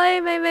you for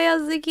playing, Mei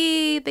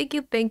Azuki. Thank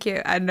you, thank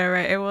you. I know,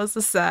 right? It was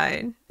a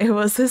sign. It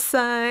was a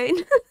sign.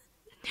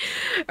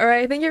 All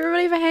right, thank you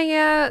everybody for hanging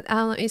out.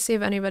 Let me see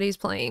if anybody's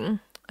playing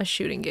a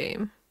shooting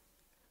game.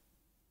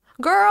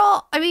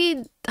 Girl, I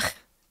mean,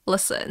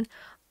 listen,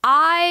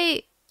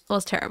 I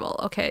was terrible.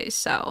 Okay,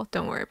 so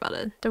don't worry about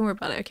it. Don't worry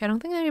about it. Okay, I don't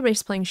think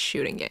anybody's playing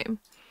shooting game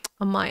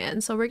on my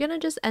end. So we're gonna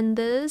just end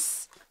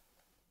this.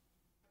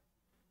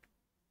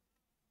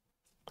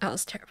 That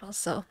was terrible.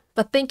 So,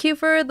 but thank you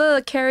for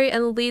the carry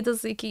and lead,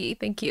 Azuki.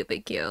 Thank you,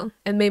 thank you.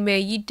 And Mei,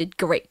 you did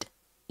great.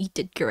 You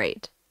did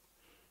great.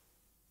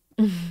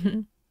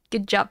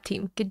 Good job,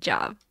 team. Good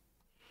job.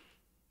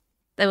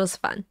 That was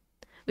fun.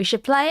 We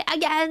should play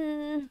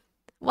again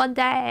one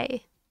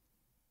day.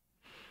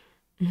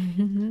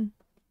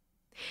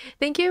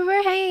 Thank you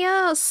for hanging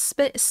out,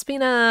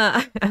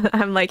 Spina.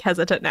 I'm like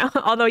hesitant now,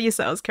 although you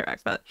said I was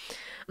correct, but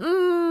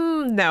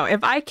no,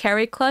 if I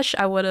carry clutch,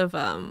 I would have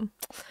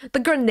the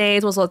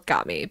grenades was what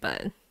got me,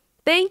 but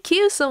thank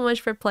you so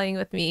much for playing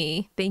with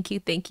me. Thank you,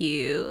 thank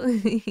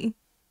you.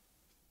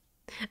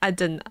 I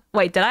didn't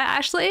wait, did I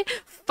actually?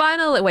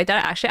 Finally, wait, did I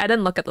actually? I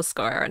didn't look at the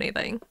score or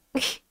anything.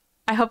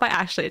 I hope I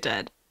actually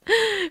did.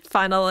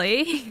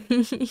 Finally.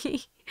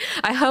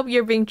 I hope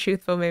you're being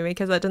truthful, maybe,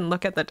 because I didn't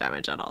look at the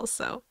damage at all,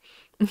 so.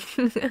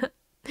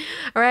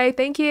 Alright,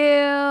 thank you.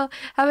 Have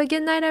a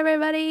good night,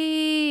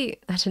 everybody.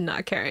 I did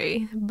not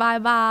carry.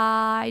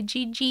 Bye-bye.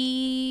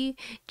 GG.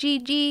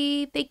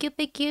 GG. Thank you,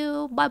 thank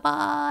you.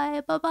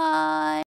 Bye-bye. Bye-bye.